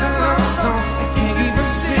you ain't the love song I can't keep from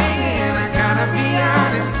singing. I gotta be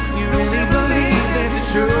honest, you really believe that's the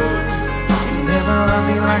truth? You never love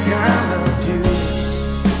me like I loved you.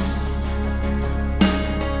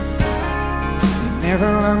 Never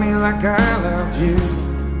love me like I loved you.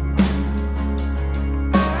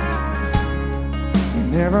 You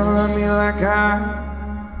never love me like I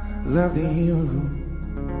loved you.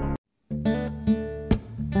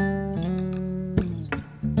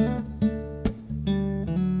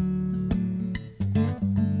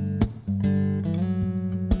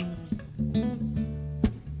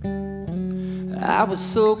 I was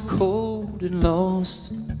so cold and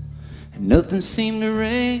lost, and nothing seemed to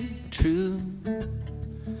ring true.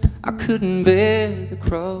 I couldn't bear the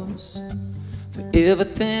cross for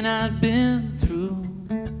everything I'd been through.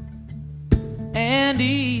 And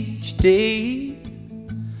each day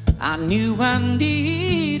I knew I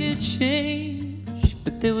needed change,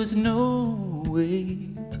 but there was no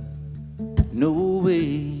way, no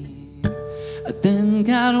way. Then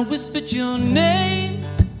God whispered your name.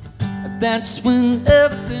 That's when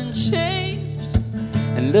everything changed,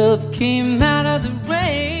 and love came out of the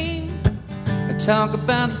rain. Talk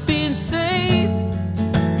about being saved.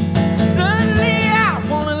 Suddenly I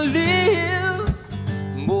wanna live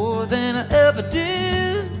more than I ever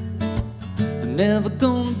did. I'm never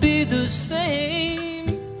gonna be the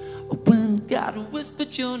same when God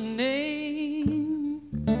whispered your name.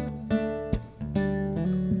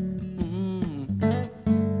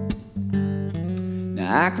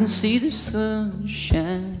 Now I can see the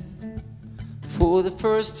sunshine for the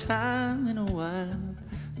first time in a while.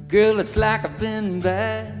 Girl, it's like I've been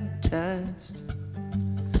baptized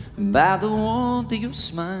by the warmth of your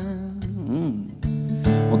smile.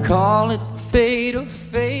 We'll call it fate or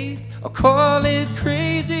faith, or call it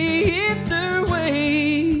crazy, either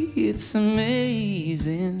way. It's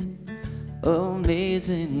amazing,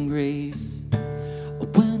 amazing grace.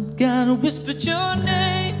 When God whispered your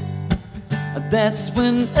name, that's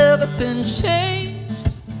when everything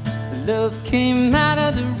changed. Love came out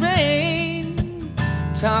of the rain.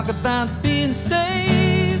 Talk about being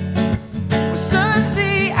saved. Well,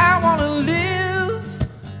 suddenly I wanna live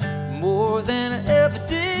more than I ever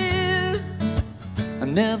did.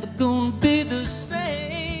 I'm never gonna be the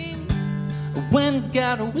same when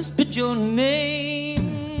God whispered your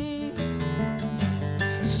name.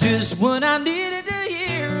 It's just what I needed to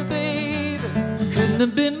hear, baby. Couldn't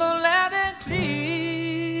have been more loud and clear.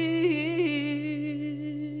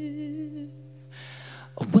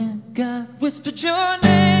 When God whispered your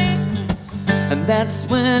name, and that's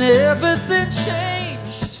when everything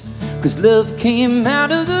changed. 'Cause love came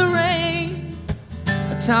out of the rain.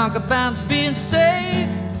 Talk about being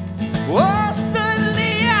saved. Oh,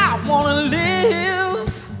 suddenly I wanna live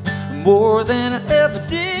more than I ever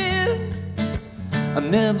did. I'm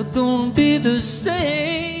never gonna be the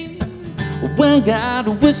same when God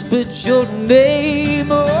whispered your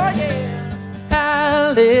name. Oh yeah.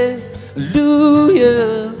 Hallelujah,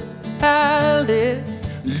 hallelujah,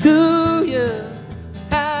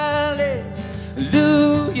 hallelujah.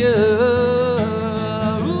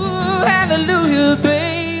 Ooh, hallelujah,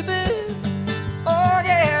 baby. Oh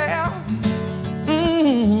yeah,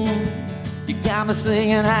 me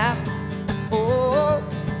singing happy. Oh,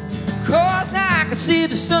 'cause I can see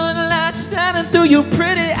the sunlight shining through your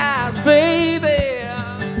pretty eyes, baby.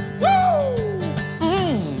 Woo!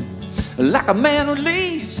 Like a man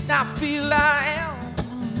released, I feel I am.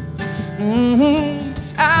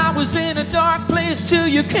 I was in a dark place till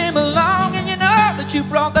you came along, and you know that you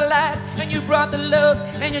brought the light and you brought the love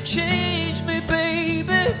and you changed me,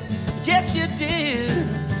 baby. Yes, you did.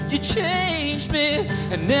 You changed me,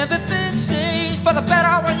 and everything changed for the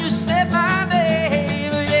better when you said my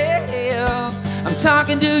name. Yeah, I'm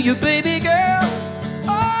talking to you, baby girl.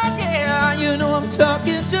 Oh yeah, you know I'm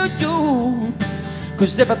talking to you.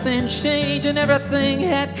 'Cause everything changed and everything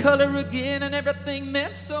had color again, and everything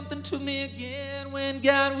meant something to me again when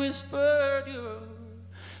God whispered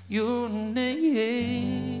your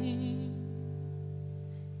name.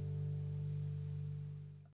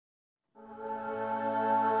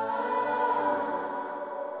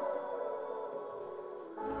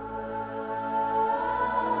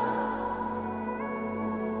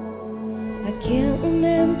 I can't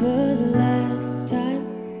remember the last time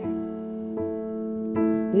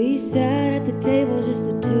we sat at the table, just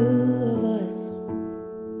the two of us,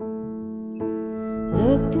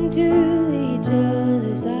 looked into each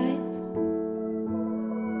other's eyes,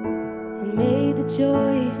 and made the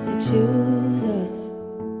choice to choose us.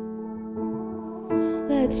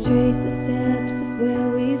 Let's trace the steps of where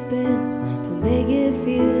we've been to make it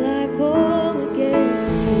feel like home again.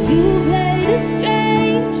 And you play the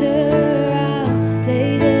stranger, I'll play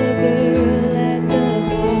the girl at the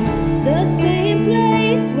bar, the same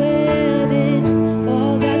place where this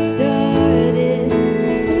all got started.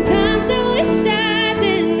 Sometimes I wish I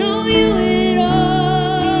didn't know you at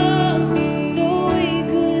all, so we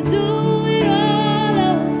could do it all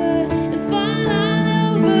over and fall all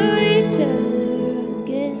over each other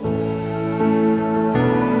again.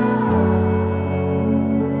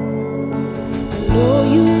 I know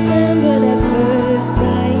you remember that first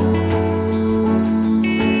night.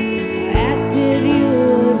 I asked if you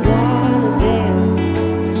would wanna dance.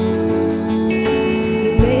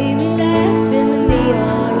 You made me laugh in the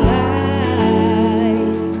neon light.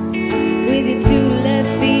 With your two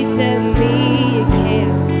left feet, tell me you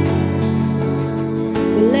can't.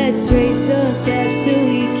 Well, let's trace those steps till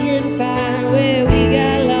we can find where we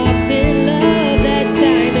got lost in love that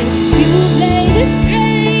time. And you play the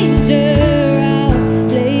stranger, I'll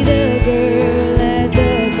play the girl at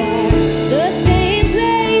the bar, the same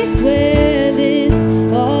place where this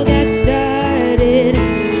all got started.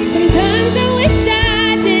 Sometimes I wish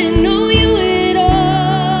I didn't know you at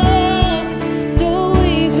all, so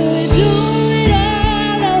we could do it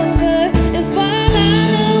all over and fall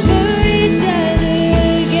all over each other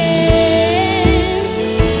again.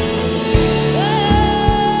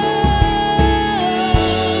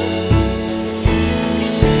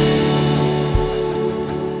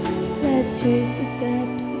 Let's trace the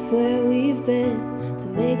steps of where we've been to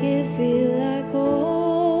make it feel like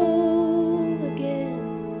home again.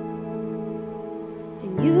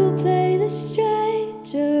 And you play the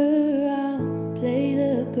stranger, I'll play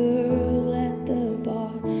the girl at the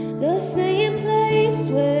bar, the same place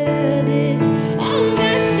where this all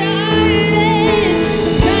got started.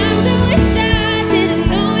 Sometimes I wish I didn't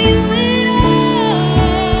know you at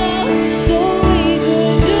all, so we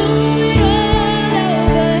could do it all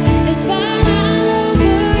over and fall all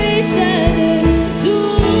over each other. Do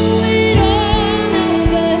it all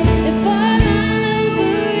over and fall all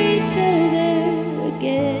over each other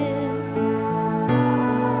again.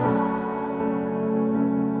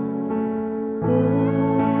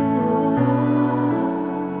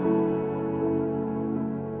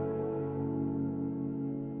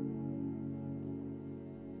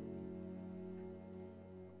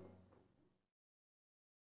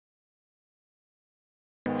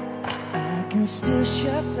 I can still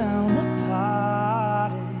shut down the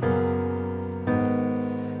party.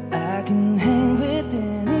 I can hang with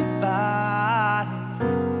anybody.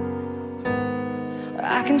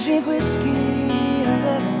 I can drink whiskey and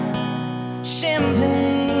red wine,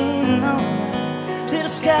 champagne and all that, little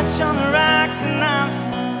scotch on the rocks, and I'm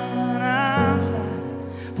fine, I'm fine.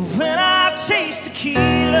 But when I taste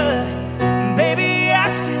tequila, baby, I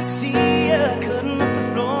still see you cutting up the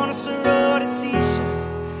floor in a sorority t-shirt,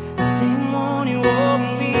 the same one you wore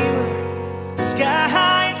when we were sky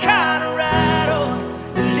high in Colorado.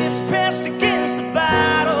 Your lips pressed against the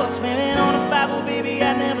bottle, swearing on a Bible, baby,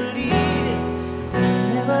 I never leave it.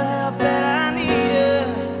 Never how bad I need her.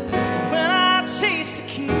 When I taste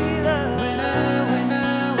tequila,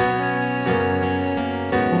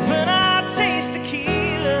 when I taste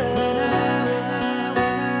tequila,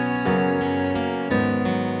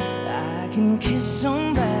 I can kiss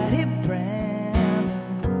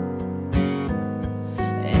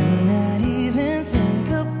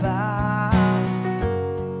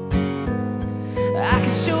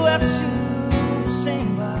up to the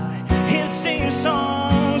same bar, hear the same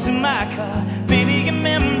songs in my car. Baby, your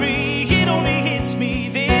memory, it only hits me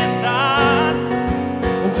this hard.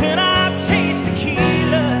 When I taste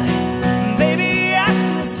tequila, baby, I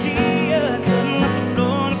still see you cutting up the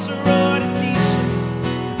floor in a sorority t-shirt,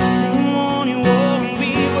 the same one you wore when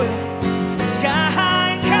we were sky high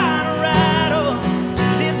in Colorado,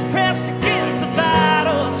 lips pressed against the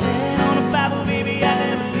vitals, red on the Bible, baby, I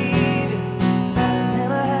never leave you, I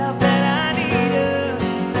never have that I need you.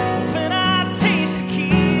 When I taste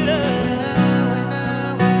tequila,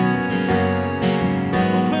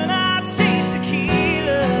 when I taste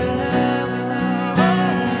tequila,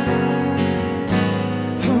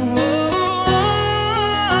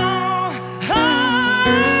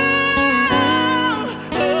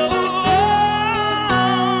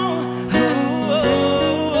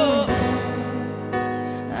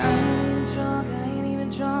 I ain't even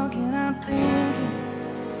drunk, and I'm thinking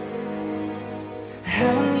how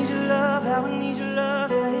I need your love, how I need your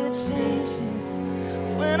love, yeah, it sings.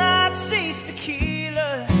 When I taste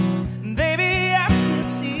tequila, baby, I still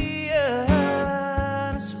see you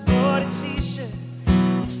in a sorority t-shirt,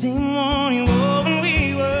 the same one you wore when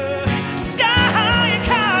we were sky high in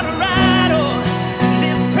Colorado,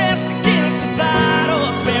 lips pressed against the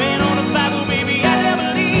bottle, swearing on the Bible, baby, I never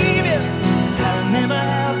leave you, I never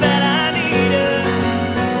have that I need you.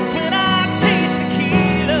 When I taste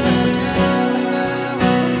tequila,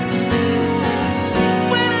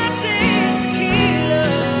 when I taste tequila,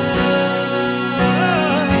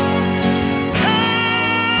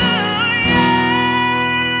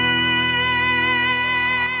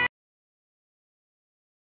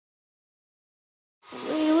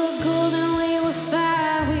 We were golden, we were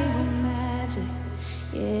fire, we were magic.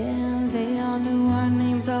 Yeah, and they all knew our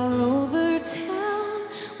names all over town.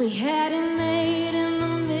 We had it made in the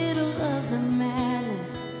middle of the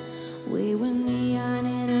madness. We were neon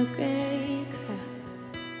in a gray crowd.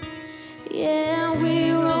 Yeah,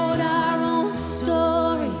 we wrote our own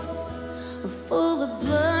story, full of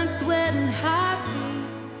blood, sweat, and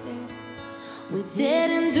heartbeats. Yeah. We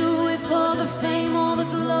didn't do it for the fame or the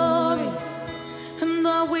glory,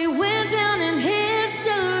 but we went down in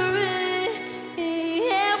history.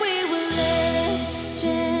 Yeah, we were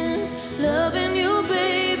legends, loving you,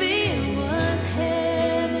 baby. It was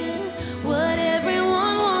heaven. What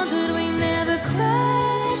everyone wanted, we never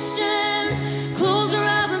questioned. Closed our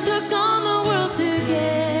eyes and took on the world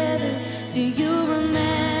together. Do you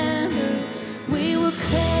remember? We were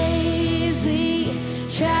crazy,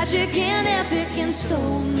 tragic and epic and so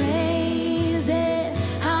amazing.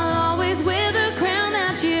 I'll always wear the crown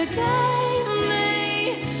that you gave me.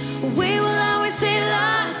 We will always stay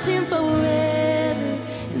lost in forever,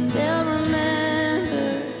 and they'll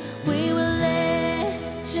remember we were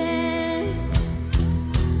legends,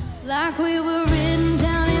 like we were written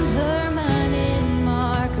down in permanent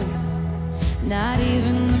marker. Not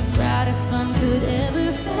even the brightest sun could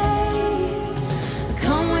ever fade.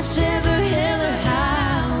 Come whichever hell or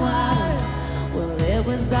high water, well, it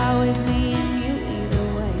was always me and you either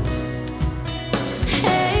way.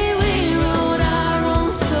 Hey, we wrote our own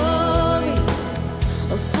story,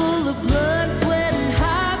 full of blood, sweat, and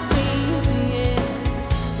heartbeats. Yeah,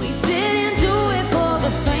 we didn't do it for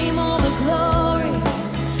the fame or the glory.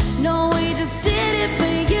 No, we just did it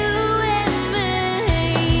for you and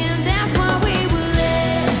me, and that's why we were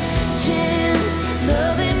legends,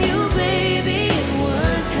 loving you, baby. It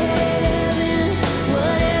was heaven.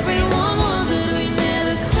 What everyone wanted, we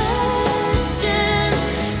never questioned.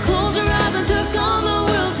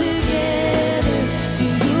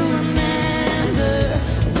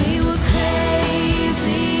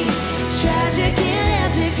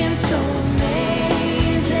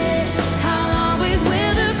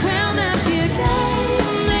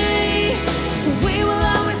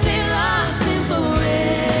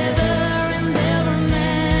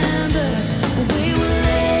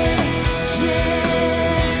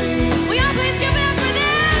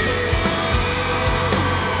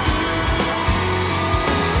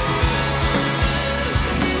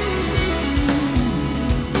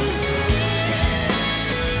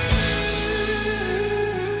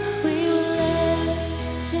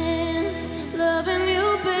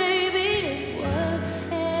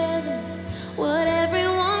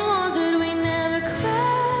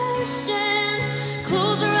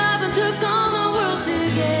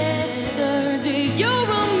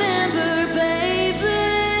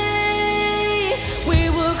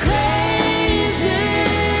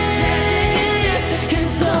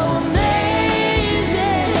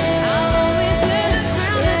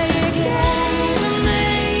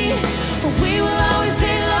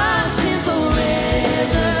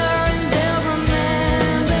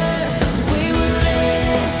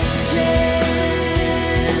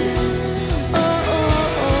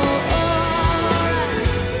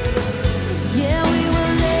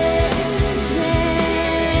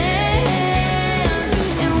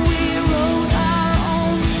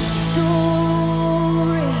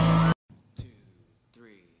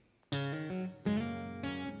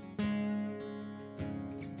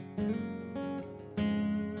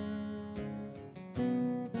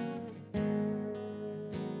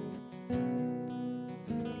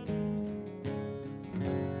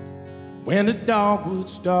 when the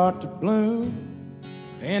dogwoods start to bloom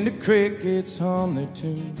and the crickets hum their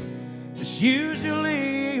tune. It's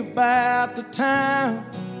usually about the time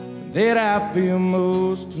that I feel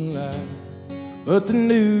most alive. But the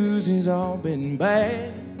news has all been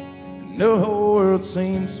bad, and the whole world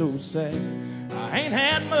seems so sad. I ain't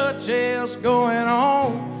had much else going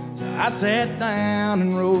on, so I sat down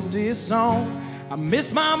and wrote this song. I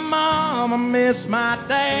miss my mom, I miss my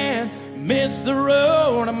dad, I miss the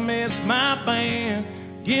road, I miss my band,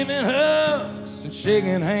 giving hugs and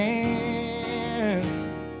shaking hands.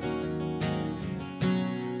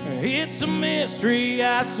 It's a mystery,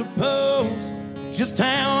 I suppose, just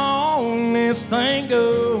how long this thing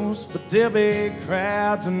goes. But there'll be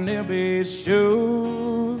crowds and there'll be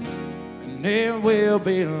shows, and there will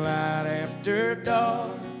be light after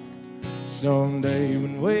dark someday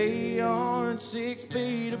when we aren't 6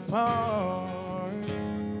 feet apart.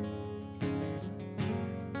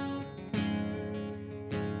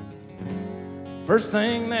 First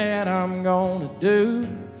thing that I'm gonna do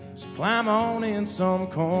is climb on in some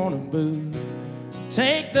corner booth,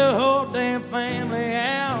 take the whole damn family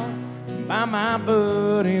out, buy my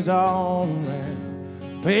buddies all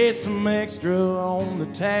around, pay some extra on the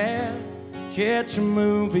tab, catch a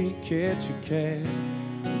movie, catch a cab,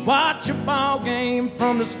 watch a ball game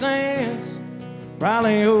from the stands,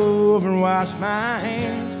 probably over and wash my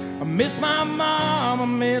hands. I miss my mom, I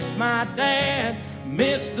miss my dad, I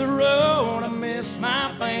miss the road, I miss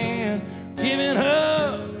my band, giving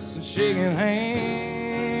hugs and shaking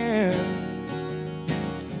hands.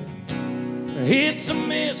 It's a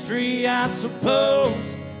mystery, I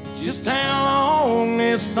suppose, just how long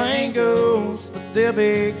this thing goes. But there'll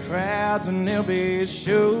be crowds and there'll be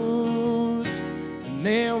shows, and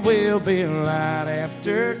there will be light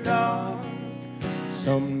after dark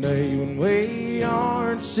someday when we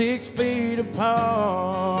aren't 6 feet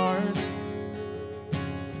apart.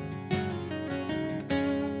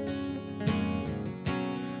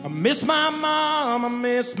 I miss my mom, I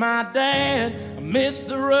miss my dad, I miss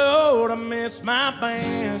the road, I miss my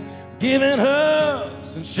band, giving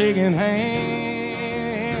hugs and shaking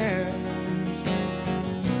hands.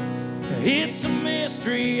 It's a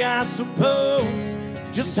mystery, I suppose,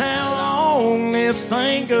 just how long this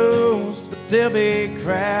thing goes. But there'll be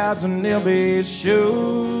crowds and there'll be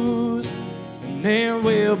shows, and there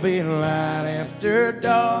will be light after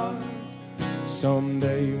dark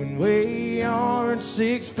someday when we aren't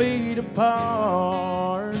 6 feet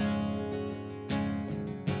apart.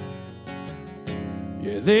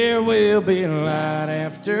 Yeah, there will be light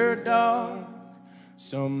after dark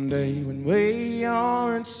someday when we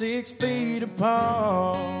aren't 6 feet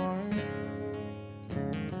apart.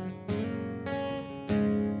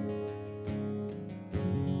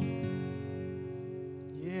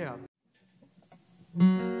 Yeah.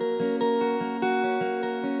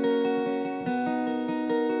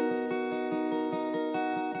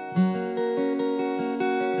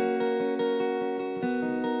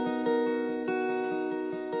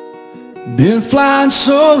 Been flying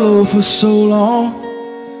solo for so long,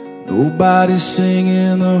 nobody's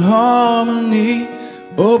singing the harmony.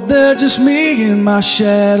 Up there just me and my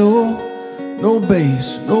shadow, no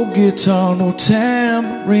bass, no guitar, no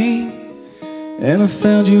tambourine. And I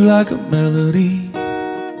found you like a melody,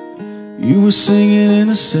 you were singing in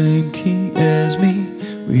the same key as me.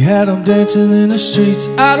 We had them dancing in the streets.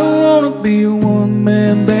 I don't wanna be a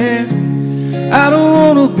one-man band, I don't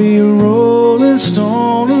wanna be a rolling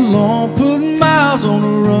stone alone, putting miles on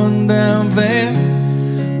a rundown van.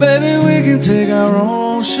 Baby, we can take our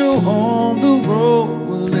own show on the road.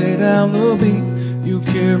 We'll lay down the beat, you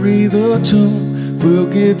carry the tune. We'll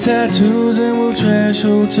get tattoos and we'll trash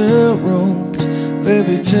hotel rooms.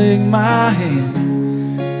 Baby, take my hand,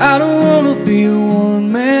 I don't wanna be a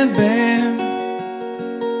one-man band.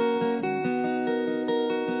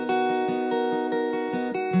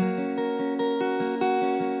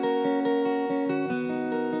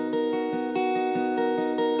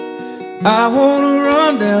 I wanna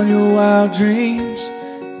run down your wild dreams,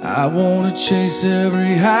 I wanna chase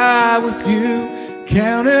every high with you,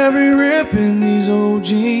 count every rip in these old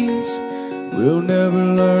jeans. We'll never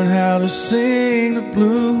learn how to sing the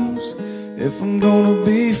blues. If I'm gonna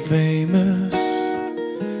be famous,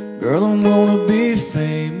 girl, I'm gonna be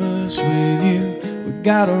famous with you. We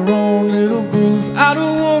got our own little groove. I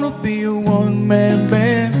don't wanna be a one-man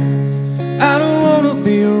band, I don't wanna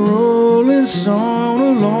be a rolling stone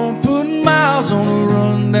alone, putting miles on a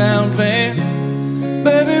rundown van.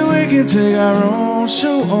 Baby, we can take our own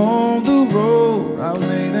show on the road. I'll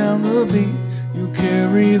lay down the beat, you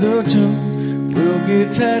carry the tune. We'll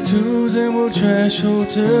get tattoos and we'll trash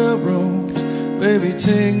hotel rooms. baby,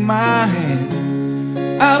 take my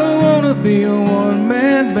hand. I don't wanna be a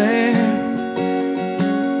one-man band.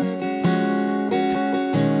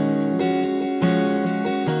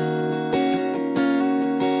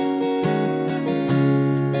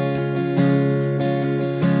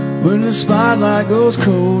 When the spotlight goes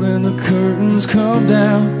cold and the curtains come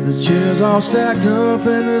down, the chairs all stacked up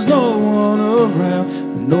and there's no one around,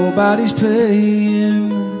 and nobody's paying,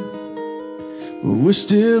 but we're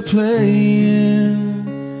still playing.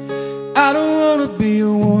 I don't wanna be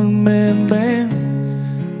a one-man band.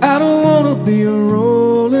 I don't wanna be a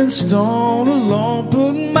rolling stone alone,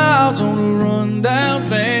 putting miles on a rundown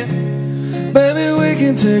van. Baby, we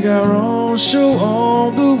can take our own show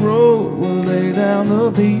on the road. We'll lay down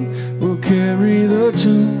the beat, we'll carry the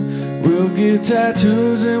tune, we'll get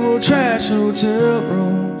tattoos and we'll trash hotel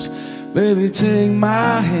rooms. Baby, take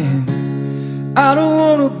my hand. I don't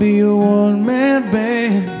wanna be a one-man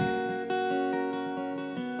band.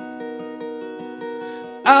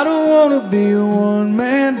 I don't wanna be a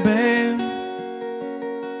one-man band.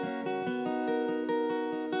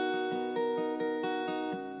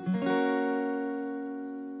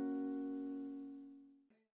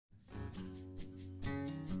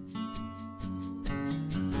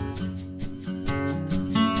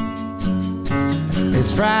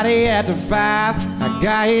 It's Friday after 5. I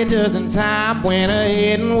got here just in time. Went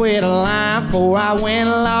ahead and wait a line before I went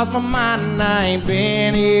and lost my mind. And I ain't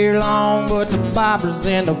been here long, but the boppers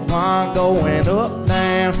in the pond going up,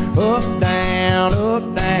 down, up, down,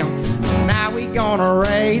 up, down. Now we gonna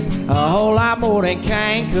raise a whole lot more than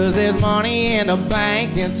Kane, 'cause there's money in the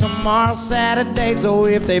bank and tomorrow's Saturday. So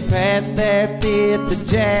if they pass that fifth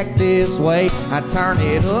to Jack this way, I turn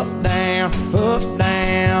it up, down, up,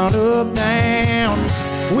 down, up, down.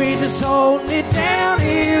 We just holding it down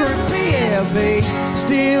here in PFV,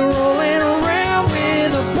 still rolling around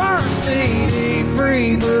with a burnt CD.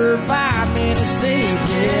 Free bird, 5 minutes deep,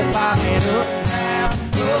 yeah, bobbing up, down,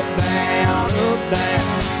 up, down, up,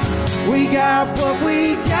 down. We got what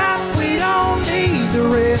we got, we don't need the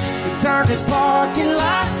rest. We turn this parking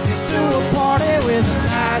lot into a party with a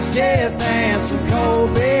nice jazz dance, some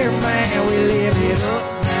cold beer, man. We live it up,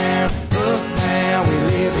 down, we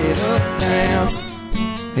live it up, down.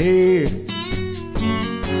 Here.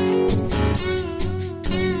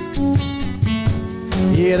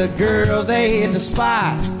 Yeah, the girls, they hit the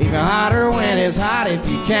spot. Even hotter when it's hot if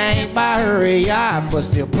you can't buy her a yacht. But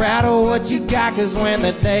still proud of what you got, 'cause when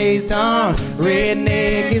the day's done,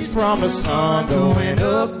 redneck is from the sun. Going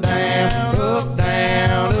up, down, up,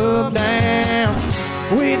 down, up, down.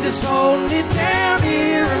 We just holding it down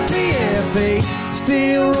here in PFV,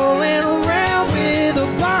 still rolling around with a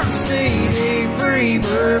burnt CD. Free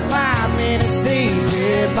bird, 5 minutes deep,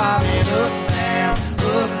 yeah, bobbing up, down,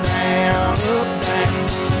 up, down, up, down.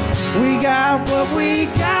 We got what we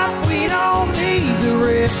got, we don't need the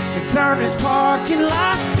rest. We turn this parking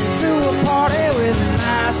lot into a party with a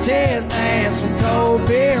nice jazz dance, some cold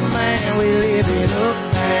beer, man. We live it up,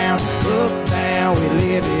 down, we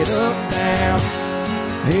live it up, down.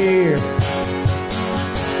 Here.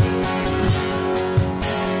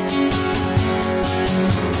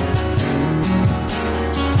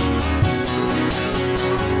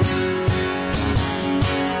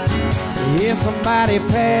 If somebody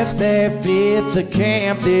passed that fifth to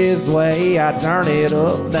camp this way, I turn it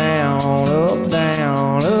up, down, up,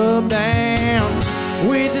 down, up, down.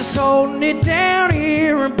 We just holding it down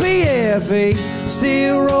here in PFV,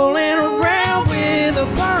 still rolling around with a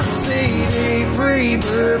burnt CD. Free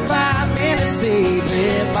bird, 5 minutes deep,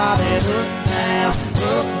 yeah, bobbing up, down,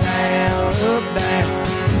 up, down, up, down.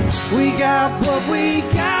 We got what we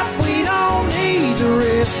got, we don't need the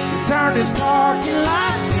rest. We turn this parking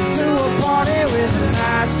lot to a party with a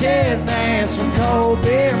nice jazz dance, some cold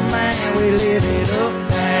beer, man. We live it up,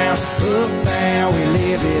 down, we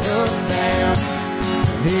live it up, down.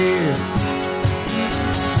 Here.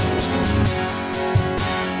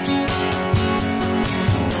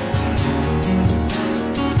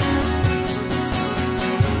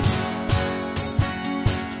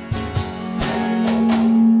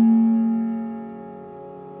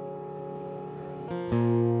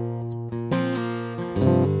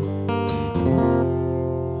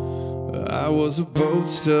 I was a boat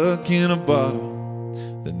stuck in a bottle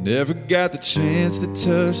that never got the chance to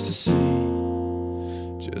touch the sea.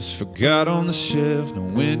 Just forgot on the shelf, no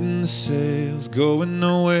wind in the sails, going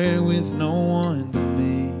nowhere with no one but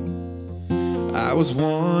me. I was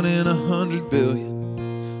 1 in 100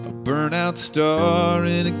 billion, a burnt-out star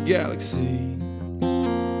in a galaxy,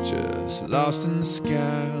 just lost in the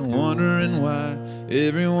sky, wondering why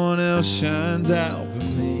everyone else shines out but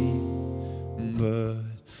me. But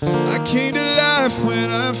I came to life when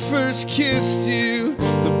I first kissed you.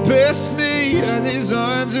 The best me had his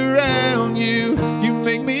arms around you. You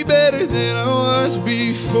make me better than I was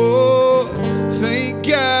before. Thank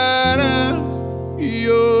God I'm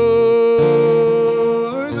yours.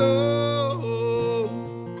 Oh.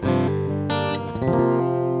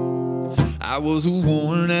 I was a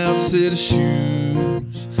worn out set of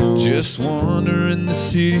shoes, just wandering the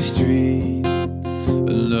city street.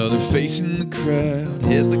 Another face in the crowd,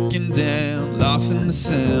 head looking down, lost in the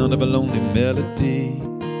sound of a lonely melody.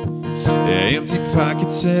 Empty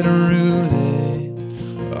pockets and a roulette,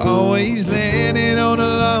 always landing on a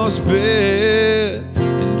lost bet.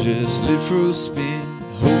 And just live for the spin,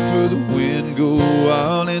 hope for the win, go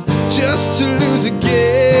all in just to lose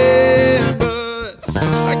again. But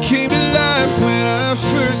I came to life when I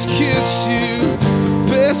first kissed you.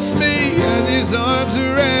 The best me has his arms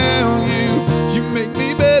around you. You make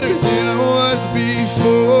me better than I was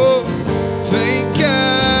before. Thank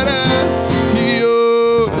God I'm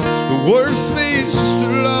yours. The worst me is just a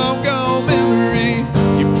long gone memory.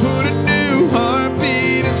 You put a new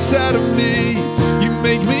heartbeat inside of me. You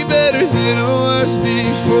make me better than I was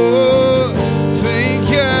before. Thank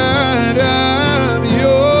God I'm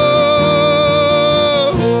yours.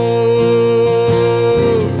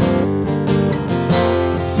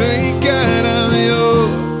 Thank God I'm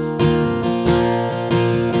yours.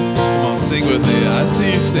 Come on, sing with me. I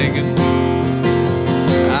see you singing.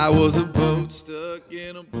 I was a boat stuck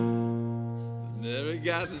in a boat. Never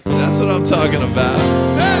got this. That's what I'm talking about.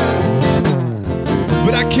 Hey!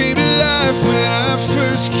 But I came to life when I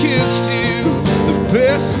first kissed you. The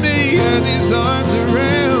best me had his arms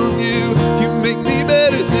around you. You make me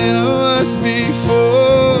better than I was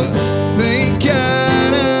before. Thank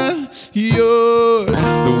God I'm yours.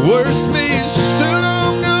 The worst me is just a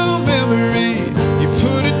long gone memory. You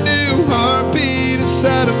put a new heartbeat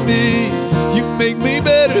inside of me. You make me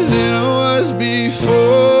better than I was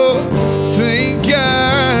before. Thank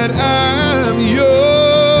God I'm yours.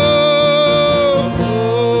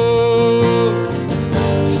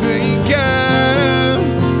 Thank God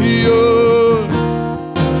I'm yours.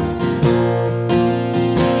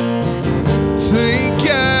 Thank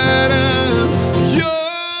God I'm yours.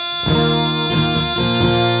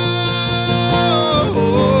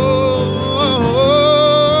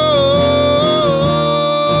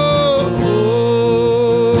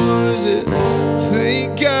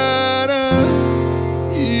 Thank God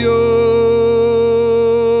I'm yours.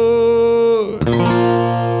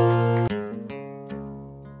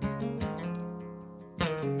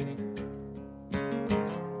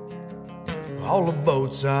 All the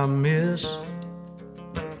boats I miss,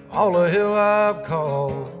 all the hell I've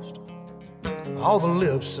caused, all the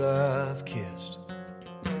lips I've kissed,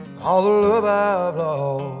 all the love I've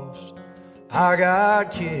lost. I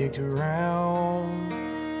got kicked around,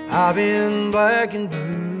 I've been black and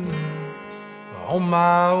blue, on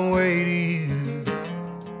my way to you.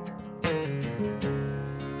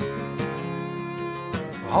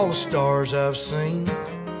 All the stars I've seen,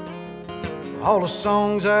 all the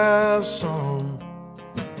songs I've sung,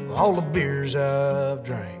 all the beers I've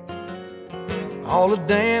drank, all the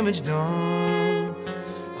damage done.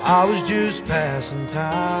 I was just passing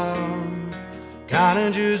time,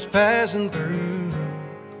 kinda just passing through,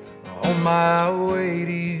 on my way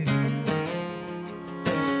to you.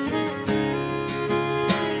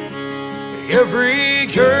 Every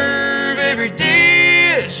curve, every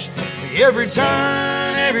ditch, every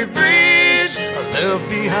turn, every bridge I left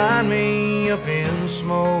behind me up in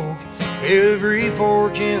smoke, every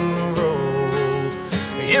fork in the road.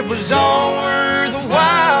 It was all worth a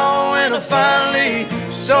while when I finally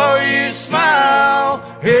saw you smile.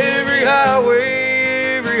 Every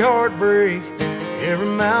highway, every heartbreak, every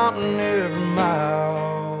mountain, every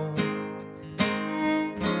mile.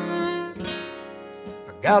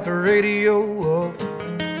 I got the radio up,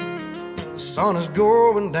 the sun is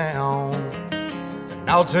going down, and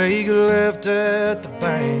I'll take a left at the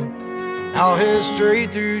bank, and I'll head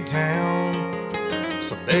straight through town.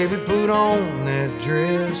 So baby, put on that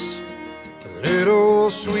dress, a little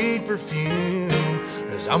sweet perfume,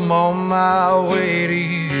 as I'm on my way to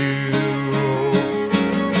you.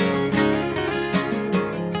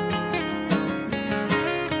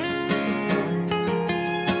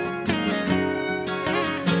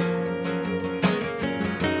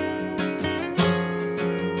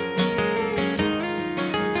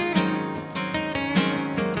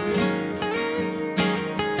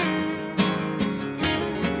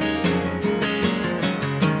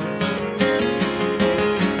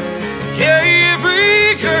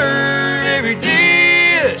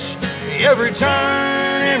 Every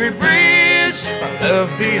turn, every bridge I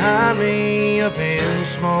left behind me up in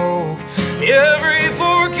smoke. Every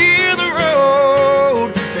fork in the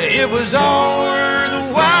road, it was all worth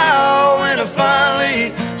a while when I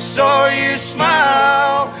finally saw you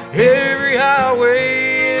smile. Every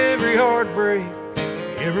highway, every heartbreak,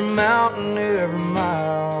 every mountain, every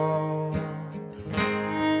mile.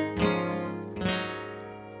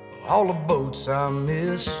 All the boats I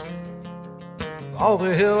miss, all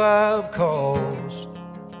the hell I've caused,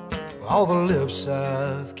 all the lips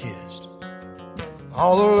I've kissed,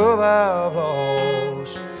 all the love I've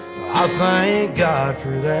lost. I thank God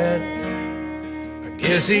for that. I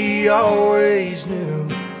guess He always knew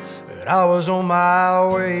that I was on my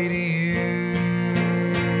way to you.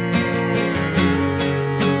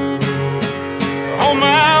 On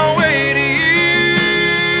my way to you.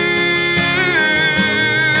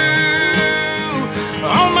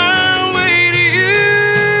 On my way to you.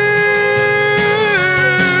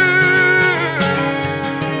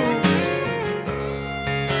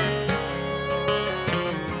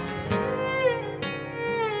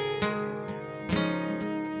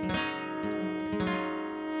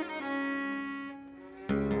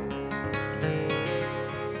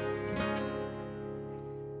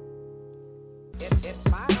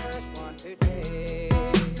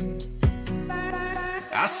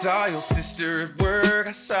 I saw your sister at work,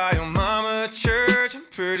 I saw your mama at church. I'm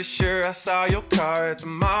pretty sure I saw your car at the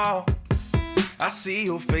mall. I see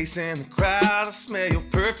your face in the crowd, I smell your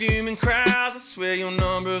perfume in crowds. I swear your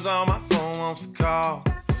number's on my phone wants to call.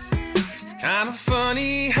 It's kind of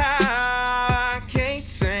funny how I can't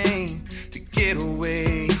seem to get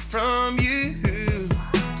away from you.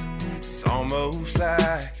 It's almost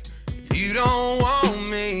like you don't want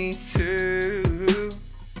me to.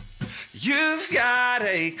 You've got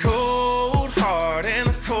a cold heart and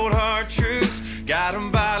a cold hard truth. Got a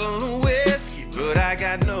bottle of whiskey, but I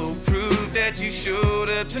got no proof that you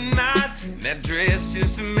showed up tonight in that dress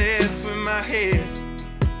just to mess with my head.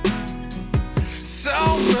 So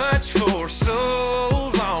much for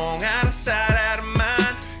so long, out of sight, out of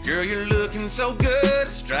mind. Girl, you're looking so good,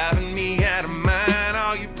 it's driving me out of mind.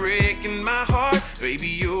 Oh, you're breaking my heart, baby,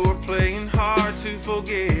 you're playing hard to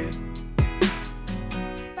forget.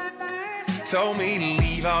 Told me to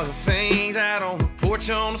leave all your things out on the porch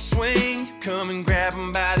on the swing. You come and grab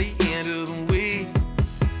them by the end of the week.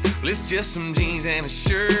 Well, it's just some jeans and a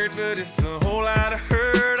shirt, but it's a whole lot of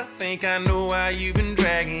hurt. I think I know why you've been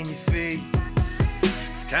dragging your feet.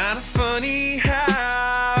 It's kind of funny how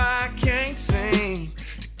I can't seem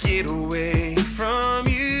to get away from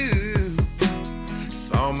you.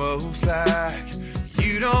 It's almost like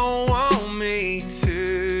you don't want me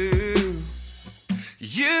to.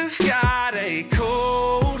 You've got a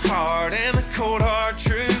cold heart and a cold hard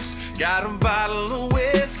truth. Got a bottle of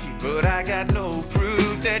whiskey, but I got no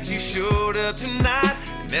proof that you showed up tonight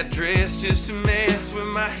in that dress just to mess with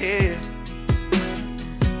my head.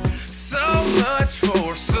 So much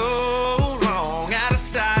for so long, out of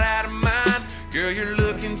sight, out of mind. Girl, you're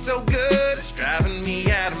looking so good, it's driving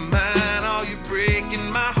me out of mind. Oh, you're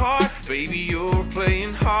breaking my heart, baby, you're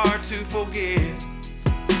playing hard to forget.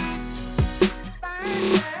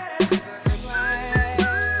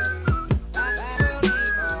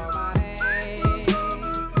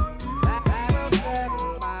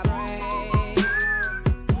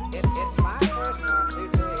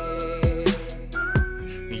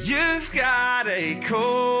 You've got a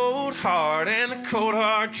cold heart and a cold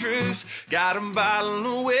hard truth. Got a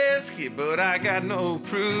bottle of whiskey, but I got no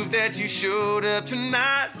proof that you showed up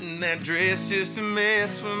tonight in that dress just to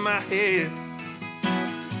mess with my head.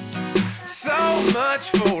 So much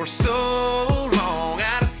for so long,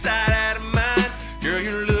 out of sight,